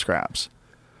table scraps.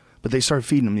 But they started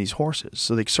feeding them these horses,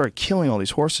 so they started killing all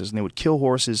these horses, and they would kill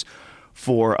horses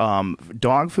for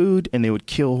dog food, and they would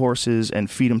kill horses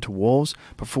and feed them to wolves.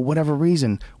 But for whatever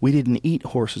reason, we didn't eat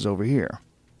horses over here.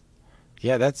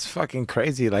 Yeah, that's fucking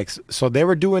crazy. Like, so they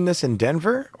were doing this in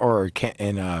Denver or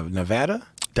in Nevada?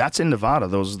 That's in Nevada.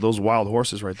 Those wild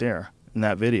horses right there in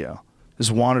that video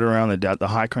just wandered around the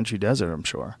high country desert, I'm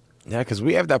sure. Yeah, because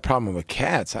we have that problem with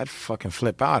cats. I'd fucking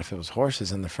flip out if it was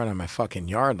horses in the front of my fucking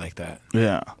yard like that.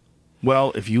 Yeah.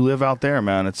 Well, if you live out there,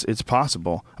 man, it's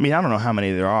possible. I mean, I don't know how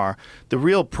many there are. The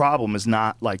real problem is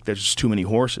not like there's just too many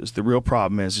horses. The real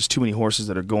problem is there's too many horses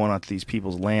that are going onto these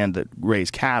people's land that raise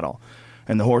cattle.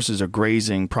 And the horses are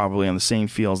grazing probably on the same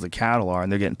fields the cattle are,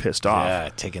 and they're getting pissed off. Yeah,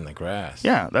 taking the grass.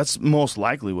 Yeah, that's most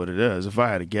likely what it is, if I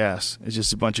had to guess. It's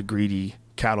just a bunch of greedy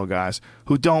cattle guys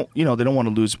who don't, they don't want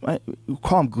to lose.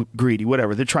 Call them greedy,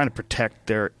 whatever. They're trying to protect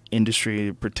their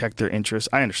industry, protect their interests.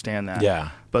 I understand that.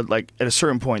 Yeah. But like at a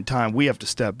certain point in time, we have to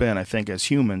step in, I think, as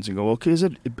humans and go, okay, is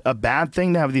it a bad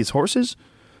thing to have these horses?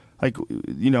 Like,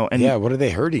 and yeah, what are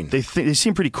they hurting? They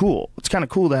seem pretty cool. It's kind of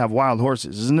cool to have wild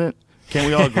horses, isn't it? Can't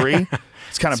we all agree?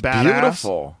 It's kind of badass.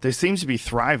 Beautiful. They seem to be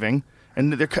thriving,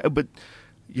 and but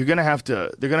they're gonna have to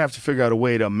figure out a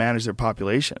way to manage their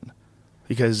population,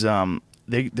 because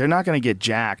they're not gonna get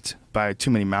jacked by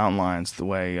too many mountain lions the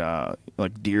way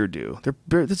like deer do.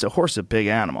 A horse is a big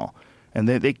animal, and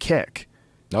they kick.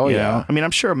 Oh you yeah. know? I mean,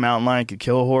 I'm sure a mountain lion could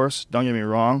kill a horse. Don't get me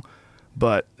wrong,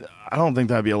 but I don't think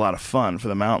that'd be a lot of fun for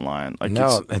the mountain lion. Like,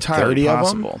 no, it's entirely 30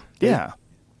 possible. of them?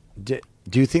 Yeah.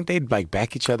 Do you think they'd like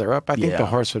back each other up? I think the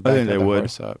horse would back the other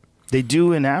horse up. They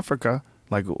do in Africa.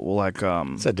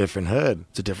 It's a different hood.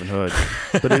 It's a different hood,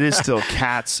 but it is still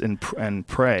cats and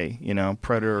prey.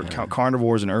 Predator,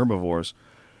 carnivores and herbivores.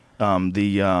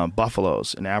 The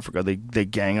buffaloes in Africa, they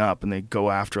gang up and they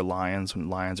go after lions when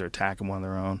lions are attacking one of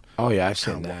their own. Oh yeah, I've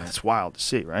seen that. It's wild to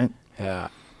see, right? Yeah.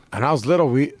 And I was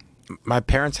little. My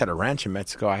parents had a ranch in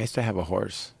Mexico. I used to have a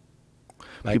horse.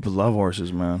 People love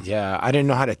horses, man. Yeah, I didn't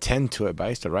know how to tend to it, but I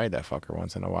used to ride that fucker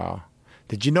once in a while.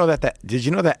 Did you know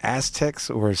that Aztecs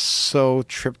were so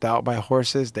tripped out by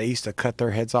horses they used to cut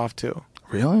their heads off too?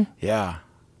 Really? Yeah.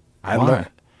 Why? I learned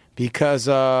because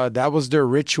that was their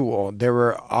ritual. They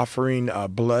were offering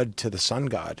blood to the sun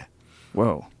god.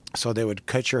 Whoa. So they would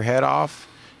cut your head off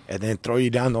and then throw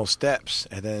you down those steps,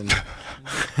 and then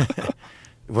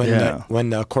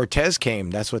when Cortez came,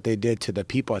 that's what they did to the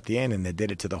people at the end, and they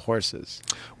did it to the horses.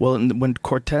 Well, when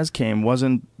Cortez came,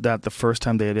 wasn't that the first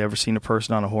time they had ever seen a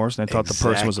person on a horse, and they thought the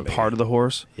person was a part of the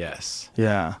horse? Yes.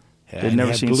 Yeah. They'd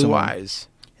never seen blue eyes.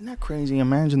 Isn't that crazy?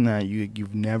 Imagine that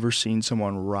you've never seen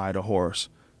someone ride a horse.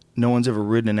 No one's ever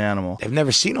ridden an animal. They've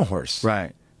never seen a horse.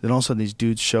 Right. Then all of a sudden these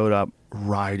dudes showed up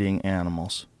riding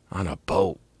animals on a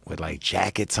boat with like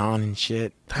jackets on and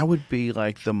shit. That would be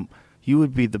like you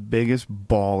would be the biggest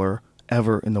baller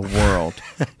ever in the world.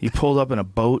 You pulled up in a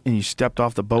boat and you stepped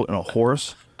off the boat in a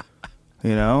horse.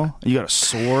 You got a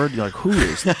sword. You're like, who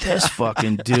is this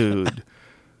fucking dude? Can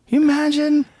you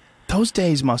imagine? Those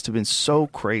days must have been so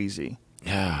crazy.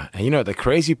 Yeah. And the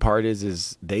crazy part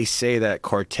is they say that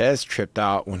Cortez tripped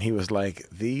out when he was like,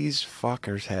 these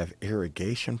fuckers have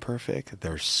irrigation perfect,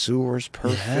 their sewers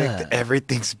perfect,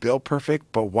 everything's built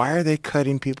perfect, but why are they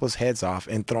cutting people's heads off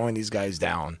and throwing these guys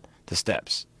down the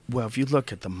steps? Well, if you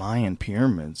look at the Mayan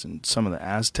pyramids and some of the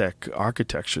Aztec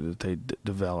architecture that they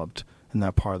developed in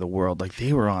that part of the world, like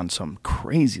they were on some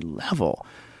crazy level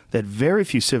that very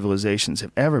few civilizations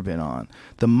have ever been on.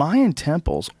 The Mayan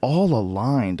temples all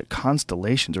aligned to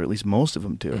constellations, or at least most of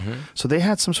them do. Mm-hmm. So they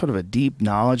had some sort of a deep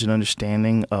knowledge and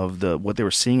understanding of what they were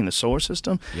seeing in the solar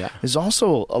system. Yeah. There's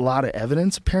also a lot of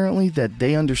evidence, apparently, that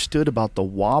they understood about the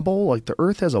wobble. Like the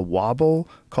Earth has a wobble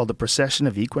called the precession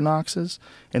of equinoxes.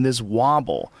 And this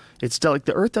wobble, it's still like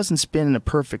the Earth doesn't spin in a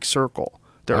perfect circle.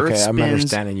 The Earth spins I'm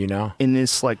understanding you now. In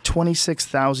this like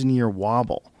 26,000 year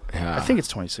wobble. Yeah. I think it's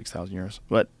 26,000 years.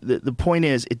 But the point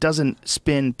is, it doesn't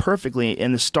spin perfectly,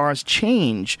 and the stars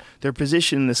change their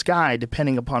position in the sky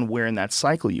depending upon where in that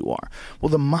cycle you are. Well,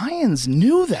 the Mayans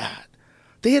knew that.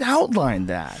 They had outlined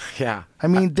that. Yeah. I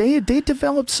mean, they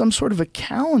developed some sort of a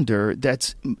calendar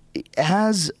that's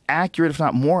as accurate, if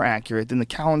not more accurate, than the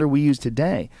calendar we use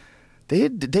today. They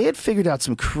had figured out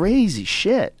some crazy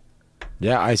shit.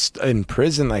 Yeah, in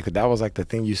prison, like that was like the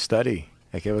thing you study.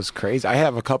 Like it was crazy. I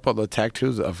have a couple of the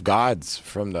tattoos of gods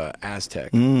from the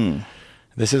Aztec.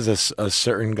 This is a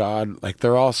certain god. Like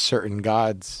they're all certain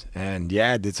gods, and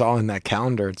yeah, it's all in that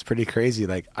calendar. It's pretty crazy.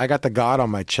 Like I got the god on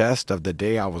my chest of the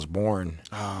day I was born.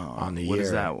 On the year. What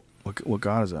is that? What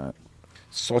god is that?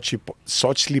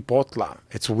 Xochitl.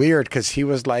 It's weird because he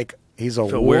was like he's a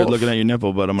wolf. Weird looking at your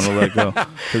nipple, but I'm gonna let it go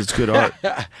because it's good art.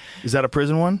 Is that a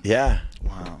prison one? Yeah.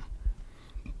 Wow,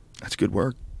 that's good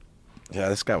work. Yeah,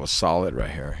 this guy was solid right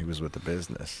here. He was with the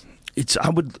business.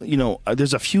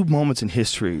 There's a few moments in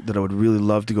history that I would really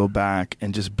love to go back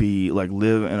and just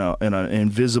live in an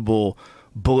invisible,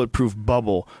 bulletproof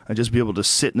bubble and just be able to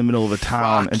sit in the middle of a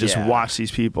town and just watch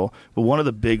these people. But one of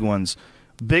the big ones,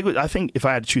 I think if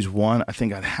I had to choose one, I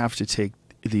think I'd have to take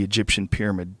the Egyptian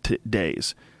pyramid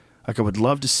days. Like I would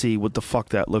love to see what the fuck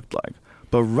that looked like.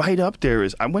 But right up there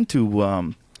is, I went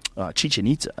to Chichen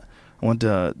Itza. I went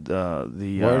to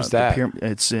the Where's that?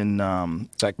 It's in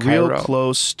like real Cairo?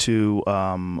 close to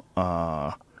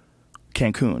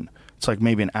Cancun. It's like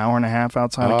maybe an hour and a half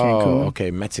outside of Cancun. Oh,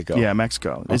 okay, Mexico. Yeah,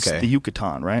 Mexico. It's Okay. the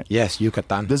Yucatan, right? Yes,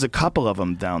 Yucatan. There's a couple of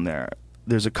them down there.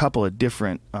 There's a couple of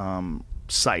different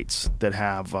sites that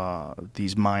have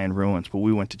these Mayan ruins, but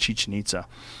we went to Chichen Itza,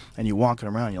 and you're walking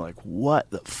around, you're like, what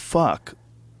the fuck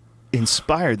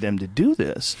inspired them to do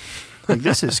this? Like,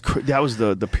 this is that was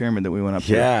the pyramid that we went up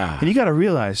to. Yeah. And you got to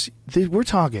realize, we're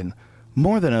talking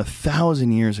more than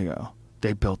 1,000 years ago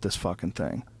they built this fucking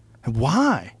thing. And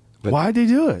why? Why'd they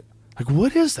do it? Like,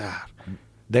 what is that?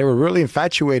 They were really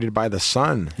infatuated by the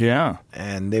sun. Yeah.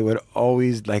 And they would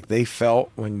always, like, they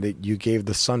felt when you gave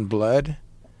the sun blood,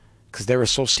 because they were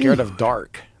so scared of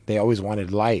dark. They always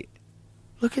wanted light.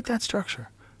 Look at that structure.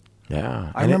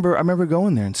 Yeah. I remember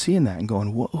going there and seeing that and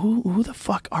going, who the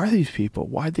fuck are these people?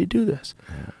 Why'd they do this?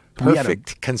 Yeah.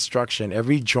 Perfect construction.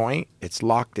 Every joint, it's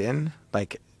locked in.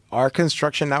 Like, our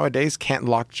construction nowadays can't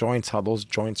lock joints how those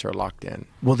joints are locked in.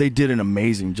 Well, they did an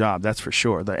amazing job, that's for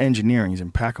sure. The engineering is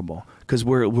impeccable because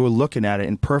we're looking at it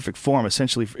in perfect form,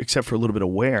 essentially, except for a little bit of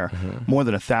wear, more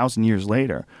than 1,000 years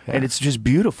later, and it's just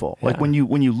beautiful. Yeah. Like when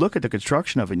you look at the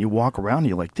construction of it, and you walk around, and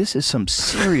you're like, this is some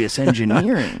serious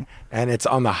engineering. And it's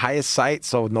on the highest site,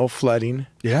 so no flooding.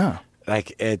 Yeah.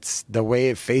 Like, it's the way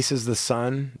it faces the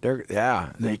sun.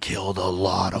 They killed a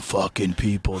lot of fucking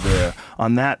people there.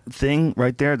 On that thing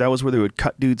right there, that was where they would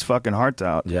cut dudes' fucking hearts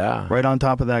out. Yeah. Right on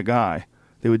top of that guy.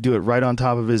 They would do it right on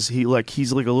top of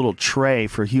he's like a little tray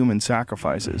for human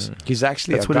sacrifices. Mm-hmm. He's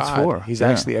actually That's a what god. it's for. He's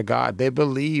actually a god. They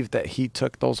believe that he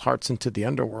took those hearts into the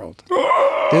underworld.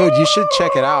 Dude, you should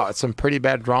check it out. It's some pretty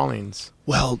bad drawings.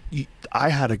 Well, I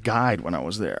had a guide when I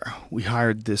was there. We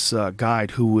hired this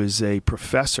guide who was a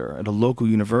professor at a local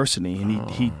university, and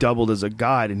he doubled as a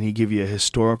guide, and he'd give you a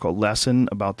historical lesson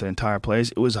about the entire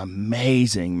place. It was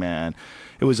amazing, man.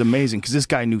 It was amazing because this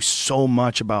guy knew so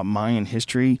much about Mayan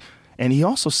history. And he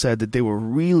also said that they were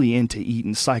really into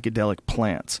eating psychedelic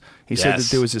plants. He said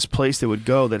that there was this place they would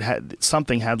go that had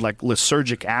like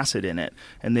lysergic acid in it,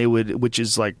 and they would, which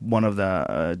is like one of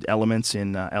the elements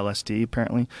in LSD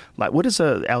apparently. Like, what does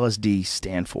LSD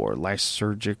stand for?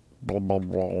 Lysergic, blah blah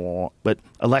blah. But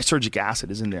a lysergic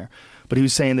acid is in there. But he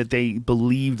was saying that they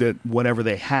believed that whatever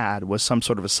they had was some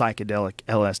sort of a psychedelic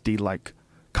LSD like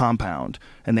compound,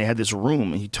 and they had this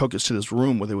room, and he took us to this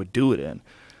room where they would do it in.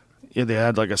 Yeah, they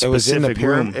had like a specific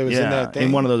room. It was in that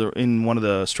thing? in one of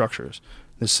the structures.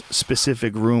 This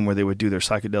specific room where they would do their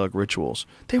psychedelic rituals.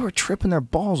 They were tripping their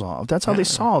balls off. That's how they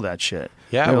saw that shit.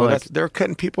 Yeah, well, they're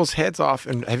cutting people's heads off.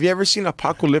 And have you ever seen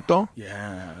Apocalypto?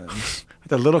 Yeah.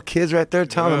 The little kids right there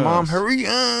telling the mom, "Hurry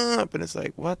up!" And it's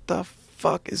like, what the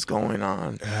fuck is going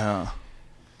on? Yeah,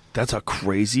 that's a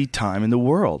crazy time in the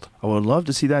world. I would love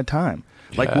to see that time.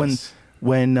 Like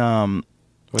when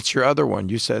what's your other one?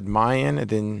 You said Mayan, and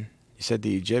then you said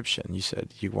the Egyptian. You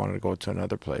said you wanted to go to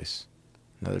another place,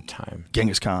 another time.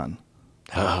 Genghis Khan.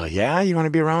 Oh, yeah? You want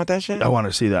to be around with that shit? I want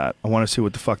to see that. I want to see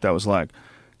what the fuck that was like.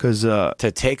 Cause,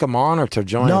 to take them on or to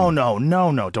join?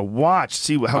 No. To watch,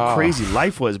 see how crazy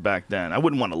life was back then. I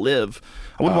wouldn't want to live.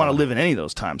 I wouldn't want to live in any of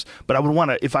those times. But I would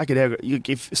want to, if I could ever,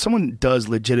 if someone does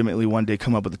legitimately one day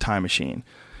come up with a time machine,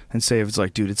 and say if it's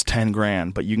like, dude, it's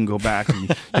 $10,000, but you can go back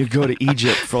and you go to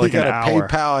Egypt for like an hour. You got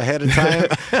to PayPal ahead of time.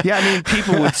 Yeah, I mean,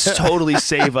 people would totally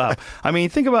save up. I mean,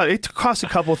 think about it. It costs a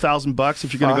couple $1,000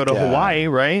 if you're going to go to Hawaii,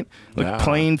 right? Like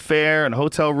plane fare and a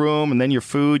hotel room, and then your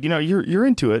food. You know, you're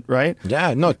into it, right?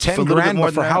 Yeah, no, $10,000.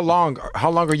 But for how long? How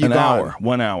long are you gone? Hour.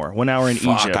 1 hour. 1 hour in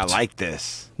Egypt. I like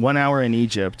this. 1 hour in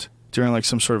Egypt during like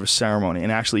some sort of a ceremony,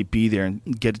 and actually be there and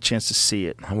get a chance to see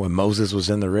it. When Moses was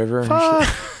in the river and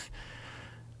shit.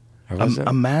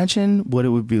 Imagine what it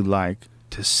would be like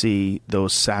to see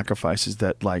those sacrifices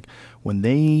that, like, when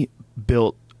they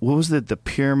built, what was it, the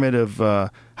pyramid of, how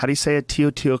do you say it,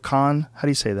 Teotihuacan? How do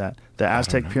you say that? The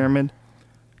Aztec pyramid?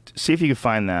 See if you can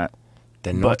find that.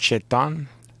 The Nochetan?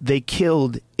 They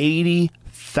killed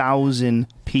 80,000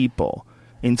 people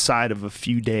inside of a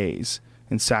few days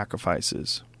in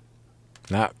sacrifices.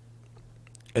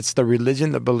 It's the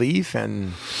religion, the belief,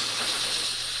 and...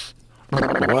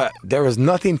 What? There was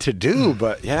nothing to do,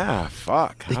 but yeah,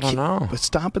 fuck. I don't know. But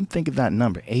stop and think of that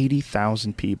number: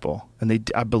 80,000 people,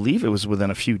 and I believe it was within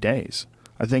a few days.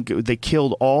 I think they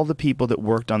killed all the people that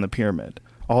worked on the pyramid,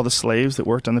 all the slaves that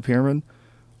worked on the pyramid,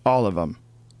 all of them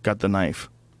got the knife.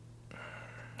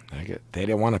 They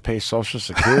didn't want to pay Social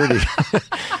Security.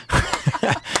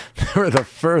 They were the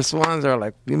first ones. They're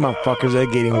like, these motherfuckers are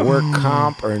getting work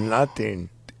comp or nothing.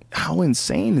 How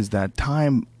insane is that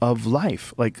time of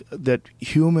life? Like, that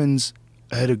humans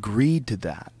had agreed to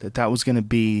that was going to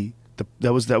be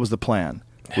that was the plan.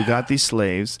 We got these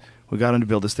slaves, we got them to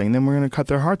build this thing, then we're going to cut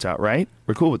their hearts out, right?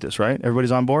 We're cool with this, right?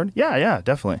 Everybody's on board? Yeah,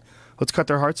 definitely. Let's cut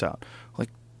their hearts out.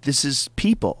 Like, this is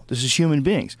people. This is human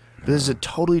beings. But this is a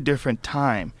totally different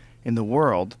time in the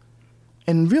world,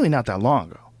 and really not that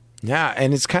long ago. Yeah,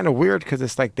 and it's kind of weird because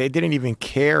it's like they didn't even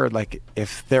care like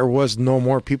if there was no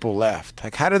more people left.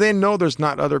 Like, how do they know there's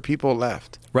not other people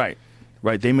left? Right.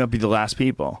 They might be the last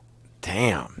people.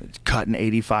 Damn. Cutting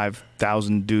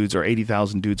 85,000 dudes or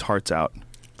 80,000 dudes' hearts out.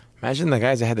 Imagine the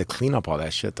guys that had to clean up all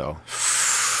that shit, though.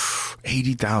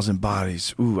 80,000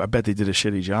 bodies. Ooh, I bet they did a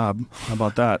shitty job. How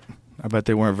about that? I bet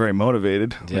they weren't very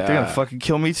motivated. Like, they're going to fucking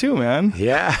kill me too, man.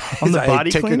 Yeah. I'm the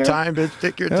body take cleaner? Take your time, bitch.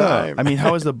 Take your time. I mean,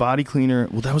 how is the body cleaner?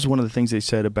 Well, that was one of the things they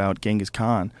said about Genghis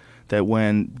Khan, that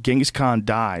when Genghis Khan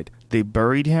died, they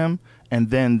buried him, and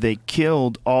then they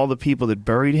killed all the people that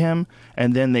buried him,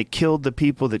 and then they killed the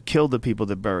people that killed the people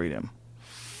that buried him.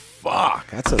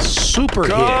 Fuck. That's a super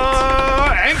hit.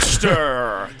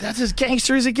 Gangster! That's as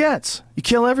gangster as it gets. You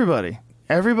kill everybody.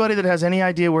 Everybody that has any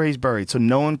idea where he's buried, so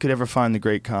no one could ever find the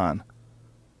Great Khan.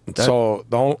 So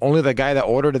only the guy that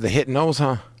ordered the hit knows,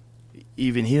 huh?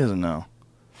 Even he doesn't know.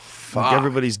 Fuck. Like,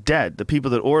 everybody's dead. The people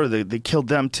that ordered they killed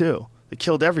them too. They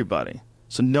killed everybody.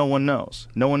 So no one knows.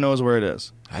 No one knows where it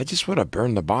is. I just would have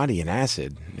burned the body in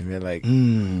acid. I mean, like,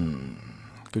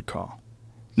 Good call.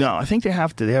 No, I think they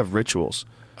have rituals.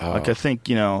 Like, I think,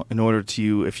 in order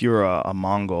to, if you're a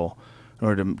Mongol, in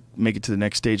order to make it to the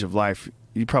next stage of life,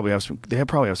 they probably have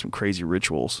some crazy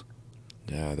rituals.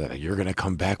 Yeah, that you're gonna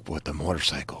come back with the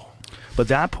motorcycle. But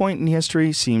that point in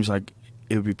history seems like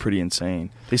it would be pretty insane.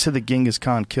 They said that Genghis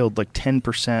Khan killed like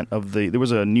 10% of there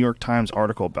was a New York Times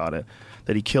article about it,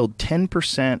 that he killed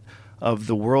 10% of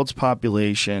the world's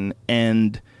population,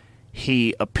 and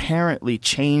he apparently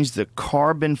changed the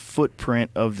carbon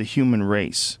footprint of the human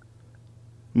race.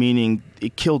 Meaning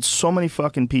it killed so many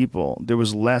fucking people. There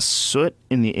was less soot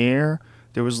in the air.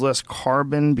 There was less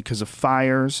carbon because of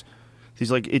fires.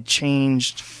 It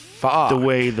changed the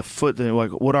way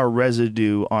like what our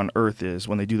residue on Earth is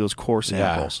when they do those core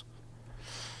samples.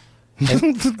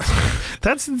 Yeah.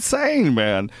 That's insane,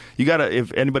 man. You gotta.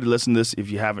 If anybody listen to this, if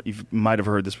you haven't, you might have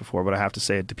heard this before, but I have to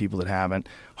say it to people that haven't.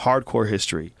 Hardcore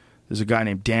history. There's a guy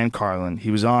named Dan Carlin. He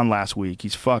was on last week.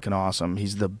 He's fucking awesome.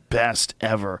 He's the best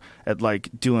ever at like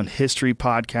doing history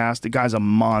podcasts. The guy's a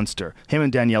monster. Him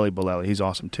and Daniele Bolelli. He's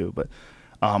awesome too. But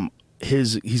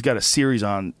he's got a series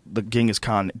on the Genghis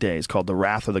Khan days called The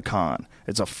Wrath of the Khan.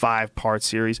 It's a 5-part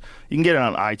series. You can get it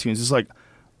on iTunes. It's like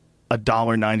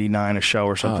 $1.99 a show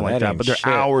or something like that. But they're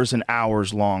hours and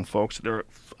hours long, folks.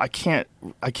 I can't.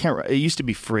 It used to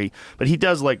be free, but he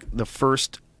does like the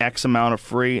first X amount of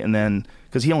free, and then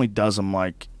because he only does them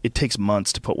like it takes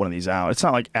months to put one of these out. It's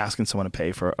not like asking someone to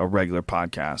pay for a regular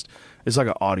podcast. It's like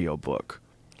an audio book.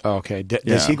 Okay.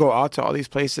 Does he go out to all these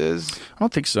places? I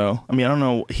don't think so. I mean, I don't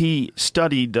know. He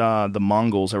studied the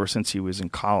Mongols ever since he was in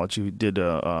college. He did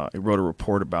he wrote a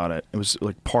report about it. It was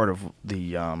like part of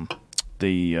the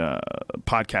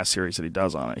podcast series that he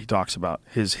does on it. He talks about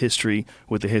his history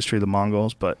with the history of the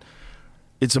Mongols, but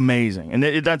it's amazing. And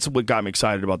that's what got me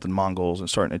excited about the Mongols and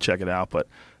starting to check it out. But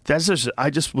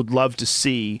I just would love to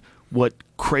see what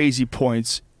crazy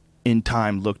points in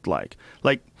time looked like.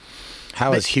 Like,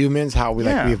 how as humans, how we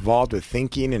evolved with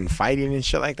thinking and fighting and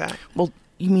shit like that? Well,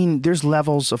 you mean there's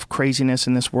levels of craziness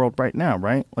in this world right now,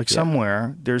 right? Like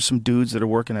somewhere there's some dudes that are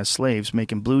working as slaves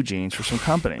making blue jeans for some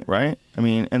company, right? I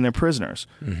mean, and they're prisoners.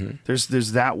 Mm-hmm.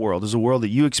 There's that world. There's a world that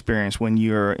you experience when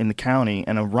you're in the county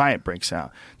and a riot breaks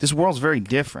out. This world's very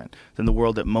different than the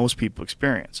world that most people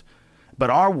experience. But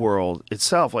our world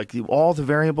itself, like all the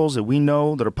variables that we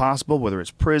know that are possible, whether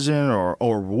it's prison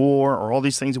or war or all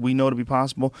these things that we know to be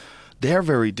possible, they're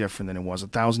very different than it was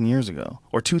 1,000 years ago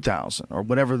or 2,000 or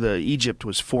whatever. Egypt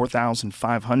was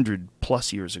 4,500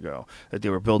 plus years ago that they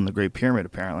were building the Great Pyramid,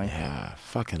 apparently. Yeah,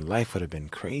 fucking life would have been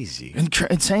crazy.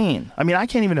 Insane. I mean, I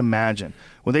can't even imagine.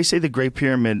 When they say the Great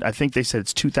Pyramid, I think they said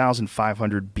it's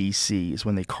 2,500 BC is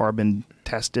when they carbon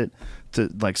test it to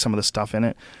like some of the stuff in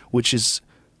it, which is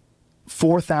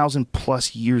 4,000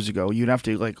 plus years ago. You'd have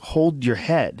to like hold your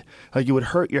head, like it would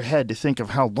hurt your head to think of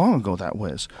how long ago that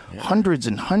was. Yeah. Hundreds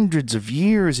and hundreds of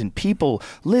years, and people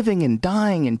living and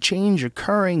dying and change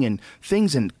occurring and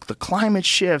things, and the climate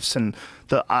shifts and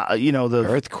the the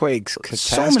earthquakes,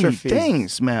 catastrophes. So many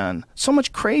things, man. So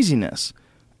much craziness,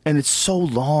 and it's so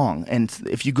long. And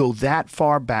if you go that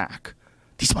far back,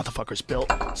 these motherfuckers built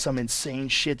some insane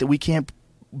shit that we can't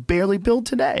barely build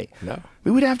today. No.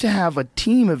 We would have to have a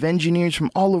team of engineers from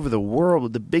all over the world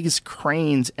with the biggest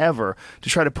cranes ever to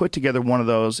try to put together one of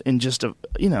those in just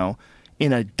in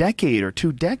a decade or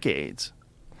 2 decades.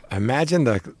 Imagine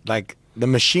the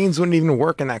machines wouldn't even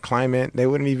work in that climate. They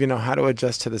wouldn't even know how to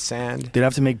adjust to the sand. They'd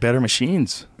have to make better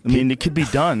machines. I mean, it could be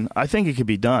done. I think it could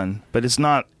be done, but it's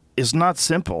not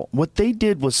simple. What they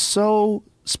did was so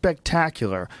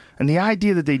spectacular, and the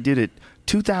idea that they did it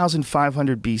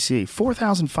 2,500 BC,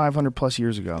 4,500 plus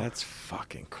years ago. That's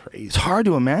fucking crazy. It's hard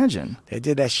to imagine. They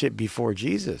did that shit before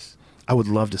Jesus. I would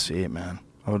love to see it, man.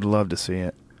 I would love to see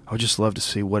it. I would just love to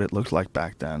see what it looked like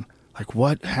back then. Like,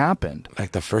 what happened?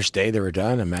 Like the first day they were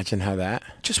done. Imagine how that.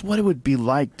 Just what it would be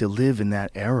like to live in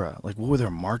that era. Like, what were their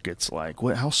markets like?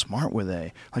 How smart were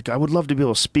they? Like, I would love to be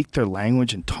able to speak their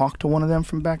language and talk to one of them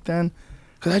from back then.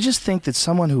 Because I just think that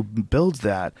someone who builds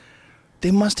that, they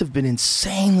must have been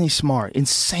insanely smart.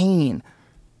 Insane.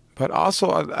 But also,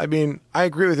 I mean, I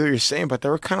agree with what you're saying, but they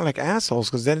were kind of like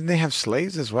assholes because didn't they have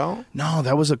slaves as well? No,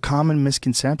 that was a common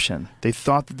misconception. They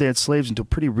thought that they had slaves until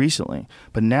pretty recently.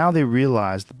 But now they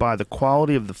realized by the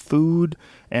quality of the food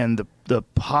and the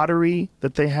pottery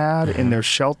that they had in their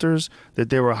shelters that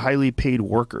they were highly paid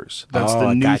workers. That's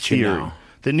the new theory.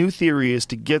 The new theory is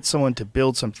to get someone to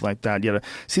build something like that.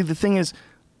 See, the thing is,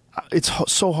 it's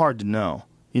so hard to know.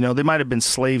 They might have been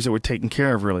slaves that were taken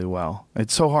care of really well.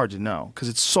 It's so hard to know because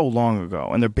it's so long ago.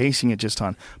 And they're basing it just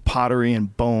on pottery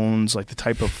and bones, like the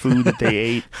type of food that they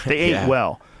ate. They ate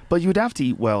well. But you would have to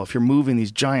eat well if you're moving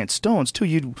these giant stones,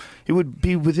 too. It would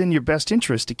be within your best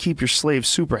interest to keep your slaves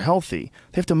super healthy.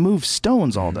 They have to move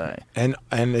stones all day. And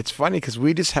it's funny because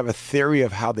we just have a theory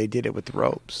of how they did it with the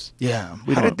ropes. Yeah.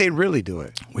 How did they really do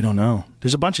it? We don't know.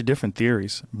 There's a bunch of different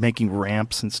theories, making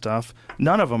ramps and stuff.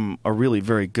 None of them are really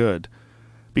very good.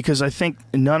 Because I think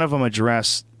none of them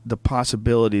address the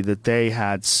possibility that they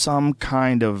had some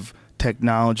kind of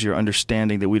technology or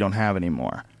understanding that we don't have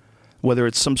anymore. Whether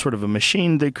it's some sort of a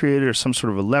machine they created or some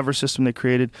sort of a lever system they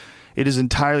created, it is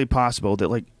entirely possible that,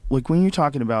 like when you're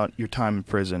talking about your time in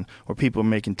prison, where people are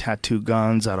making tattoo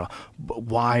guns out of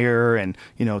wire and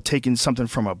taking something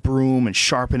from a broom and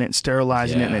sharpening it and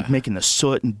sterilizing it and making the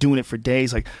soot and doing it for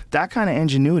days, like that kind of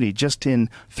ingenuity just in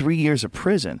 3 years of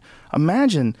prison.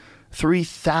 Imagine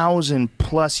 3,000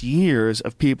 plus years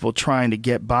of people trying to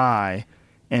get by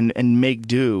and make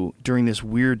do during this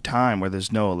weird time where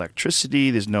there's no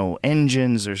electricity, there's no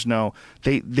engines, there's no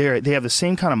they have the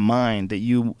same kind of mind that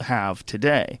you have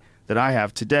today, that I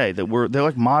have today, they're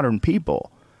like modern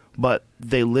people, but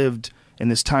they lived in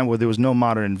this time where there was no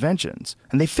modern inventions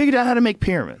and they figured out how to make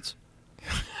pyramids.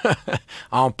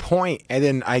 On point. And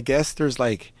then I guess there's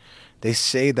they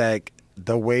say that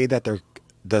the way that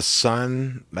the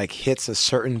sun hits a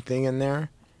certain thing in there.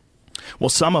 Well,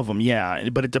 some of them, yeah,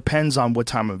 but it depends on what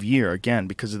time of year. Again,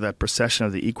 because of that precession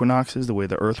of the equinoxes, the way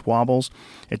the Earth wobbles,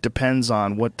 it depends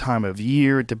on what time of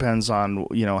year. It depends on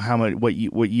how much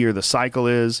what year the cycle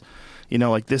is.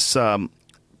 This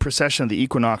precession of the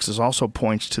equinoxes also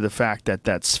points to the fact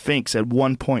that Sphinx at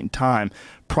one point in time,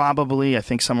 probably I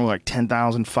think somewhere like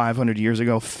 10,500 years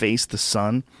ago, faced the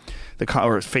sun,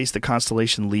 or faced the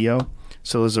constellation Leo.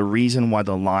 So there's a reason why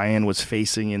the lion was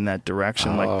facing in that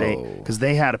direction, because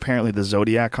they had apparently the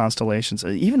zodiac constellations,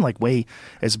 even way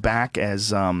as back as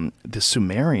the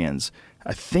Sumerians.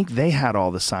 I think they had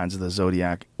all the signs of the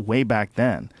zodiac way back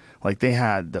then. Like they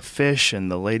had the fish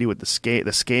and the lady with the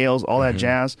scales, all that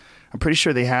jazz. I'm pretty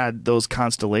sure they had those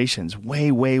constellations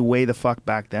way, way, way the fuck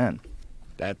back then.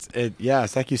 That's it. Yeah,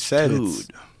 it's like you said, dude.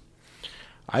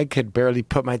 I could barely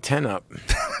put my tent up.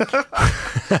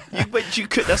 But you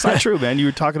could. That's not true, man. You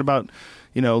were talking about,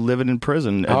 living in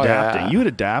prison, adapting. Yeah. You would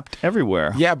adapt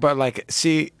everywhere. Yeah, but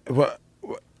see,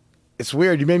 it's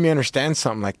weird. You made me understand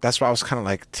something. That's why I was kind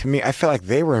of to me, I feel like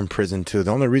they were in prison too.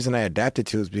 The only reason I adapted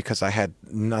to is because I had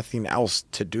nothing else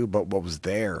to do but what was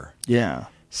there. Yeah.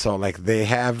 So they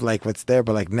have what's there,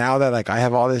 but now that I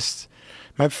have all this,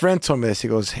 my friend told me this. He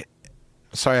goes, hey,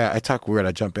 sorry, I talk weird.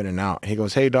 I jump in and out. He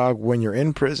goes, hey, dog, when you're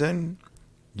in prison,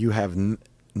 you have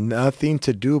nothing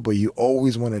to do, but you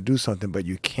always want to do something, but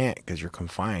you can't because you're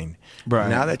confined. Right.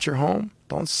 Now that you're home,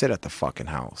 don't sit at the fucking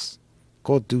house.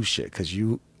 Go do shit because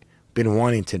you've been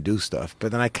wanting to do stuff.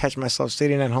 But then I catch myself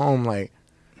sitting at home I'm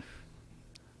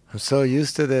so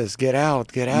used to this. Get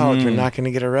out. You're not going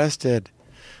to get arrested.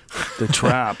 The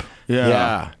trap. Yeah.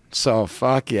 Yeah. So,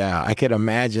 fuck yeah. I could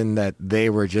imagine that they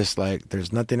were just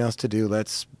there's nothing else to do.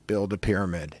 Let's build a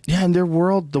pyramid. Yeah, and the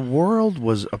world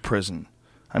was a prison.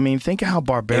 I mean, think of how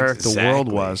barbaric the world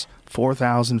was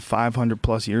 4,500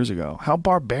 plus years ago. How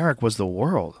barbaric was the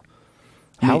world?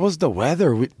 How was the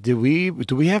weather? Do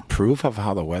we have proof of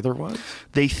how the weather was?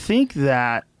 They think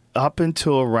that up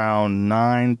until around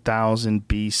 9,000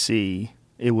 BC,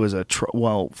 it was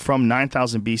from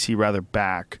 9,000 BC rather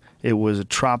back, it was a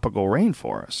tropical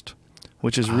rainforest,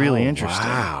 which is really interesting.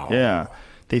 Wow. Yeah.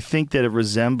 They think that it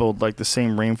resembled the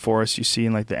same rainforest you see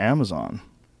in the Amazon.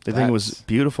 They think it was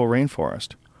beautiful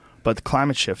rainforest, but the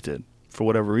climate shifted for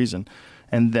whatever reason.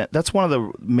 And that's one of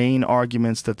the main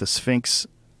arguments that the Sphinx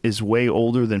is way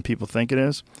older than people think it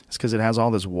is. It's because it has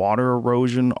all this water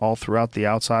erosion all throughout the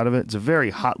outside of it. It's a very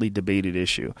hotly debated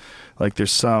issue. Like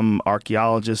there's some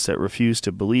archaeologists that refuse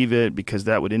to believe it because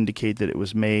that would indicate that it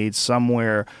was made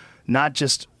somewhere not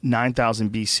just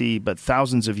 9,000 BC, but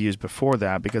thousands of years before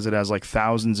that, because it has like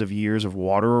thousands of years of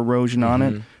water erosion on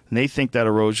it. And they think that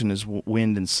erosion is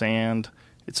wind and sand.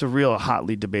 It's a real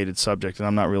hotly debated subject, and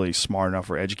I'm not really smart enough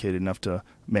or educated enough to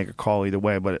make a call either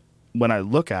way. But when I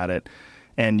look at it,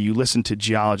 and you listen to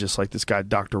geologists like this guy,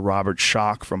 Dr. Robert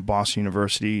Schoch from Boston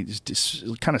University, he's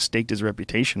kind of staked his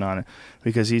reputation on it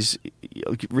because he's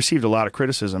received a lot of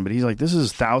criticism. But he's like, this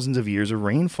is thousands of years of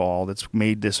rainfall that's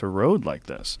made this erode like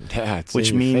this. Yeah, it's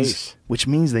which in your means face. which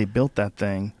means they built that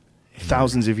thing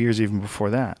thousands of years even before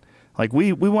that. Like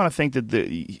we want to think that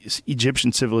the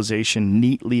Egyptian civilization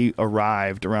neatly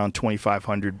arrived around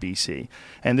 2500 BC,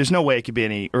 and there's no way it could be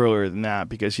any earlier than that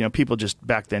because people just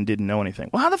back then didn't know anything.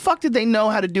 Well, how the fuck did they know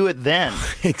how to do it then?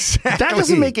 Exactly. That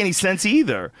doesn't make any sense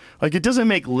either. Like it doesn't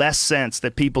make less sense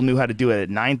that people knew how to do it at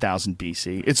 9000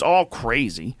 BC. It's all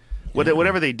crazy.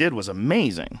 Whatever they did was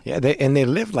amazing. Yeah, they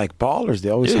lived like ballers. They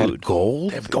always had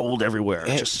gold. They have gold everywhere.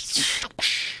 Yeah. Just.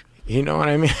 You know what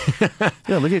I mean?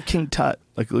 Yeah, look at King Tut.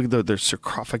 Like, look at their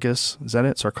sarcophagus. Is that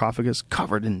it? Sarcophagus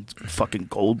covered in fucking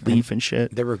gold leaf and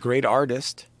shit. They were great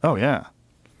artists. Oh yeah.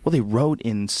 Well, they wrote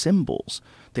in symbols.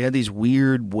 They had these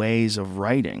weird ways of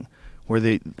writing where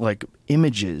they like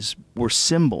images were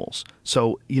symbols.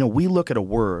 So we look at a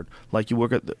word like you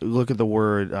look at the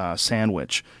word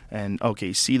sandwich, and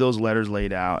okay, see those letters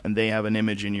laid out, and they have an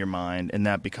image in your mind, and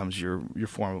that becomes your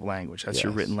form of language. That's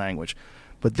your written language.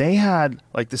 But they had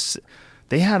like this.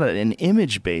 They had an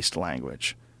image-based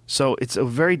language, so it's a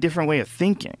very different way of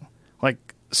thinking.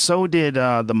 Like so did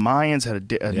the Mayans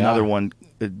had another one,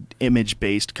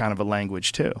 image-based kind of a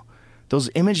language too. Those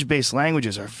image-based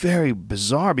languages are very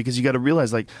bizarre because you got to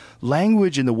realize like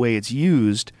language and the way it's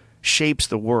used shapes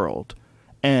the world.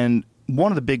 And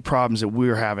one of the big problems that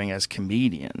we're having as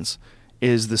comedians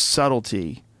is the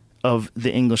subtlety of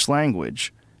the English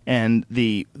language and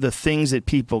the things that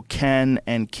people can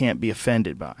and can't be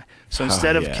offended by. So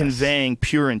instead of conveying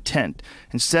pure intent,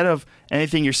 instead of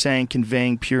anything you're saying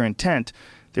conveying pure intent,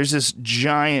 there's this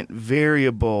giant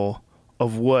variable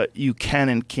of what you can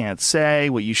and can't say,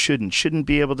 what you should and shouldn't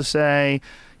be able to say,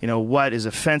 what is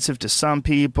offensive to some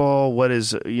people, what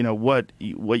is,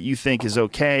 what you think is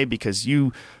okay because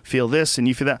you feel this and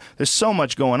you feel that. There's so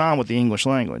much going on with the English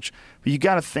language. But you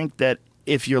got to think that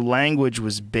if your language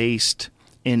was based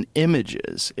in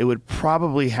images, it would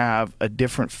probably have a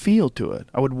different feel to it.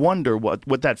 I would wonder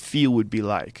what that feel would be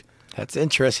like. That's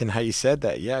interesting how you said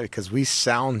that. Yeah, because we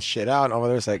sound shit out, and over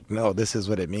there's like, no, this is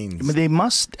what it means. I mean, they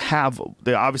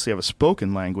obviously have a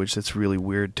spoken language that's really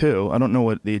weird too. I don't know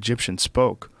what the Egyptians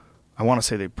spoke. I want to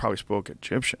say they probably spoke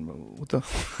Egyptian, but what the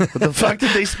fuck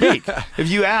did they speak? If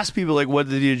you ask people like, what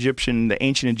did the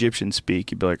ancient Egyptians speak?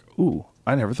 You'd be like, ooh,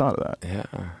 I never thought of that. Yeah.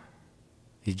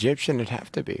 Egyptian it'd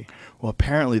have to be. Well,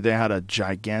 apparently they had a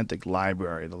gigantic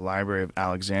library, the Library of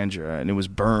Alexandria, and it was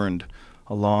burned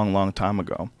a long, long time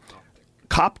ago.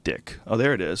 Coptic. Oh,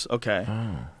 there it is. Okay.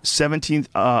 17th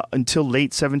until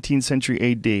late 17th century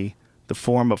AD, the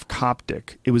form of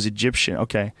Coptic. It was Egyptian.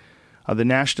 Okay. The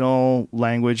national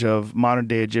language of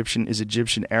modern-day Egyptian is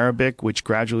Egyptian Arabic, which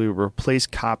gradually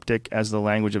replaced Coptic as the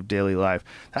language of daily life.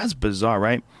 That's bizarre,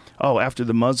 right? Oh, after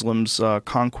the Muslims'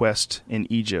 conquest in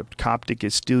Egypt, Coptic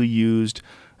is still used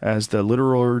as the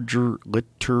liturgical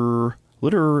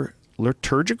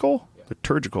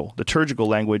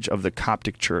language of the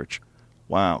Coptic Church.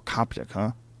 Wow, Coptic,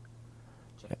 huh?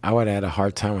 I would have had a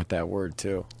hard time with that word,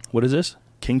 too. What is this?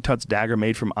 King Tut's dagger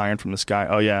made from iron from the sky.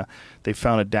 Oh, yeah. They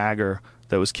found a dagger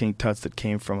that was King Tut's that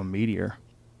came from a meteor.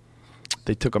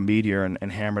 They took a meteor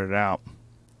and hammered it out.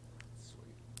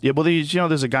 Yeah, well,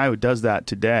 there's a guy who does that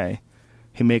today.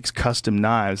 He makes custom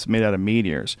knives made out of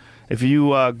meteors. If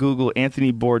you Google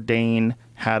Anthony Bourdain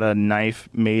had a knife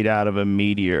made out of a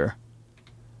meteor.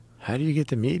 How do you get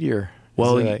the meteor?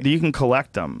 Well, you can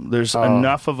collect them. There's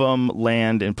enough of them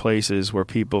land in places where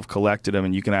people have collected them,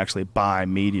 and you can actually buy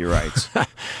meteorites.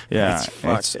 Yeah,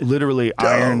 it's literally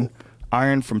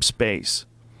iron from space.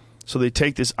 So they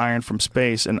take this iron from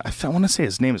space, and I want to say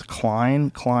his name is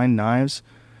Klein Knives,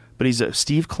 but he's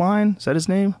Steve Klein. Is that his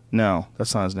name? No,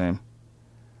 that's not his name.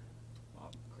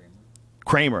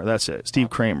 Kramer, that's it.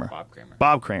 Steve Kramer.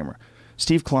 Bob Kramer.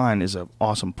 Steve Klein is an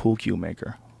awesome pool cue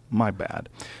maker. My bad.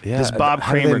 Yeah, this Bob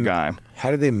Kramer guy. How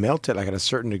do they melt it? Like at a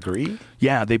certain degree?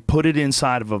 Yeah, they put it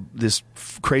inside of this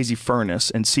crazy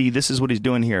furnace. And see, this is what he's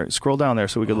doing here. Scroll down there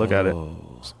so we can look at it.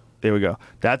 There we go.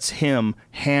 That's him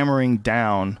hammering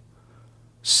down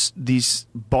these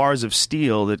bars of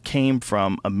steel that came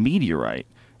from a meteorite.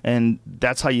 And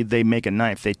that's how they make a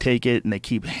knife. They take it and they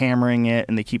keep hammering it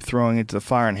and they keep throwing it to the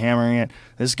fire and hammering it.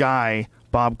 This guy,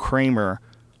 Bob Kramer,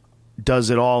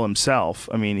 does it all himself.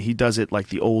 I mean, he does it like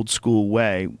the old school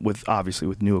way, obviously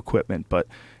with new equipment, but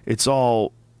it's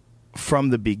all from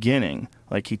the beginning.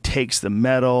 Like, he takes the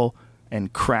metal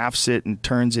and crafts it and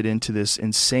turns it into this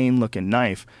insane looking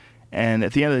knife. And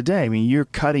at the end of the day, I mean, you're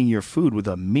cutting your food with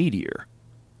a meteor.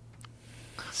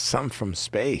 Something from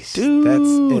space. Dude,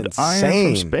 that's insane.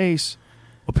 Iron from space.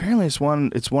 Apparently, it's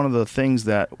one of the things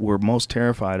that we're most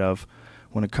terrified of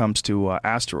when it comes to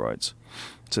asteroids.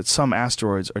 It's that some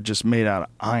asteroids are just made out of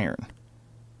iron.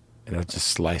 It'll just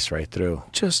slice right through.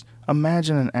 Just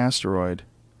imagine an asteroid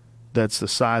that's the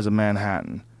size of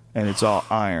Manhattan, and it's all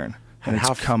iron, and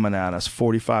it's coming at us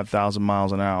 45,000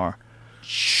 miles an hour.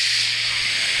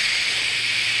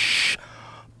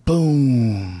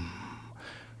 Boom.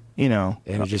 You know,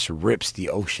 and it just rips the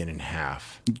ocean in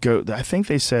half. I think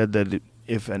they said that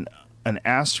if an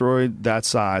asteroid that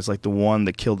size, like the one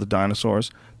that killed the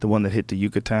dinosaurs, the one that hit the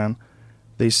Yucatan,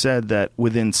 they said that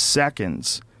within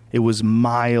seconds it was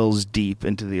miles deep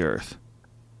into the earth.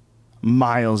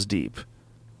 Miles deep.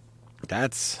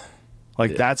 That's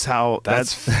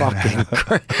fucking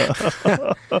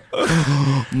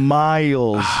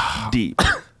miles deep.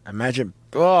 Imagine.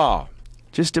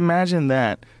 Just imagine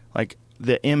that, like,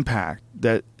 the impact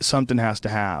that something has to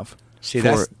have.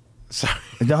 Something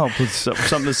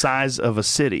the size of a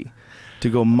city to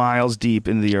go miles deep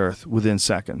into the earth within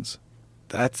seconds.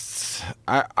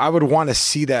 I would want to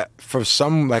see that for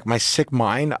some, like my sick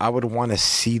mind. I would want to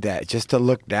see that just to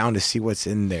look down to see what's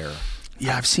in there.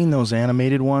 Yeah, I've seen those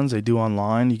animated ones they do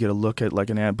online. You get a look at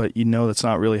like an ad, but you know that's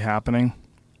not really happening.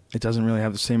 It doesn't really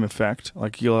have the same effect.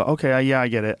 Like I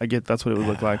get it. I get that's what it would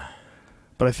look like.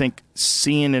 But I think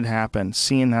seeing it happen,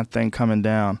 seeing that thing coming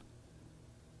down.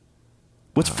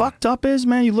 What's fucked up is,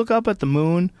 man, you look up at the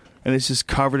moon and it's just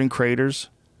covered in craters.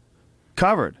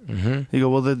 Covered. Mm-hmm. You go,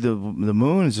 well, the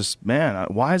moon is just, man,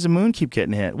 why does the moon keep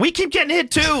getting hit? We keep getting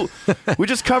hit too. We're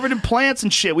just covered in plants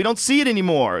and shit. We don't see it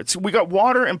anymore. We got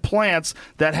water and plants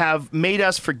that have made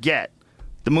us forget.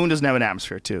 The moon doesn't have an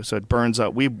atmosphere too, so it burns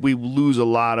up. We lose a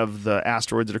lot of the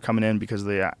asteroids that are coming in because of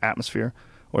the atmosphere,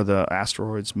 or the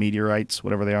asteroids, meteorites,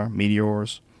 whatever they are,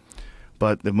 meteors.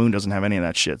 But the moon doesn't have any of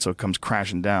that shit, so it comes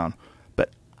crashing down. But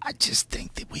I just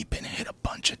think that we've been hit a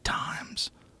bunch of times.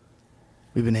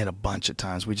 We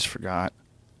just forgot.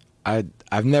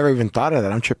 I've never even thought of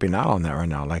that. I'm tripping out on that right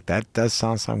now. Like, that does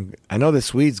sound some. I know the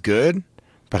Swede's good,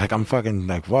 but like I'm fucking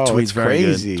like, whoa, Tweet's it's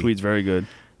crazy. Tweet's very good.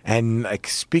 And like,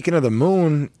 speaking of the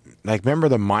moon, like, remember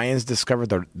the Mayans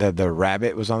discovered the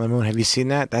rabbit was on the moon? Have you seen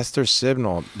that? That's their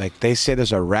signal. Like, they say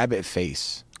there's a rabbit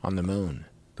face on the moon.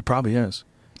 There probably is.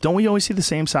 Don't we always see the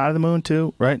same side of the moon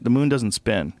too? Right? The moon doesn't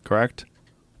spin, correct?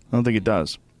 I don't think it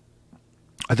does.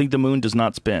 I think the moon does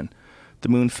not spin. The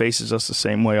moon faces us the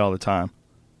same way all the time.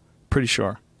 Pretty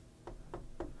sure.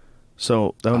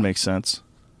 So that would make sense.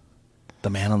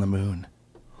 The man on the moon.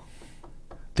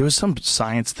 There was some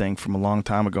science thing from a long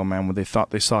time ago, man, where they thought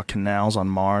they saw canals on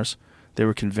Mars. They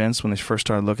were convinced when they first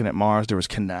started looking at Mars, there was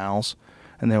canals.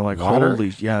 And they were like, holy,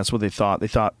 yeah, that's what they thought. They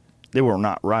thought they were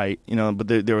not right, you know, but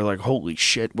they were like, holy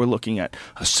shit, we're looking at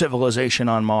a civilization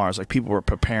on Mars. Like, people were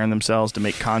preparing themselves to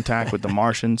make contact with the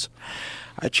Martians.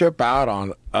 I trip out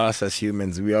on us as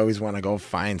humans. We always want to go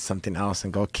find something else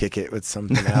and go kick it with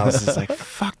something else. It's like,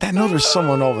 fuck, I know there's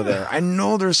someone over there. I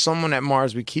know there's someone at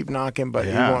Mars. We keep knocking, but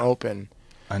he won't open.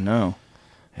 I know.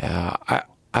 Yeah, I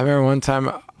remember one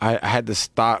time I had this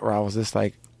thought where I was just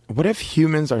like, what if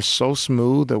humans are so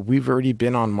smooth that we've already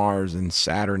been on Mars and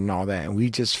Saturn and all that, and we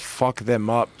just fuck them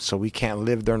up so we can't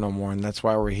live there no more, and that's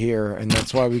why we're here, and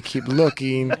that's why we keep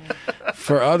looking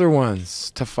for other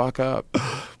ones to fuck up.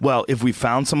 Well, if we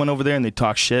found someone over there and they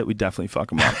talk shit, we'd definitely fuck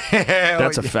them up.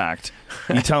 That's a fact.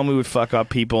 You tell me we would fuck up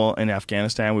people in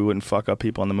Afghanistan, we wouldn't fuck up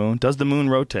people on the moon. Does the moon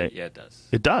rotate? Yeah, it does.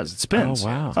 It does. It spins. Oh,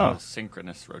 wow. It's called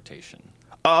synchronous rotation.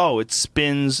 Oh, it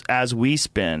spins as we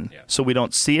spin. Yeah. So we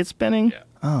don't see it spinning? Yeah.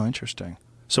 Oh, interesting.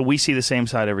 So we see the same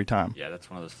side every time. Yeah, that's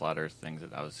one of those flat Earth things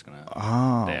that I was going to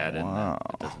add in. That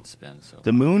it doesn't spin. So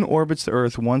the moon orbits the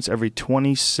Earth once every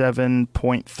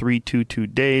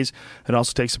 27.322 days. It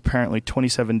also takes apparently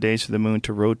 27 days for the moon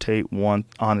to rotate one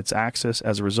on its axis.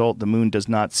 As a result, the moon does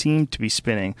not seem to be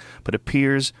spinning, but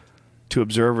appears to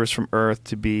observers from Earth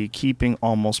to be keeping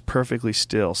almost perfectly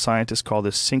still. Scientists call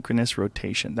this synchronous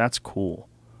rotation. That's cool.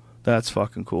 That's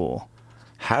fucking cool.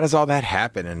 How does all that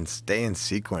happen and stay in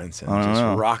sequence and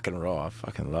just rock and roll? I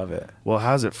fucking love it. Well,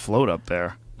 how does it float up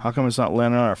there? How come it's not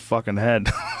landing on our fucking head?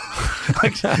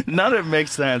 Like, none of it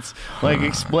makes sense. Like,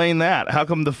 explain that. How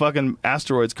come the fucking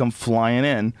asteroids come flying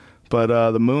in, but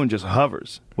the moon just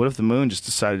hovers? What if the moon just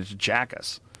decided to jack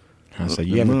us? I said,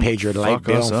 you haven't paid your light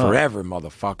bill forever,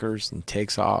 motherfuckers, and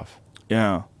takes off.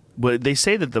 Yeah. But they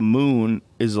say that the moon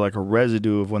is like a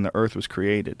residue of when the Earth was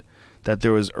created. That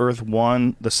there was Earth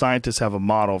 1. The scientists have a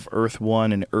model of Earth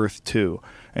 1 and Earth 2.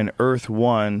 And Earth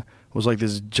 1 was like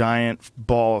this giant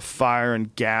ball of fire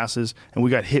and gases, and we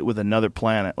got hit with another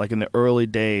planet. Like in the early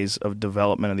days of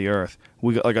development of the Earth,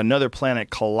 we got like another planet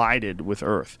collided with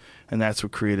Earth, and that's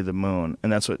what created the moon, and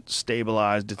that's what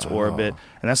stabilized its orbit.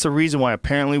 And that's the reason why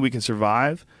apparently we can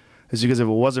survive, is because if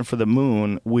it wasn't for the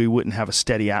moon, we wouldn't have a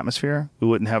steady atmosphere, we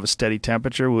wouldn't have a steady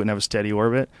temperature, we wouldn't have a steady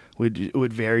orbit. It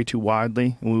would vary too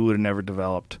widely, and we would have never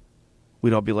developed.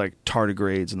 We'd all be like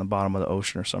tardigrades in the bottom of the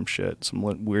ocean or some shit. Some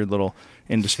weird little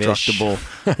indestructible,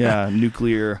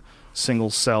 nuclear,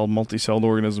 single-celled, multi-celled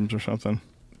organisms or something.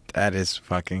 That is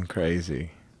fucking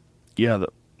crazy. Yeah.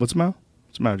 What's the matter?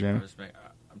 What's the matter, Jamie?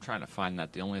 I'm trying to find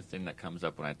that. The only thing that comes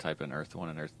up when I type in Earth 1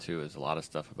 and Earth 2 is a lot of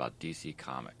stuff about DC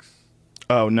Comics.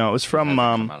 Oh, no. It's from...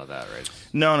 come out of that, right?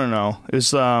 No.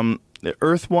 It's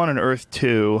Earth 1 and Earth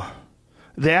 2...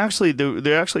 They actually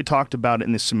talked about it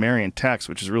in the Sumerian text,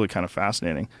 which is really kind of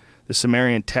fascinating. The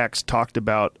Sumerian text talked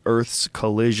about Earth's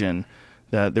collision.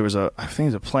 That there was a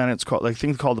planet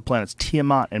called the planets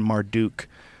Tiamat and Marduk,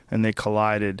 and they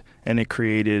collided and it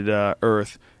created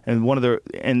Earth, and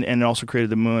it also created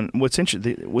the moon. What's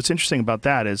interesting about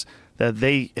that is that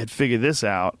they had figured this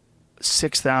out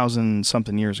 6,000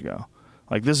 something years ago.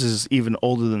 Like, this is even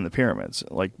older than the pyramids.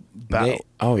 Like,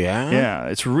 yeah,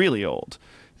 it's really old.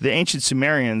 The ancient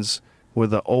Sumerians were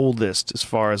the oldest as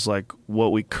far as like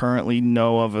what we currently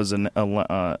know of as and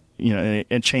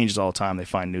it changes all the time. They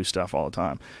find new stuff all the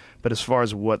time. But as far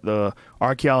as what the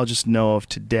archaeologists know of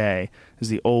today is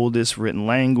the oldest written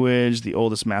language, the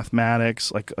oldest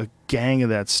mathematics, like a gang of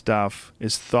that stuff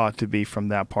is thought to be from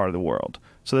that part of the world.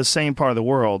 So the same part of the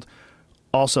world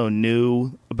also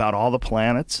knew about all the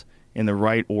planets in the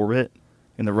right orbit,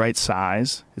 in the right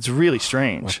size. It's really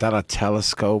strange. Without a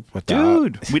telescope,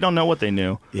 dude, we don't know what they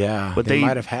knew. Yeah, but they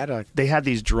might have had They had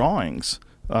these drawings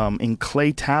in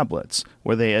clay tablets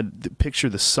where they had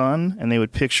pictured the sun, and they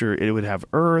would picture it would have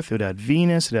Earth, it would have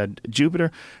Venus, it had Jupiter,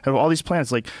 it had all these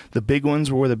planets. Like the big ones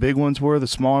were where the big ones were, the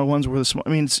smaller ones were the small. I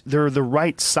mean, they're the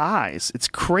right size. It's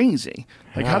crazy.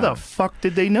 Like, how the fuck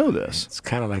did they know this? It's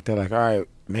kind of like they're like, all right,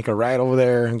 make a ride over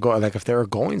there and go. Like if they were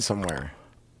going somewhere.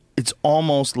 It's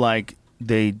almost like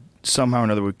they somehow or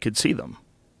another could see them.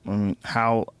 I mean,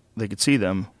 how they could see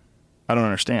them, I don't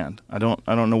understand. I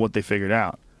don't know what they figured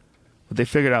out. But they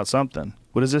figured out something.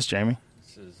 What is this, Jamie?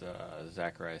 This is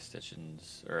Zachariah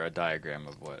Stitchin's, or a diagram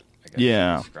of what I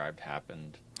guess described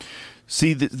happened.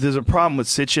 See, there's a problem with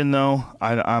Sitchin, though.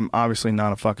 I'm obviously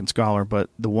not a fucking scholar, but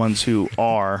the ones who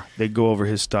are, they go over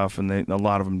his stuff, and a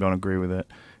lot of them don't agree with it.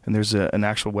 And there's an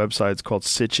actual website. It's called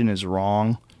Sitchin is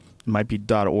Wrong. It might be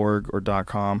 .org or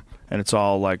 .com, and it's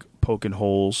all like poking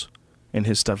holes in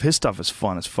his stuff. His stuff is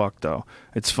fun as fuck, though.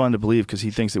 It's fun to believe because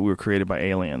he thinks that we were created by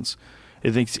aliens.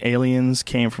 He thinks aliens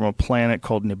came from a planet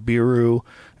called Nibiru,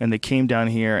 and they came down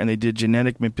here and they did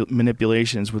genetic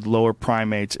manipulations with lower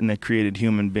primates, and they created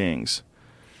human beings.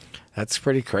 That's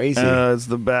pretty crazy. It's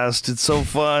the best. It's so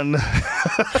fun.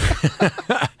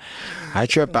 I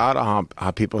trip out on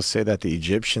how people say that the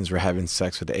Egyptians were having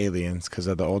sex with aliens because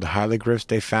of the old hieroglyphs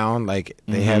they found. Like,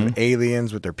 they have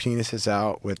aliens with their penises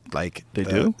out with, like, they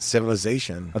do?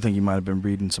 Civilization. I think you might have been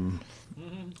reading some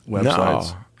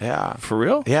websites. No. Yeah. For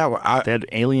real? Yeah. Well, they had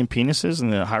alien penises in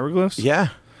the hieroglyphs? Yeah.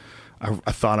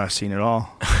 I thought I've seen it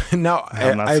all. No,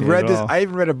 I read this. I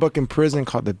even read a book in prison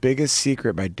called The Biggest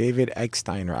Secret by David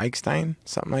Eichstein,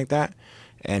 something like that.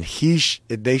 And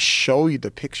they show you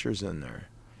the pictures in there.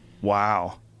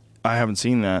 Wow. I haven't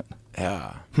seen that.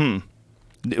 Yeah.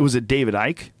 Was it David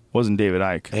Icke? It wasn't David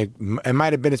Icke. It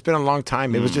might have been. It's been a long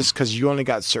time. It was just because you only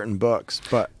got certain books.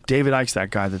 But David Icke's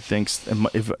that guy that thinks,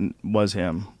 if it was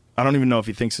him, I don't even know if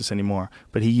he thinks this anymore,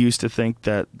 but he used to think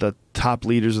that the top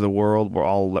leaders of the world were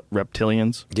all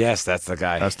reptilians. Yes, that's the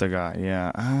guy. That's the guy,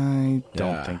 yeah. I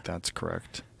don't think that's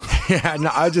correct. Yeah, no,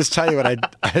 I'll just tell you what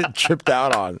I tripped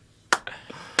out on.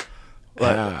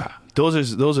 Yeah.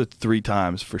 Those are 3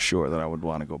 times for sure that I would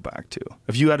want to go back to.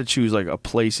 If you had to choose like a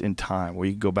place in time where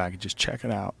you could go back and just check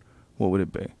it out, what would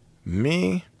it be?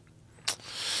 Me?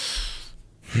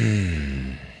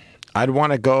 I'd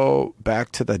want to go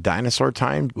back to the dinosaur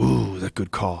time. Ooh, that's a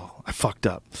good call. I fucked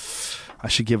up. I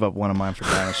should give up one of mine for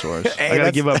dinosaurs. I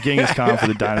gotta give up Genghis Khan for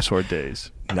the dinosaur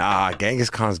days. Nah, Genghis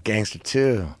Khan's gangster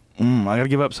too. I gotta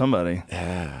give up somebody.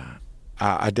 Yeah.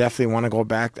 I definitely want to go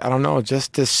back. I don't know,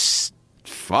 just this.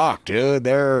 Fuck, dude.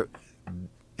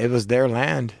 It was their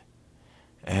land,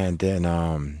 and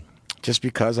then just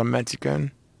because I'm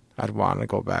Mexican, I'd want to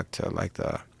go back to like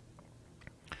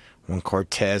when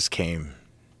Cortez came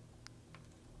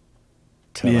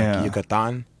to like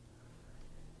Yucatan.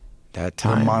 That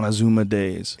time, the Montezuma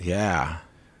days. Yeah.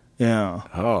 Yeah.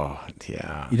 Oh,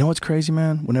 yeah. You know what's crazy,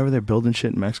 man? Whenever they're building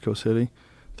shit in Mexico City,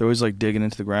 they're always like digging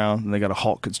into the ground, and they got to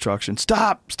halt construction.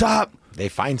 Stop! They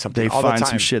find something. They all the find time.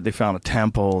 some shit. They found a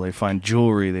temple. They find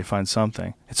jewelry. They find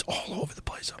something. It's all over the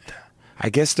place up there. I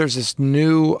guess there's this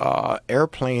new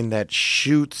airplane that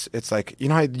shoots. It's like, you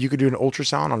know how you could do an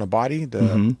ultrasound on a body?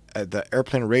 The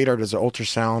airplane radar does an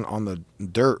ultrasound on the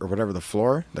dirt or whatever, the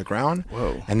floor, the ground.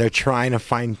 Whoa. And they're trying to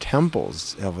find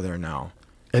temples over there now.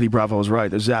 Eddie Bravo was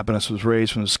right. The Zappinus was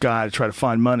raised from the sky to try to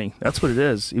find money. That's what it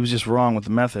is. He was just wrong with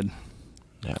the method.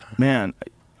 Yeah. Man,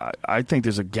 I think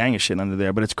there's a gang of shit under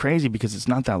there, but it's crazy because it's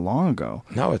not that long ago.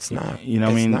 No, it's not. You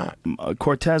know what I mean?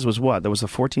 Cortez was what? That was the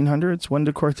 1400s? When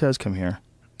did Cortez come here?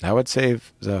 I would say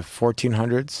the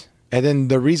 1400s. And then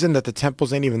the reason that the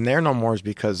temples ain't even there no more is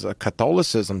because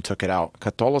Catholicism took it out.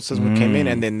 Catholicism came in,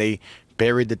 and then they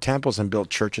buried the temples and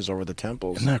built churches over the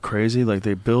temples. Isn't that crazy? Like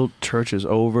they built churches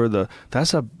over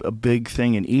that's a big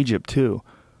thing in Egypt too.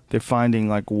 They're finding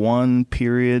like one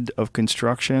period of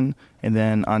construction, and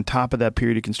then on top of that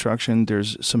period of construction,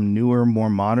 there's some newer, more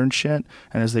modern shit.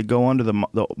 And as they go under the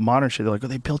modern shit, they're like, oh,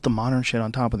 they built the modern shit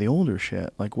on top of the older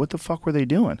shit. Like, what the fuck were they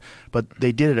doing? But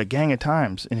they did it a gang of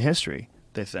times in history,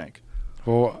 they think.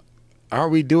 Well,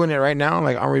 aren't we doing it right now?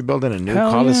 Like, aren't we building a new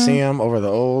Hell Coliseum over the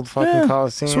old fucking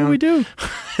Coliseum? That's what we do.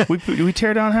 we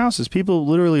tear down houses. People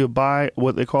literally buy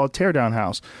what they call a tear down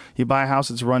house. You buy a house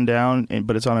that's run down,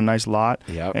 but it's on a nice lot.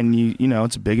 Yep. And you know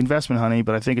it's a big investment, honey.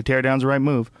 But I think a tear down's the right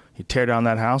move. You tear down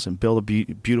that house and build a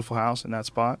beautiful house in that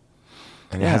spot.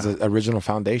 And it has an original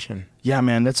foundation. Yeah,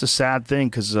 man, that's a sad thing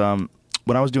because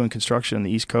when I was doing construction on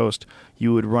the East Coast,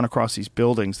 you would run across these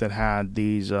buildings that had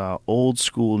these old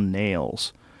school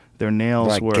nails. Their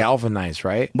nails were galvanized,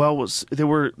 right? Well, they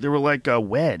were like a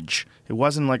wedge. It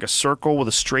wasn't like a circle with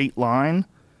a straight line.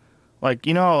 Like,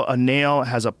 you know, a nail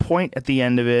has a point at the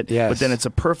end of it, yes. But then it's a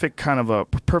perfect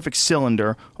perfect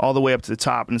cylinder all the way up to the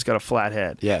top, and it's got a flat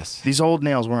head. Yes. These old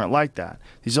nails weren't like that.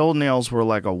 These old nails were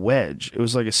like a wedge. It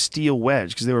was like a steel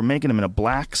wedge because they were making them in a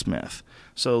blacksmith.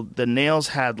 So the nails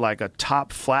had like a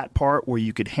top flat part where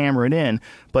you could hammer it in,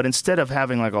 but instead of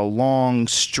having like a long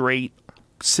straight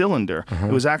cylinder,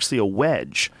 it was actually a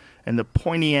wedge, and the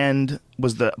pointy end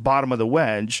was the bottom of the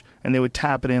wedge, and they would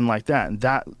tap it in like that, and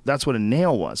that's what a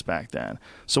nail was back then.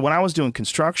 So when I was doing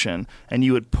construction and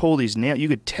you would pull these nails, you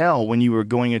could tell when you were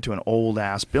going into an old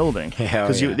ass building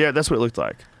because that's what it looked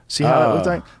like. See how that looked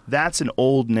like? That's an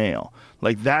old nail.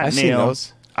 Like that I've nail. seen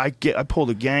those. I pulled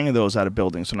a gang of those out of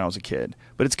buildings when I was a kid,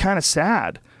 but it's kind of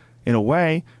sad in a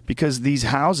way, because these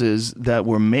houses that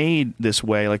were made this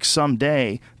way, like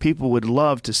someday people would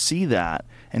love to see that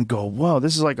and go, whoa,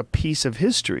 this is like a piece of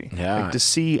history. Yeah. Like to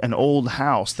see an old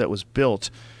house that was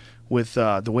built with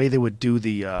the way they would do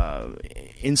the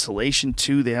insulation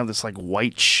too. They have this like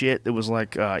white shit that was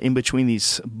like in between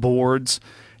these boards.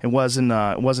 It wasn't.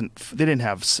 They didn't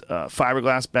have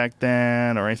fiberglass back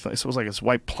then or anything. So it was like this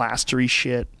white plastery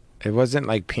shit. It wasn't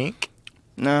like pink?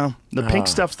 No, the pink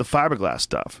stuff's the fiberglass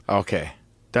stuff. Okay.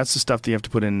 That's the stuff that you have to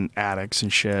put in attics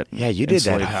and shit. Yeah, you did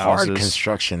that Insulate hard houses.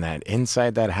 construction, that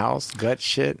inside that house, gut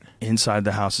shit. Inside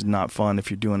the house is not fun if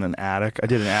you're doing an attic. I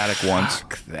did an attic once.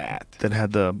 Fuck that. That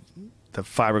had the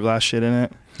fiberglass shit in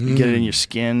it. You get it in your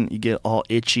skin. You get all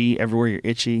itchy everywhere you're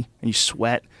itchy, and you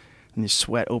sweat. And your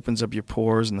sweat opens up your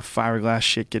pores, and the fiberglass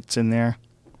shit gets in there.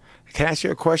 Can I ask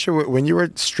you a question? When you were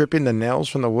stripping the nails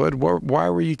from the wood, why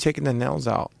were you taking the nails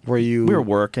out? We were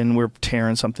working. We were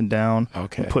tearing something down.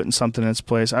 Okay. Putting something in its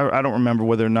place. I don't remember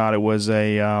whether or not it was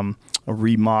a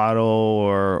remodel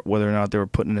or whether or not they were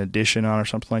putting an addition on or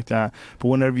something like that. But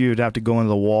whenever you would have to go into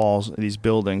the walls of these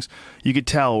buildings, you could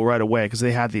tell right away because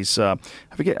they had these, I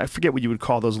forget what you would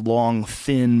call those long,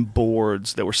 thin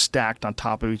boards that were stacked on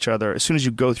top of each other. As soon as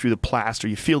you go through the plaster,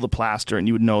 you feel the plaster and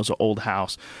you would know it's an old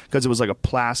house because it was like a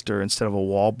plaster instead of a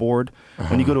wall board.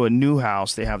 When you go to a new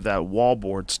house, they have that wall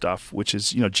board stuff, which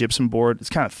is, gypsum board. It's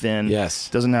kind of thin. Yes.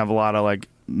 Doesn't have a lot of like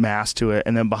mass to it,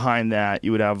 and then behind that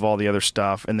you would have all the other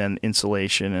stuff and then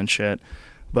insulation and shit.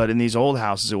 But in these old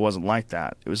houses it wasn't like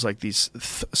that. It was like these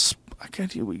I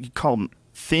can't what you call them,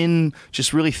 thin,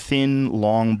 just really thin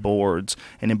long boards,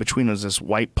 and in between was this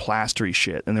white plastery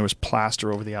shit, and there was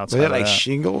plaster over the outside. Were they of like that.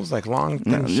 shingles, like long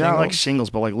shingles? Not like shingles,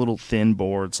 but like little thin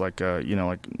boards, like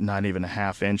like not even a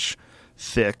half-inch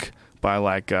thick by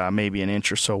like maybe an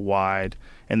inch or so wide,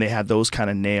 and they had those kind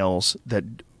of nails that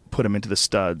put them into the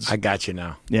studs. I got you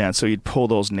now. Yeah, and so you'd pull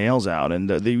those nails out, and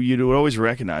you would always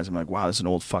recognize them. Like, wow, this is an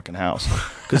old fucking house.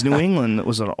 Because New England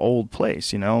was an old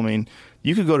place, you know? I mean,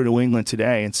 you could go to New England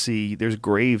today and see there's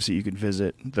graves that you could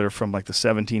visit that are from like the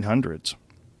 1700s.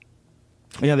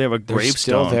 Yeah, they have a gravestone. They're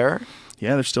still there?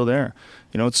 Yeah, they're still there.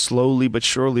 You know, it's slowly but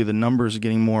surely the numbers are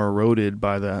getting more eroded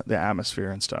by the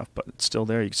atmosphere and stuff, but it's still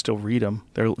there. You can still read them.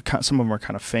 Some of them are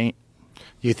kind of faint.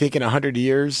 You think in 100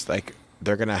 years, like,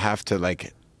 they're going to have to,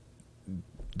 like,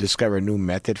 discover a new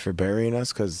method for burying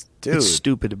us? Because, dude, it's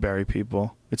stupid to bury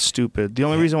people. It's stupid. The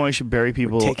only reason why you should bury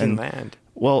people we're taking land.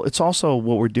 Well, it's also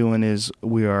what we're doing is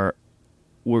we're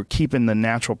keeping the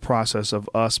natural process of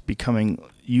us becoming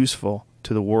useful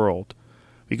to the world.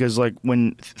 Because like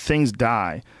when things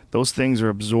die, those things are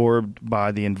absorbed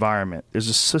by the environment. There's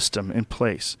a system in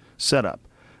place, set up.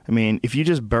 I mean, if you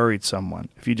just buried someone,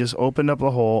 if you just opened up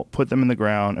a hole, put them in the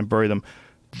ground and bury them,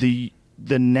 the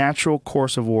natural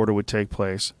course of order would take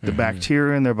place. The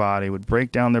bacteria in their body would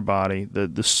break down their body.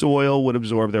 The soil would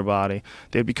absorb their body.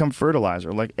 They'd become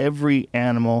fertilizer like every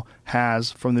animal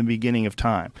has from the beginning of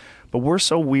time. But we're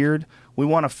so weird. We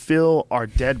want to fill our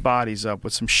dead bodies up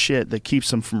with some shit that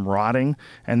keeps them from rotting,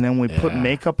 and then we put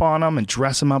makeup on them and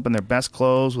dress them up in their best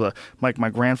clothes. Like my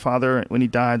grandfather, when he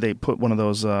died, they put one of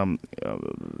those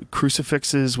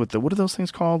crucifixes with the, what are those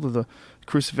things called? The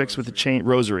crucifix with the chain,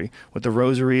 rosary, with the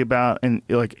rosary about, and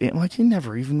like he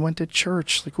never even went to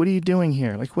church. Like, what are you doing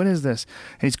here? Like, what is this?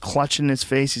 And he's clutching his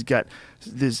face. He's got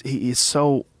this.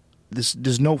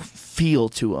 There's no feel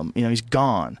to him. You know, he's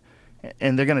gone,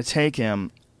 and they're gonna take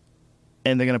him.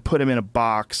 And they're going to put him in a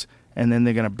box, and then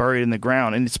they're going to bury it in the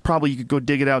ground. And it's probably, you could go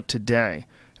dig it out today.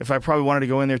 If I probably wanted to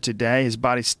go in there today, his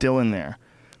body's still in there.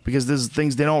 Because there's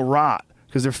things, they don't rot.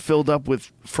 Because they're filled up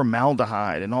with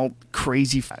formaldehyde and all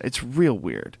crazy. It's real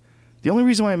weird. The only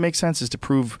reason why it makes sense is to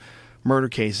prove murder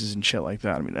cases and shit like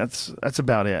that. I mean, that's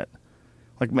about it.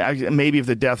 Like, maybe if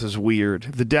the death is weird.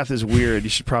 If the death is weird, you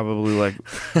should probably, like,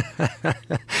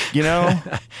 you know?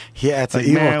 Yeah, it's like,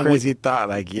 an evil, crazy thought.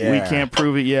 Like, yeah. We can't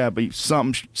prove it yet, but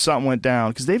something went down.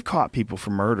 Because they've caught people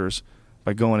for murders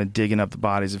by going and digging up the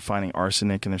bodies and finding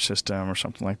arsenic in their system or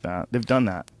something like that. They've done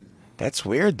that. That's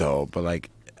weird, though. But, like,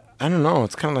 I don't know.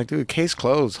 It's kind of like, dude, case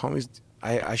closed. Homies,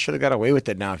 I should have got away with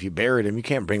it now. If you buried him, you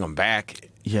can't bring him back.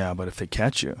 Yeah, but if they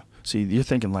catch you. See, you're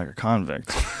thinking like a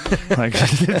convict. Like,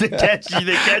 they catch you.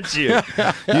 You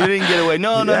didn't get away.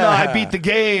 No, I beat the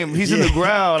game. He's in the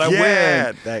ground.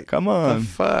 I win. Come on. The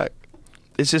fuck.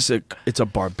 It's just it's a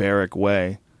barbaric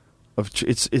way of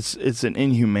it's an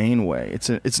inhumane way.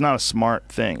 It's not a smart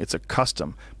thing. It's a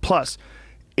custom. Plus,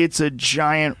 it's a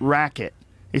giant racket.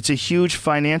 It's a huge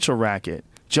financial racket.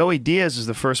 Joey Diaz is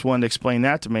the first one to explain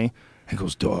that to me. He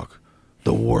goes, "Dog,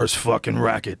 the worst fucking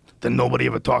racket that nobody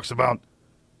ever talks about.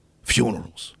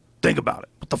 Funerals. Think about it.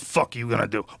 What the fuck are you going to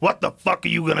do? What the fuck are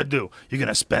you going to do? You're going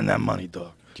to spend that money,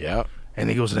 dog." Yeah. And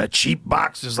he goes, in that cheap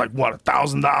box is like, what,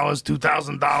 $1,000,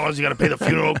 $2,000? You got to pay the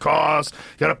funeral costs.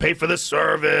 You got to pay for the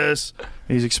service.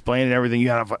 And he's explaining everything. You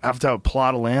have to have a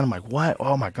plot of land. I'm like, what?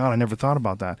 Oh, my God, I never thought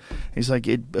about that. He's like,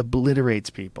 it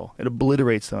obliterates people. It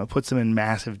obliterates them. It puts them in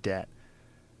massive debt.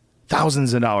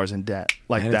 Thousands of dollars in debt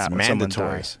like and that it's when someone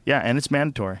mandatory. dies. Yeah, and it's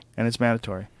mandatory.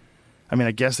 I mean,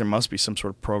 I guess there must be some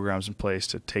sort of programs in place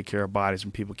to take care of bodies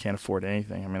when people can't afford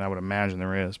anything. I mean, I would imagine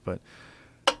there is. But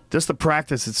just the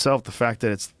practice itself, the fact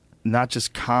that it's not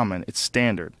just common, it's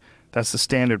standard. That's the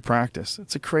standard practice.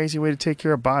 It's a crazy way to take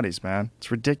care of bodies, man.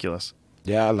 It's ridiculous.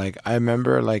 Yeah, like, I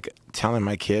remember, like, telling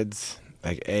my kids,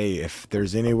 like, hey, if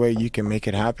there's any way you can make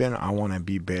it happen, I want to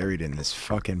be buried in this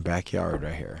fucking backyard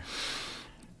right here.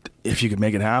 If you could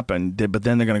make it happen, but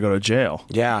then they're going to go to jail.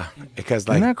 Yeah, because,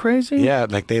 like... Isn't that crazy? Yeah,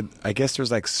 like, I guess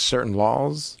there's, like, certain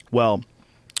laws. Well,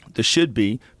 there should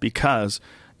be, because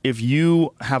if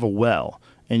you have a well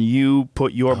and you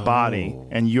put your body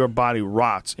and your body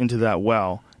rots into that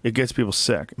well, it gets people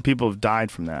sick. And people have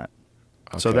died from that.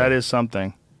 Okay. So that is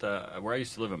something. Where I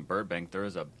used to live in Burbank, there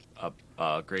was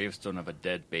a gravestone of a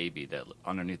dead baby that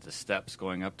underneath the steps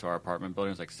going up to our apartment building.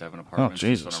 There's like 7 apartments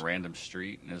just on a random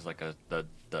street, and it's like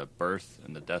the birth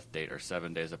and the death date are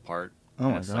 7 days apart. Oh,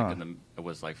 and my it's God. Like it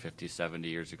was like 50, 70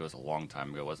 years ago. It was a long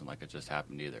time ago. It wasn't like it just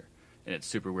happened either. And it's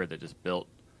super weird. They just built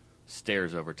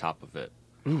stairs over top of it.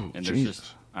 Ooh, and Jesus. there's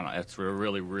just, I don't know, it's a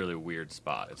really, really weird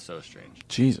spot. It's so strange.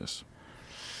 Jesus.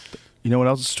 You know what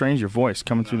else is strange? Your voice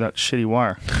coming through that shitty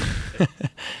wire.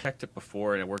 Checked it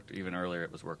before, and it worked even earlier.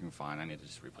 It was working fine. I need to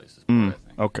just replace this board, I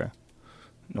think. Okay.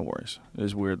 No worries. It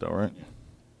is weird, though, right?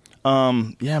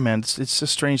 Yeah, man, it's a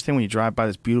strange thing when you drive by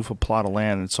this beautiful plot of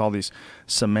land and it's all these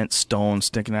cement stones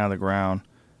sticking out of the ground.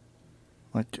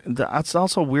 Like that's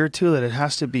also weird too that it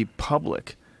has to be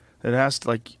public. It has to,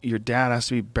 like, your dad has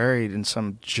to be buried in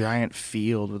some giant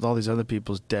field with all these other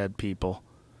people's dead people.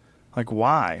 Like,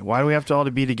 why? Why do we have to all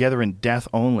to be together in death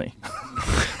only?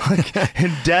 Like,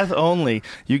 in death only,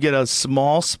 you get a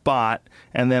small spot,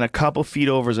 and then a couple feet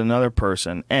over is another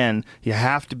person, and you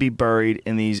have to be buried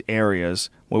in these areas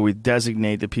where we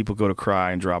designate that people go to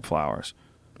cry and drop flowers.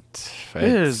 It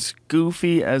is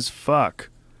goofy as fuck.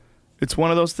 It's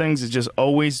one of those things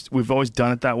that we've always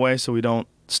done it that way, so we don't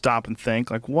stop and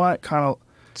think, like, what kind of...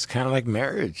 It's kind of like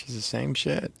marriage. It's the same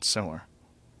shit. Similar.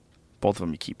 Both of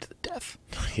them you keep to the death.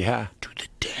 Yeah. To the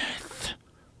death.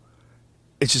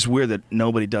 It's just weird that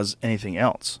nobody does anything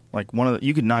else. Like,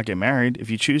 you could not get married if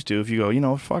you choose to. If you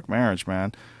go, fuck marriage,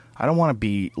 man. I don't want to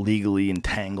be legally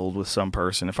entangled with some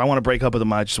person. If I want to break up with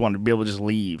them, I just want to be able to just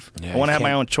leave. Yeah, I want to have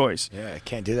my own choice. Yeah, I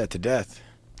can't do that to death.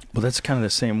 Well, that's kind of the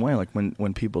same way. Like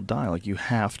when people die, like you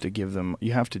have to give them,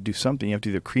 you have to do something. You have to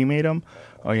either cremate them,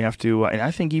 or you have to. And I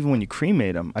think even when you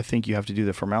cremate them, I think you have to do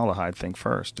the formaldehyde thing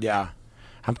first. Yeah,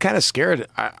 I'm kind of scared.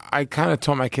 I kind of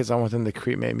told my kids I want them to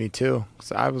cremate me too,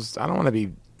 because I don't want to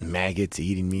be maggots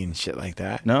eating me and shit like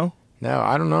that. No,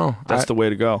 I don't know. That's the way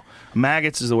to go.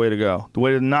 Maggots is the way to go. The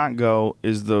way to not go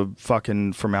is the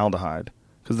fucking formaldehyde,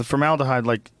 because the formaldehyde,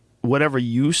 like whatever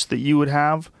use that you would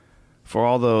have for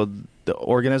all the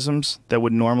organisms that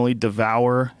would normally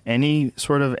devour any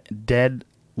sort of dead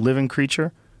living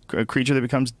creature, a creature that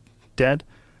becomes dead,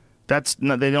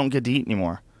 they don't get to eat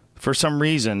anymore. For some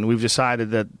reason, we've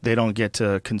decided that they don't get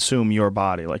to consume your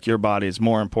body. Like, your body is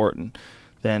more important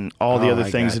than all the other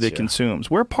things that it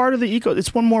consumes. We're part of the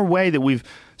It's one more way that we've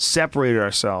separated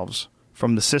ourselves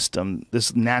from the system,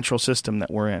 this natural system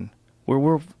that we're in.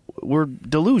 We're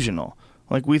delusional.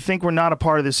 Like, we think we're not a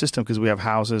part of this system because we have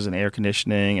houses and air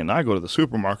conditioning, and I go to the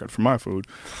supermarket for my food.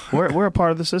 We're a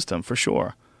part of the system, for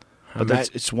sure.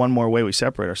 But it's one more way we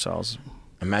separate ourselves.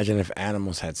 Imagine if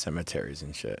animals had cemeteries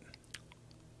and shit.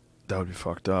 That would be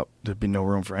fucked up. There'd be no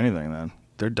room for anything then.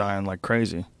 They're dying like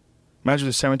crazy. Imagine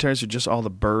the cemeteries are just all the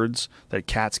birds that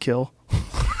cats kill.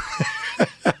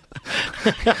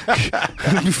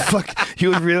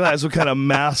 You would realize what kind of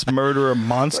mass murderer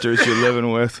monsters you're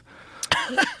living with.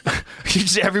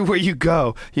 Just everywhere you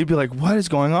go, you'd be like, what is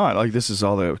going on? Like, this is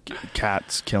all the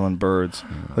cats killing birds.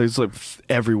 Like, it's like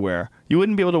everywhere. You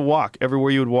wouldn't be able to walk.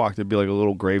 Everywhere you would walk, there'd be like a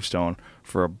little gravestone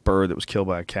for a bird that was killed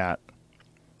by a cat.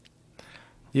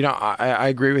 I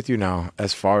agree with you now,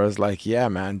 as far as like, yeah,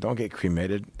 man, don't get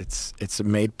cremated. It's a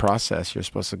made process. You're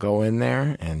supposed to go in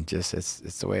there and just it's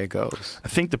the way it goes. I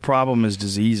think the problem is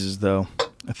diseases, though.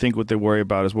 I think what they worry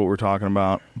about is what we're talking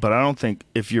about. But I don't think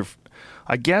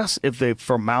I guess if they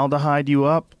formaldehyde you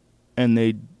up and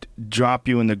they drop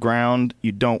you in the ground,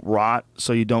 you don't rot,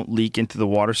 so you don't leak into the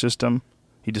water system.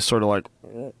 You just sort of like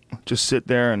just sit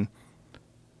there and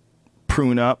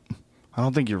prune up. I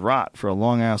don't think you rot for a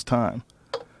long ass time.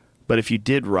 But if you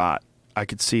did rot, I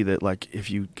could see that, like,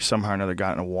 if you somehow or another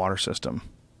got in a water system,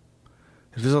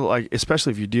 if there's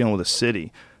especially if you're dealing with a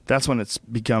city, that's when it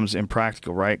becomes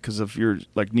impractical, right? Because if you're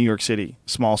like New York City,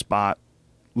 small spot,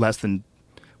 less than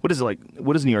what is it like?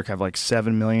 What does New York have? Like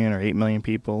 7 million or 8 million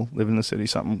people live in the city,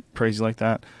 something crazy like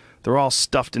that. They're all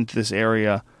stuffed into this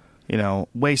area,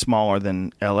 way smaller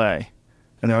than L.A.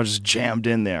 And they're all just jammed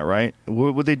in there, right?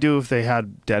 What would they do if they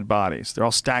had dead bodies? They're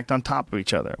all stacked on top of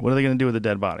each other. What are they going to do with the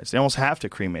dead bodies? They almost have to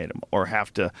cremate them or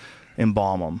have to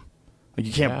embalm them. Like,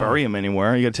 you can't bury them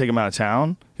anywhere. You got to take them out of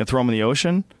town. You got to throw them in the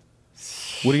ocean.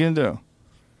 What are you going to do?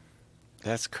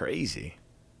 That's crazy.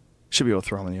 Should be able to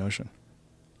throw them in the ocean,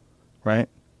 right?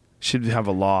 Should have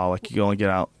a law like you only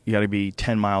get out. You got to be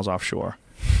 10 miles offshore.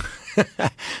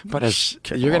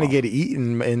 But you're going to get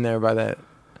eaten in there by that.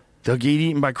 They'll get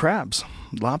eaten by crabs,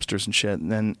 lobsters and shit,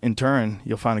 and then in turn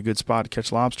you'll find a good spot to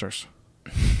catch lobsters.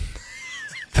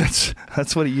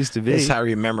 That's what it used to be. That's how I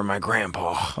remember my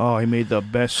grandpa. Oh, he made the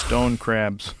best stone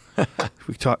crabs.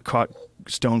 We caught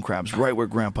stone crabs right where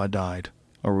Grandpa died,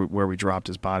 or where we dropped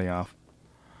his body off.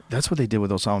 That's what they did with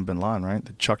Osama bin Laden, right?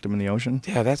 They chucked him in the ocean.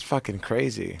 Yeah, that's fucking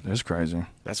crazy. It's crazy.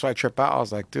 That's why I trip out. I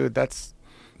was like, dude,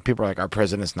 people are like, our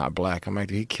president's not black. I'm like,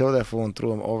 dude, he killed that fool and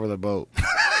threw him over the boat.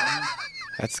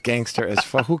 That's gangster as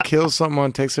fuck. Who kills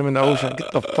someone, takes him in the ocean?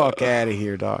 Get the fuck out of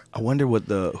here, dog. I wonder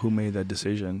who made that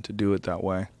decision to do it that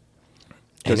way.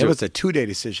 And it was a 2-day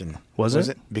decision. Was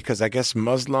it? Because I guess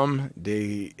Muslim,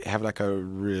 they have like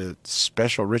a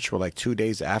special ritual, like 2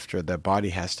 days after the body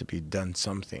has to be done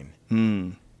something.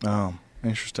 Oh,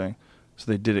 interesting.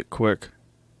 So they did it quick.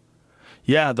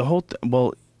 Yeah, the whole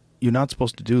well, you're not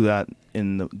supposed to do that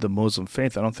in the Muslim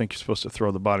faith. I don't think you're supposed to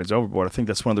throw the bodies overboard. I think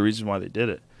that's one of the reasons why they did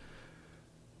it.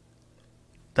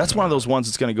 That's one of those ones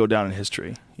that's going to go down in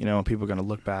history. You know, people are going to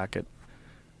look back at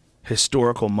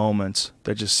historical moments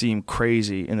that just seem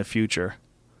crazy in the future.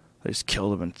 They just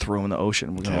killed him and threw him in the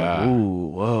ocean. We're like, ooh,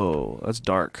 whoa, that's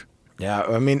dark. Yeah,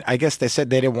 I mean, I guess they said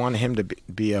they didn't want him to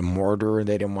be a martyr.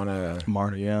 They didn't want to...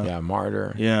 Martyr, yeah. Yeah,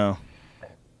 martyr. Yeah.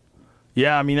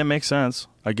 Yeah, I mean, it makes sense,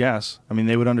 I guess. I mean,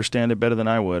 they would understand it better than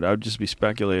I would. I would just be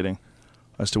speculating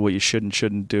as to what you should and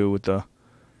shouldn't do with the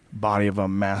body of a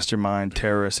mastermind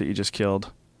terrorist that you just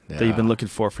killed, that you've been looking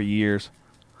for years,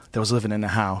 that was living in the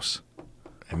house.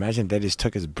 Imagine they just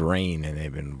took his brain and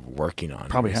they've been working on it.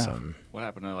 Probably have. Something. What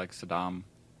happened to like Saddam?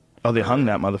 Oh, they hung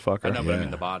that motherfucker. I know, but I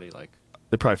mean the body, like.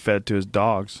 They probably fed it to his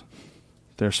dogs.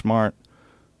 They're smart.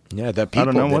 Yeah, that people. I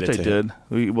don't know what they did.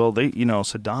 Well,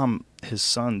 Saddam, his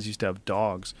sons used to have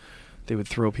dogs. They would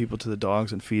throw people to the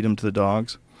dogs and feed them to the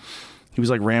dogs. He was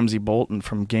like Ramsay Bolton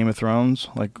from Game of Thrones,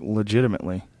 like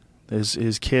legitimately.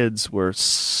 His kids were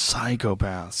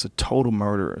psychopaths, total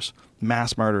murderers,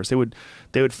 mass murderers.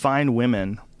 They would find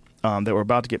women that were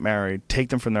about to get married, take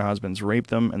them from their husbands, rape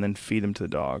them, and then feed them to the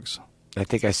dogs. I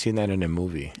think I seen that in a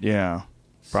movie. Yeah.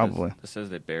 Probably. It says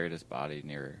they buried his body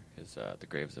near his the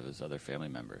graves of his other family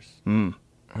members. Oh,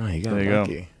 he got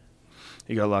lucky.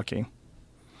 He got lucky.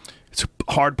 It's a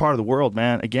hard part of the world,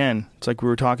 man. Again, it's like we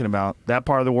were talking about. That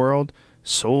part of the world,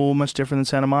 so much different than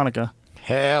Santa Monica.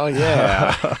 Hell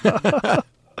yeah.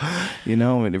 You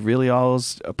know, it really all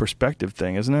is a perspective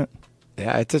thing, isn't it?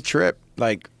 Yeah, it's a trip.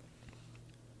 Like,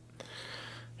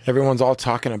 everyone's all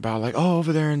talking about, like, oh,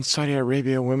 over there in Saudi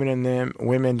Arabia,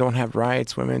 women don't have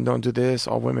rights. Women don't do this.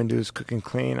 All women do is cook and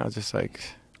clean. I was just like,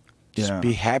 just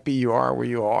be happy you are where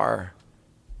you are.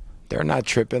 They're not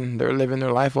tripping. They're living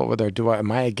their life over there.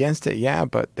 Am I against it? Yeah,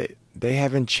 but they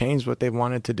haven't changed what they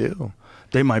wanted to do.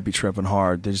 They might be tripping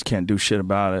hard. They just can't do shit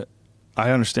about it.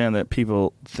 I understand that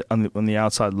people on the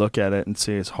outside look at it and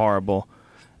say it's horrible,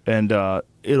 and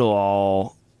it'll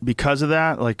all... Because of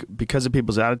that, like because of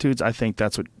people's attitudes, I think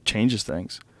that's what changes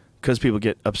things. Because people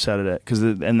get upset at it,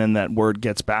 and then that word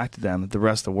gets back to them that the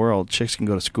rest of the world, chicks can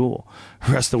go to school.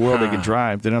 The rest of the world, they can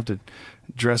drive. They don't have to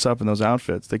dress up in those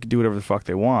outfits. They can do whatever the fuck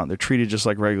they want. They're treated just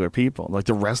like regular people, like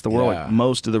the rest of the world, like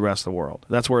most of the rest of the world.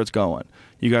 That's where it's going.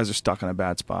 You guys are stuck in a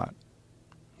bad spot.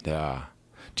 Yeah.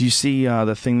 Do you see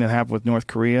the thing that happened with North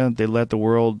Korea? They let the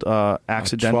world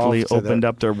accidentally opened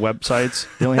up their websites.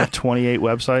 They only have 28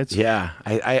 websites. Yeah.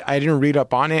 I didn't read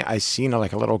up on it. I seen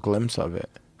like a little glimpse of it.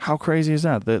 How crazy is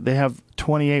that? They have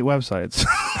 28 websites.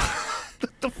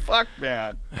 What the fuck,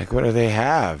 man? Like, what do they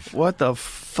have? What the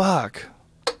fuck?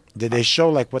 Did they show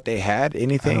like what they had?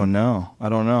 Anything? I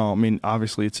don't know. I mean,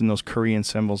 obviously it's in those Korean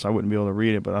symbols. I wouldn't be able to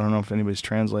read it, but I don't know if anybody's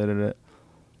translated it.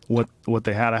 What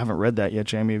they had. I haven't read that yet,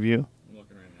 Jamie. Have you?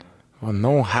 Well,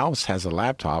 no house has a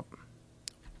laptop.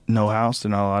 No house. They're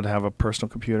not allowed to have a personal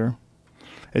computer.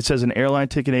 It says an airline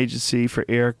ticket agency for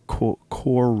Air Koryo,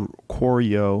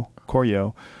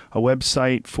 a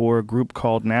website for a group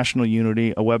called National Unity,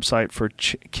 a website for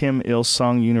Kim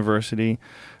Il-sung University,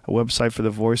 a website for the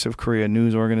Voice of Korea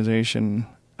news organization,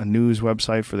 a news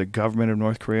website for the government of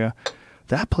North Korea.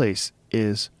 That place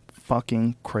is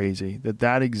fucking crazy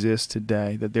that exists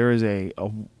today, that there is a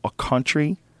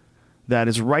country that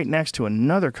is right next to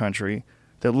another country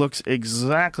that looks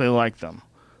exactly like them.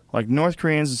 Like North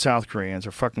Koreans and South Koreans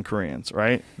are fucking Koreans,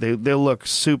 right? They look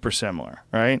super similar,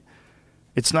 right?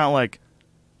 It's not like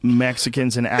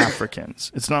Mexicans and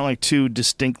Africans. It's not like two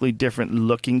distinctly different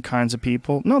looking kinds of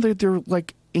people. No, they're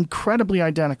like incredibly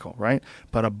identical, right?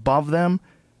 But above them,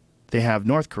 they have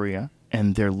North Korea,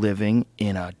 and they're living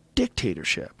in a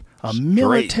dictatorship. A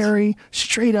military,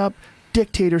 straight up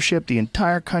dictatorship. The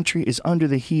entire country is under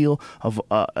the heel of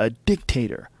a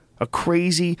dictator, a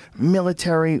crazy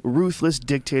military, ruthless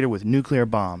dictator with nuclear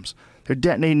bombs. They're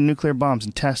detonating nuclear bombs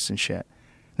and tests and shit.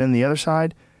 Then the other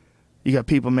side, you got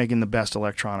people making the best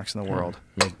electronics in the world.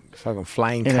 Fucking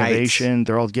flying innovation. kites.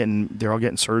 They're all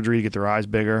getting surgery to get their eyes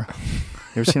bigger.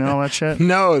 You ever seen all that shit?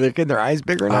 No, they're getting their eyes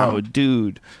bigger now. Oh,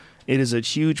 dude, it is a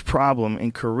huge problem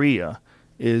in Korea.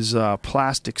 Is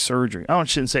plastic surgery? I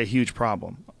shouldn't say a huge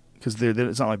problem. Because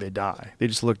it's not like they die. They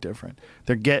just look different.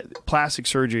 Plastic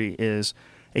surgery is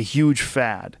a huge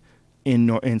fad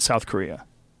in South Korea.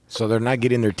 So they're not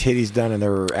getting their titties done and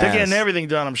their ass. They're getting everything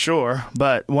done, I'm sure.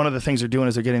 But one of the things they're doing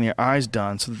is they're getting their eyes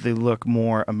done so that they look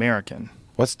more American.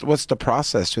 What's the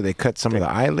process? Do they cut some of the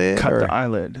eyelid? Cut the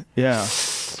eyelid. Yeah.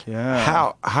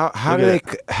 Yeah. How do they?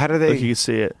 Look, you can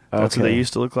see it. That's what they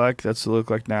used to look like. That's what they look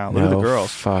like now. Look at the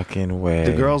girls. Fucking way.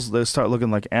 The girls, they start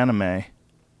looking like anime.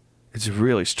 It's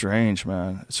really strange,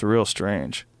 man. It's real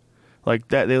strange. Like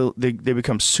that, they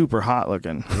become super hot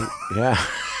looking. Yeah.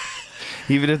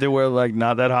 Even if they were like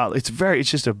not that hot, it's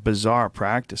just a bizarre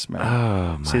practice, man.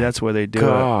 Oh, see, that's where they do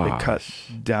it. They cut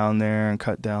down there and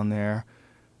cut down there,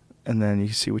 and then you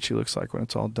see what she looks like when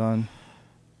it's all done.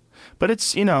 But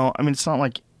it's, I mean, it's not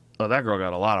like, oh, that girl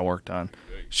got a lot of work done.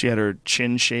 She had her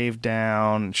chin shaved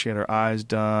down, and she had her eyes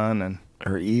done, and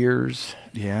her ears.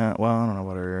 Yeah, well, I don't know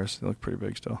about her ears. They look pretty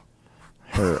big still.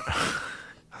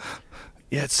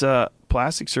 Yeah, it's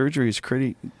plastic surgery is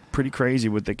pretty crazy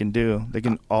what they can do. They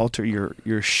can alter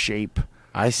your shape.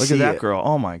 Look at that girl.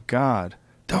 Oh my God.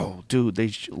 Oh, dude,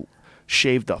 they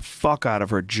shaved the fuck out of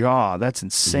her jaw. That's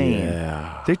insane.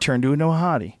 Yeah. They turned her into a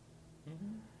hottie.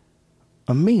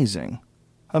 Amazing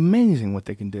what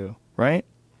they can do, right?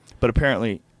 But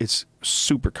apparently it's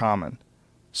super common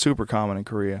in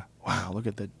Korea. Wow, look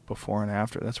at the before and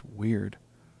after. That's weird.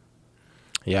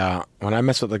 Yeah, when I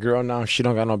mess with a girl now, she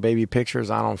don't got no baby pictures.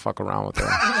 I don't fuck around with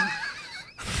her.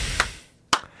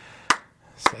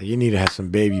 So you need to have some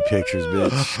baby pictures,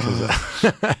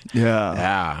 bitch.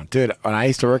 Yeah, dude. When I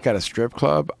used to work at a strip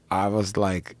club, I was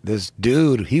like, this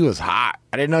dude, he was hot.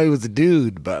 I didn't know he was a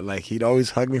dude, but like he'd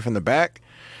always hug me from the back.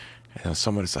 And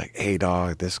someone's like, "Hey,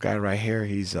 dog, this guy right here,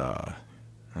 he's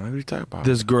what are you talking about?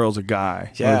 This girl's a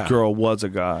guy. Yeah. This girl was a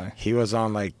guy. He was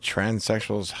on like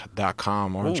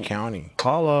transsexuals.com, Orange County.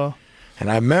 Holla. And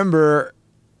I remember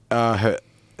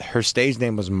her stage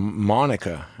name was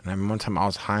Monica. And I remember one time I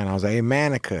was high and I was like, "Hey,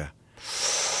 Manica."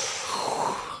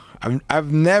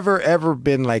 I've never ever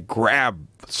been like grabbed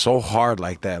so hard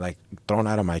like that, like thrown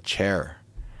out of my chair.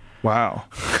 Wow.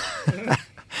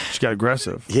 She got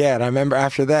aggressive. Yeah, and I remember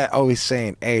after that always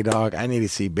saying, "Hey, dog, I need to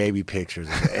see baby pictures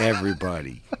of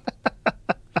everybody."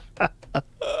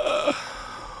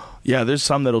 Yeah, there's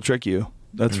some that'll trick you.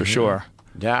 That's for sure.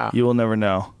 Yeah. You will never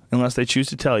know unless they choose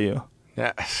to tell you.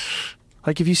 Yeah.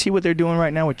 Like if you see what they're doing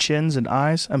right now with chins and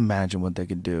eyes, imagine what they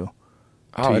could do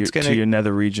to your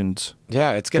nether regions.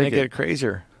 Yeah, it's going to get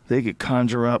crazier. They could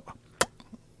conjure up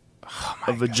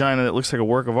a vagina that looks like a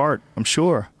work of art, I'm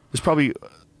sure. There's probably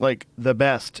like the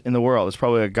best in the world. There's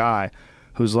probably a guy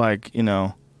who's like,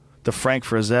 the Frank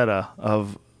Frazetta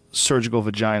of surgical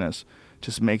vaginas.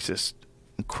 Just makes this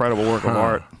incredible work of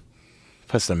art.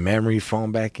 Puts the memory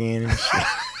foam back in and shit.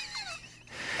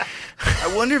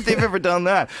 I wonder if they've ever done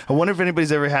that. I wonder if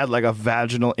anybody's ever had like a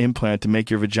vaginal implant to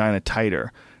make your vagina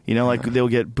tighter. Like they'll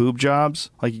get boob jobs.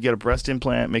 Like you get a breast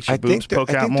implant, makes your boobs poke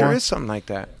out more. I think there is something like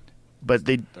that. But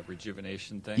the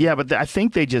rejuvenation thing? Yeah, but I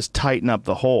think they just tighten up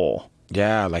the hole.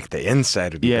 Yeah, like the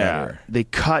inside would be better. They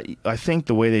cut. I think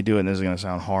the way they do it, and this is going to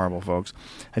sound horrible, folks.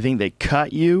 I think they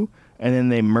cut you, and then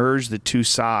they merge the two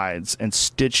sides and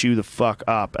stitch you the fuck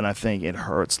up, and I think it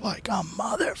hurts like a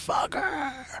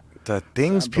motherfucker. The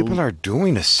things people are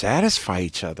doing to satisfy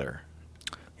each other.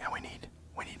 Yeah, we need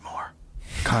more.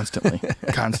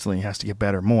 Constantly has to get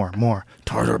better. More.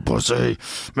 Tighter, pussy.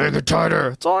 Make it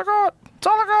tighter. It's all I got.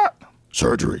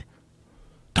 Surgery.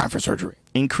 Time for surgery.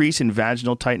 Increase in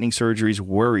vaginal tightening surgeries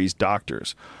worries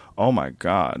doctors. Oh my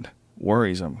God.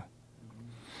 Worries them.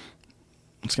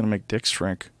 It's going to make dicks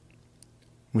shrink.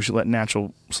 We should let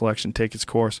natural selection take its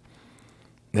course.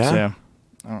 Yeah. So, yeah.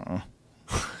 I don't know.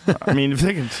 I mean, if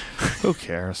they can, who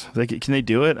cares? Can they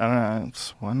do it? I don't know.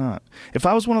 Why not? If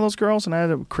I was one of those girls and I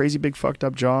had a crazy big fucked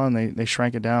up jaw and they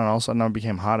shrank it down and all of a sudden I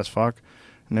became hot as fuck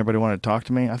and everybody wanted to talk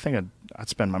to me, I think I'd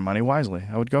spend my money wisely.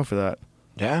 I would go for that.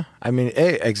 Yeah. I mean,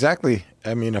 hey, exactly.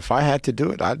 I mean, if I had to do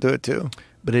it, I'd do it too.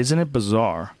 But isn't it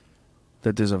bizarre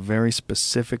that there's a very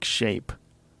specific shape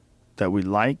that we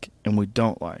like and we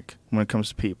don't like when it comes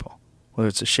to people? Whether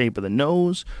it's the shape of the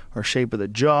nose or shape of the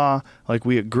jaw, like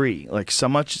we agree. Like so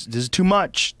much, this is too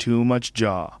much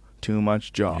jaw.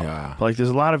 Yeah. But like there's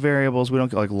a lot of variables we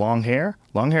don't get. Like long hair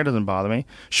doesn't bother me.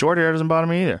 Short hair doesn't bother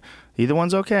me either. Either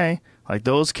one's okay. Like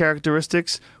those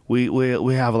characteristics, we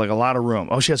have like a lot of room.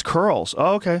 Oh, she has curls.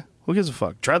 Oh, okay. Who gives a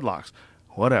fuck? Dreadlocks.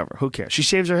 Whatever. Who cares? She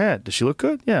shaves her head. Does she look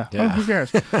good? Yeah. Oh, who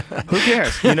cares? Who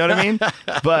cares? You know what I mean?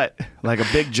 But like a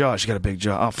big jaw. She got a big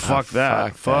jaw. Oh, fuck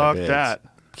that. Fuck that.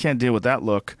 Can't deal with that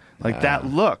look. Like that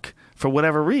look, for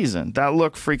whatever reason, that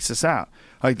look freaks us out.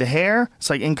 Like the hair, it's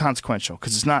like inconsequential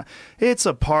because it's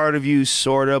a part of you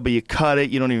sort of, but you cut it,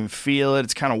 you don't even feel it.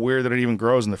 It's kind of weird that it even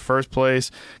grows in the first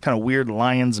place. Kind of weird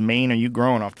lion's mane are you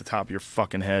growing off the top of your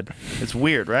fucking head? It's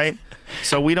weird, right?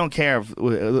 So we don't care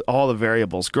all the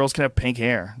variables. Girls can have pink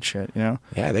hair and shit, you know?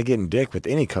 Yeah, they're getting dick with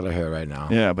any color hair right now.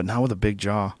 Yeah, but not with a big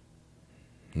jaw.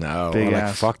 No, big like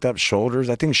ass. fucked up shoulders.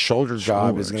 I think shoulder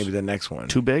job is going to be the next one.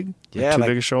 Too big? Yeah, like too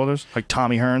big of shoulders? Like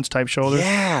Tommy Hearns type shoulders?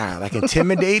 Yeah, like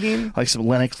intimidating. Like some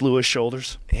Lennox Lewis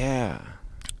shoulders? Yeah.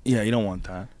 Yeah, you don't want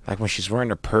that. Like when she's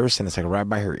wearing a purse and it's like right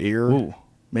by her ear. Ooh,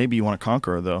 maybe you want to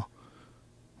conquer her though.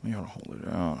 You gotta hold it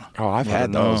down. Oh, I've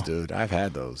had those, dude. I've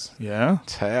had those. Yeah?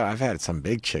 Hell, I've had some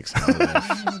big chicks in my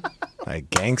life. Like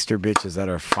gangster bitches that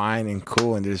are fine and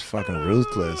cool and they're just fucking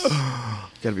ruthless. You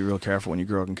gotta be real careful when your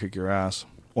girl can kick your ass.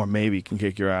 Or maybe can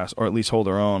kick your ass. Or at least hold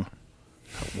her own.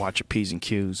 Watch your P's and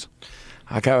Q's.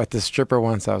 I got with this stripper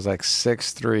once. I was like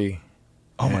 6'3".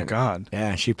 Oh, my God.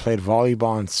 Yeah, she played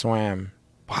volleyball and swam.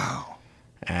 Wow.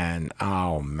 And,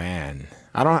 oh, man.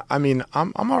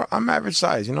 I'm average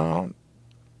size, you know?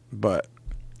 But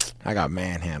I got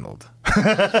manhandled.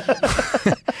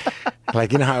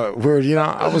 Like, you know how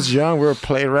I was young, we were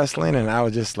play wrestling, and I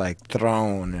was just like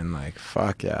thrown and like,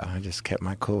 fuck yeah. I just kept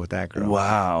my cool with that girl.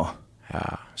 Wow.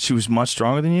 Yeah. She was much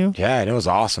stronger than you? Yeah, and it was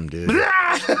awesome, dude. It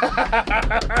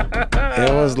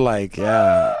was like,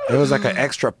 yeah. It was like an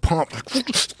extra pump.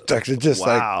 Just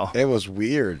wow. Like, it was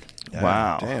weird. Yeah,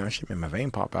 wow. Damn, she made my vein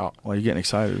pop out. Well, you're getting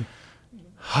excited.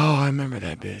 Oh, I remember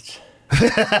that bitch.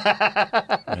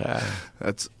 Yeah.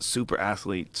 That's super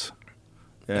athletes.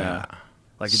 Yeah.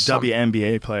 Like a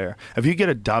WNBA player. If you get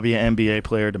a WNBA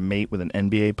player to mate with an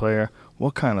NBA player,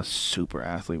 what kind of super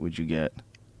athlete would you get?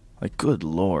 Like, good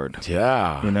Lord.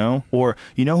 Yeah. You know? Or,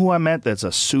 you know who I met that's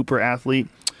a super athlete?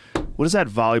 What is that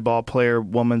volleyball player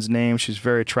woman's name? She's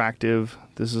very attractive.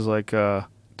 This is like the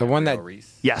one that...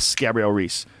 Reese. Yes, Gabrielle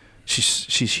Reese. She's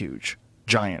huge.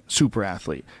 Giant. Super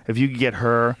athlete. If you could get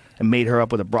her and mate her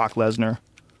up with a Brock Lesnar.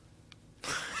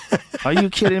 Are you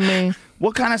kidding me?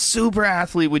 What kind of super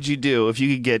athlete would you do if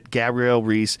you could get Gabrielle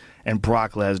Reese and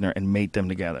Brock Lesnar and mate them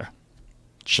together?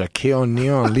 Shaquille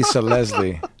O'Neal and Lisa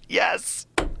Leslie. Yes.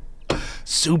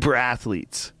 Super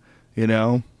athletes, you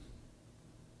know?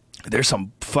 There's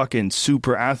some fucking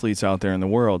super athletes out there in the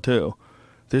world, too.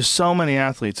 There's so many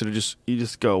athletes that are just, you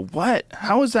just go, what?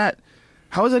 How is that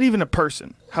even a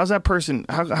person? How's that person,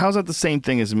 how's that the same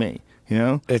thing as me? You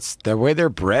know? It's the way they're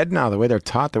bred now, the way they're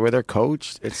taught, the way they're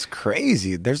coached. It's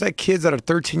crazy. There's like kids that are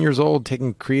 13 years old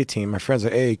taking creatine. My friend's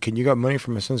like, hey, can you got money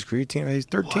for my son's creatine? He's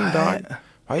 13, what? dog.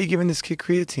 Why are you giving this kid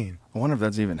creatine? I wonder if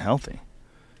that's even healthy.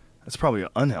 That's probably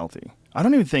unhealthy. I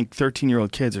don't even think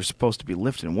 13-year-old kids are supposed to be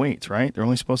lifting weights, right? They're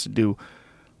only supposed to do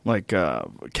like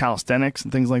calisthenics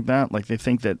and things like that. Like they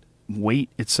think that weight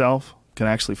itself can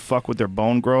actually fuck with their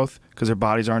bone growth because their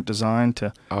bodies aren't designed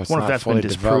to. Oh, it's I wonder not if that's fully been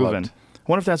disproven. developed. I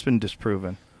wonder if that's been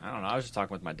disproven. I don't know. I was just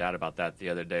talking with my dad about that the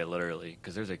other day, literally,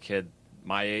 because there's a kid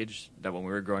my age that when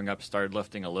we were growing up started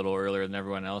lifting a little earlier than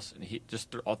everyone else, and he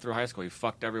just all through high school he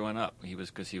fucked everyone up. He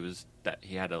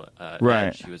had a right.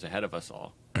 edge. He was ahead of us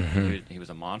all. Mm-hmm. He was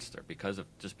a monster because of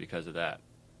that.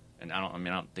 And I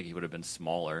don't think he would have been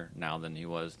smaller now than he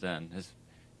was then.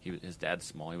 His dad's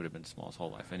small. He would have been small his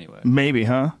whole life anyway. Maybe,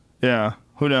 huh? Yeah.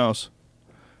 Who knows?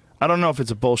 I don't know if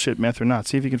it's a bullshit myth or not.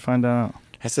 See if you can find that out.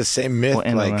 It's the same myth. We'll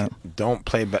end on Like,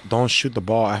 that. don't shoot the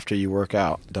ball after you work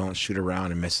out. Don't shoot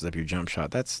around and messes up your jump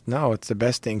shot. It's the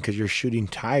best thing because you're shooting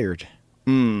tired.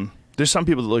 There's some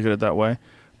people that look at it that way.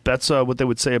 That's what they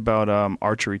would say about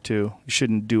archery too. You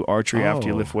shouldn't do archery after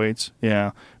you lift weights.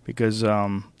 Yeah, because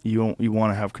you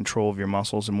want to have control of your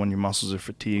muscles, and when your muscles are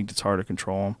fatigued, it's hard to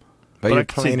control them. But I you're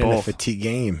can see playing in a both. fatigue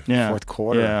game. Yeah. Fourth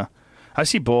quarter. Yeah, I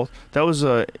see both. That was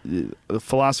a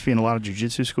philosophy in a lot of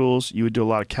jiu-jitsu schools. You would do a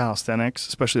lot of calisthenics,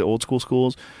 especially the old school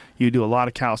schools. You would do a lot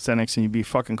of calisthenics, and you'd be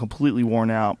fucking completely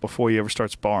worn out before you ever start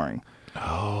sparring.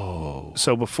 Oh.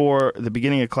 So before the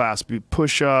beginning of class, be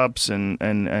push-ups and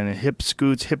hip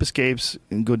scoots, hip escapes,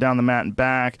 and go down the mat and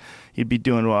back. You'd be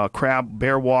doing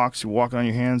bear walks. You're walking on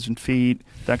your hands and feet,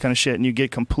 that kind of shit, and you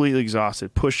get completely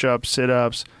exhausted. Push-ups,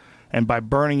 sit-ups, and by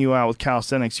burning you out with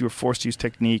calisthenics, you were forced to use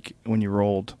technique when you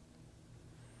rolled.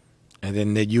 And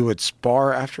then you would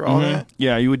spar after all that?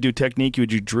 Yeah, you would do technique, you would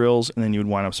do drills, and then you would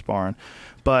wind up sparring.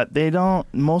 But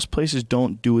most places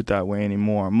don't do it that way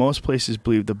anymore. Most places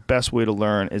believe the best way to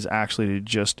learn is actually to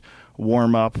just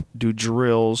warm up, do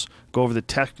drills, go over the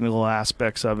technical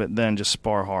aspects of it, then just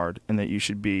spar hard, and that you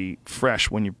should be fresh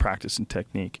when you're practicing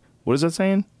technique. What is that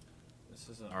saying? This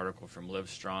is an article from Live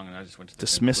Strong, and I just went to the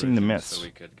Dismissing the conclusions myths. so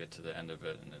we could get to the end of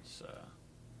it, and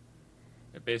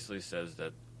it basically says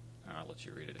that. I'll let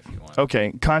you read it if you want.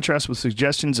 Okay. Contrast with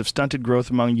suggestions of stunted growth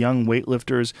among young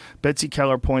weightlifters, Betsy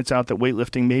Keller points out that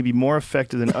weightlifting may be more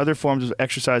effective than other forms of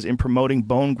exercise in promoting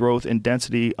bone growth and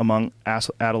density among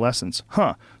adolescents.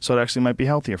 So it actually might be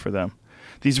healthier for them.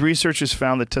 These researchers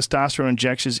found that testosterone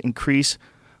injections increase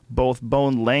both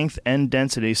bone length and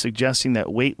density, suggesting that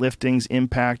weightlifting's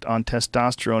impact on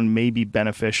testosterone may be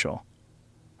beneficial.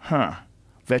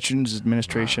 Veterans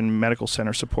Administration Medical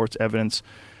Center supports evidence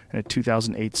in a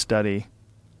 2008 study.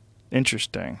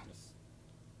 Interesting.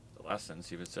 The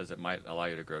lessons even says it might allow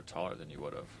you to grow taller than you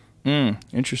would have.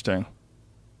 Interesting.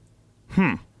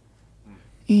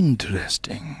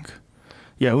 Interesting.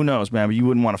 Yeah, who knows, man? But you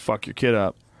wouldn't want to fuck your kid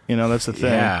up. You know, that's the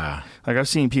thing. Yeah. Like, I've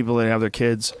seen people that have their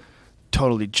kids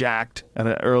totally jacked at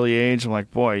an early age. I'm like,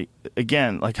 boy,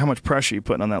 again, like, how much pressure are you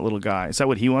putting on that little guy? Is that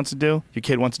what he wants to do? Your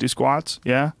kid wants to do squats?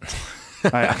 Yeah?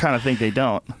 I kind of think they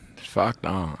don't. Fuck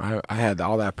no. I had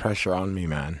all that pressure on me,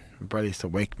 man. My brother used to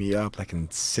wake me up like in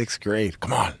 6th grade.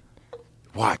 Come on.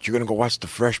 Watch. You're going to go watch the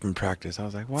freshman practice. I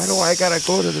was like, why do I got to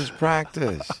go to this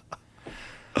practice?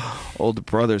 Older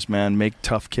brothers, man, make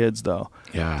tough kids, though.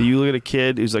 Yeah. Do you look at a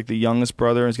kid who's like the youngest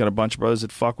brother and he's got a bunch of brothers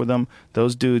that fuck with him?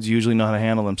 Those dudes usually know how to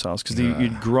handle themselves because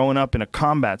you're growing up in a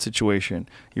combat situation.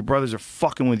 Your brothers are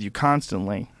fucking with you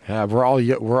constantly. Yeah, we're all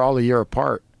a year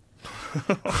apart.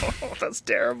 That's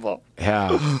terrible.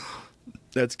 Yeah.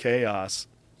 That's chaos.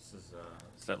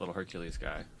 It's that little Hercules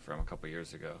guy from a couple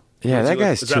years ago. Yeah, that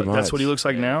guy's too much. That's what he looks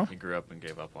like now? He grew up and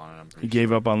gave up on it. He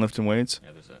gave up on lifting weights?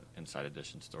 Yeah, there's an Inside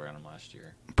Edition story on him last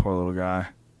year. Poor little guy.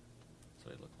 That's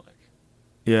what he looked like.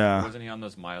 Yeah. Wasn't he on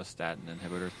those myostatin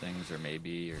inhibitor things, or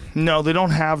maybe? Or... No, they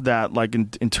don't have that, like,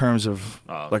 in terms of,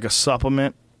 like, a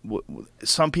supplement.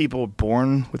 Some people are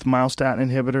born with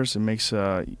myostatin inhibitors. It makes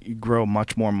you grow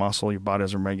much more muscle. Your body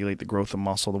doesn't regulate the growth of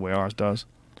muscle the way ours does.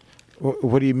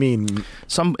 What do you mean?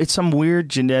 It's some weird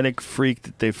genetic freak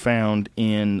that they found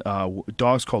in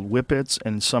dogs called whippets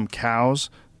and some cows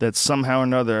that somehow or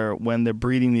another, when they're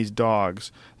breeding these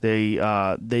dogs, they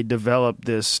develop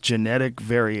this genetic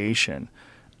variation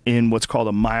in what's called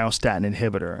a myostatin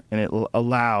inhibitor, and it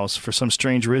allows, for some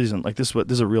strange reason, like this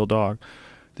is a real dog.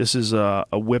 This is a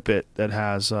whippet that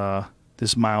has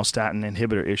this myostatin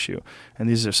inhibitor issue, and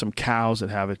these are some cows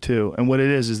that have it too. And what it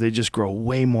is they just grow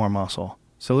way more muscle.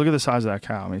 So look at the size of that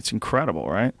cow. I mean, it's incredible,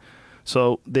 right?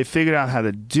 So they figured out how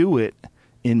to do it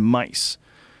in mice.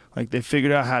 Like, they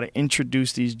figured out how to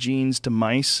introduce these genes to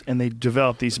mice, and they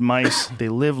developed these mice. They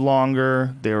live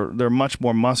longer. They're much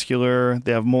more muscular.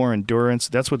 They have more endurance.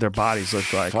 That's what their bodies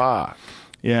look like. Fuck.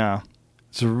 Yeah.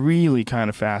 It's really kind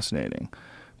of fascinating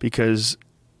because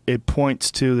it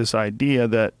points to this idea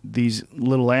that these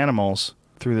little animals,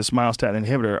 through this myostatin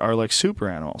inhibitor, are like super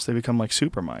animals. They become like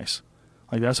super mice.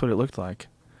 Like, that's what it looked like.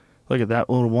 Look at that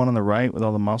little one on the right with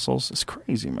all the muscles. It's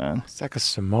crazy, man. It's like a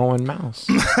Samoan mouse.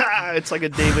 It's like a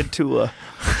David Tula.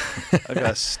 Like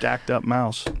a stacked up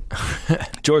mouse.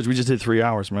 George, we just did 3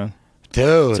 hours, man.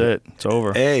 Dude. That's it. It's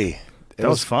over. Hey. That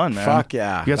was fun, man. Fuck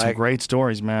yeah. You got some great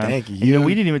stories, man. Thank you. You know,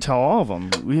 we didn't even tell all of them.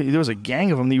 There was a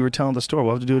gang of them that you were telling the story.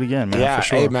 We'll have to do it again, man. Yeah, for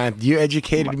sure. Hey, man, you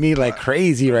educated me like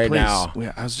crazy right now.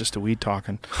 I was just a weed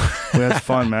talking. We had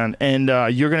fun, man. And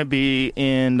you're going to be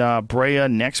in Brea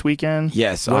next weekend?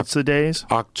 Yes. What's the days?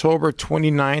 October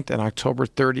 29th and October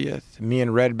 30th. Me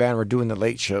and Red Band, we're doing the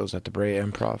late shows at the Brea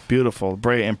Improv. Beautiful.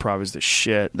 Brea Improv is the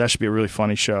shit. That should be a really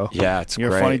funny show. Yeah, it's You're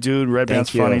great. a funny dude. Red Band's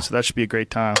Thank you. funny, so that should be a great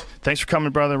time. Thanks for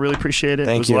coming, brother. Really appreciate it.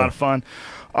 Thank It was you. a lot of fun.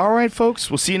 All right,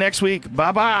 folks. We'll see you next week.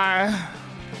 Bye-bye.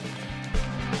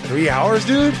 3 hours,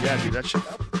 dude? Yeah, dude. That shit.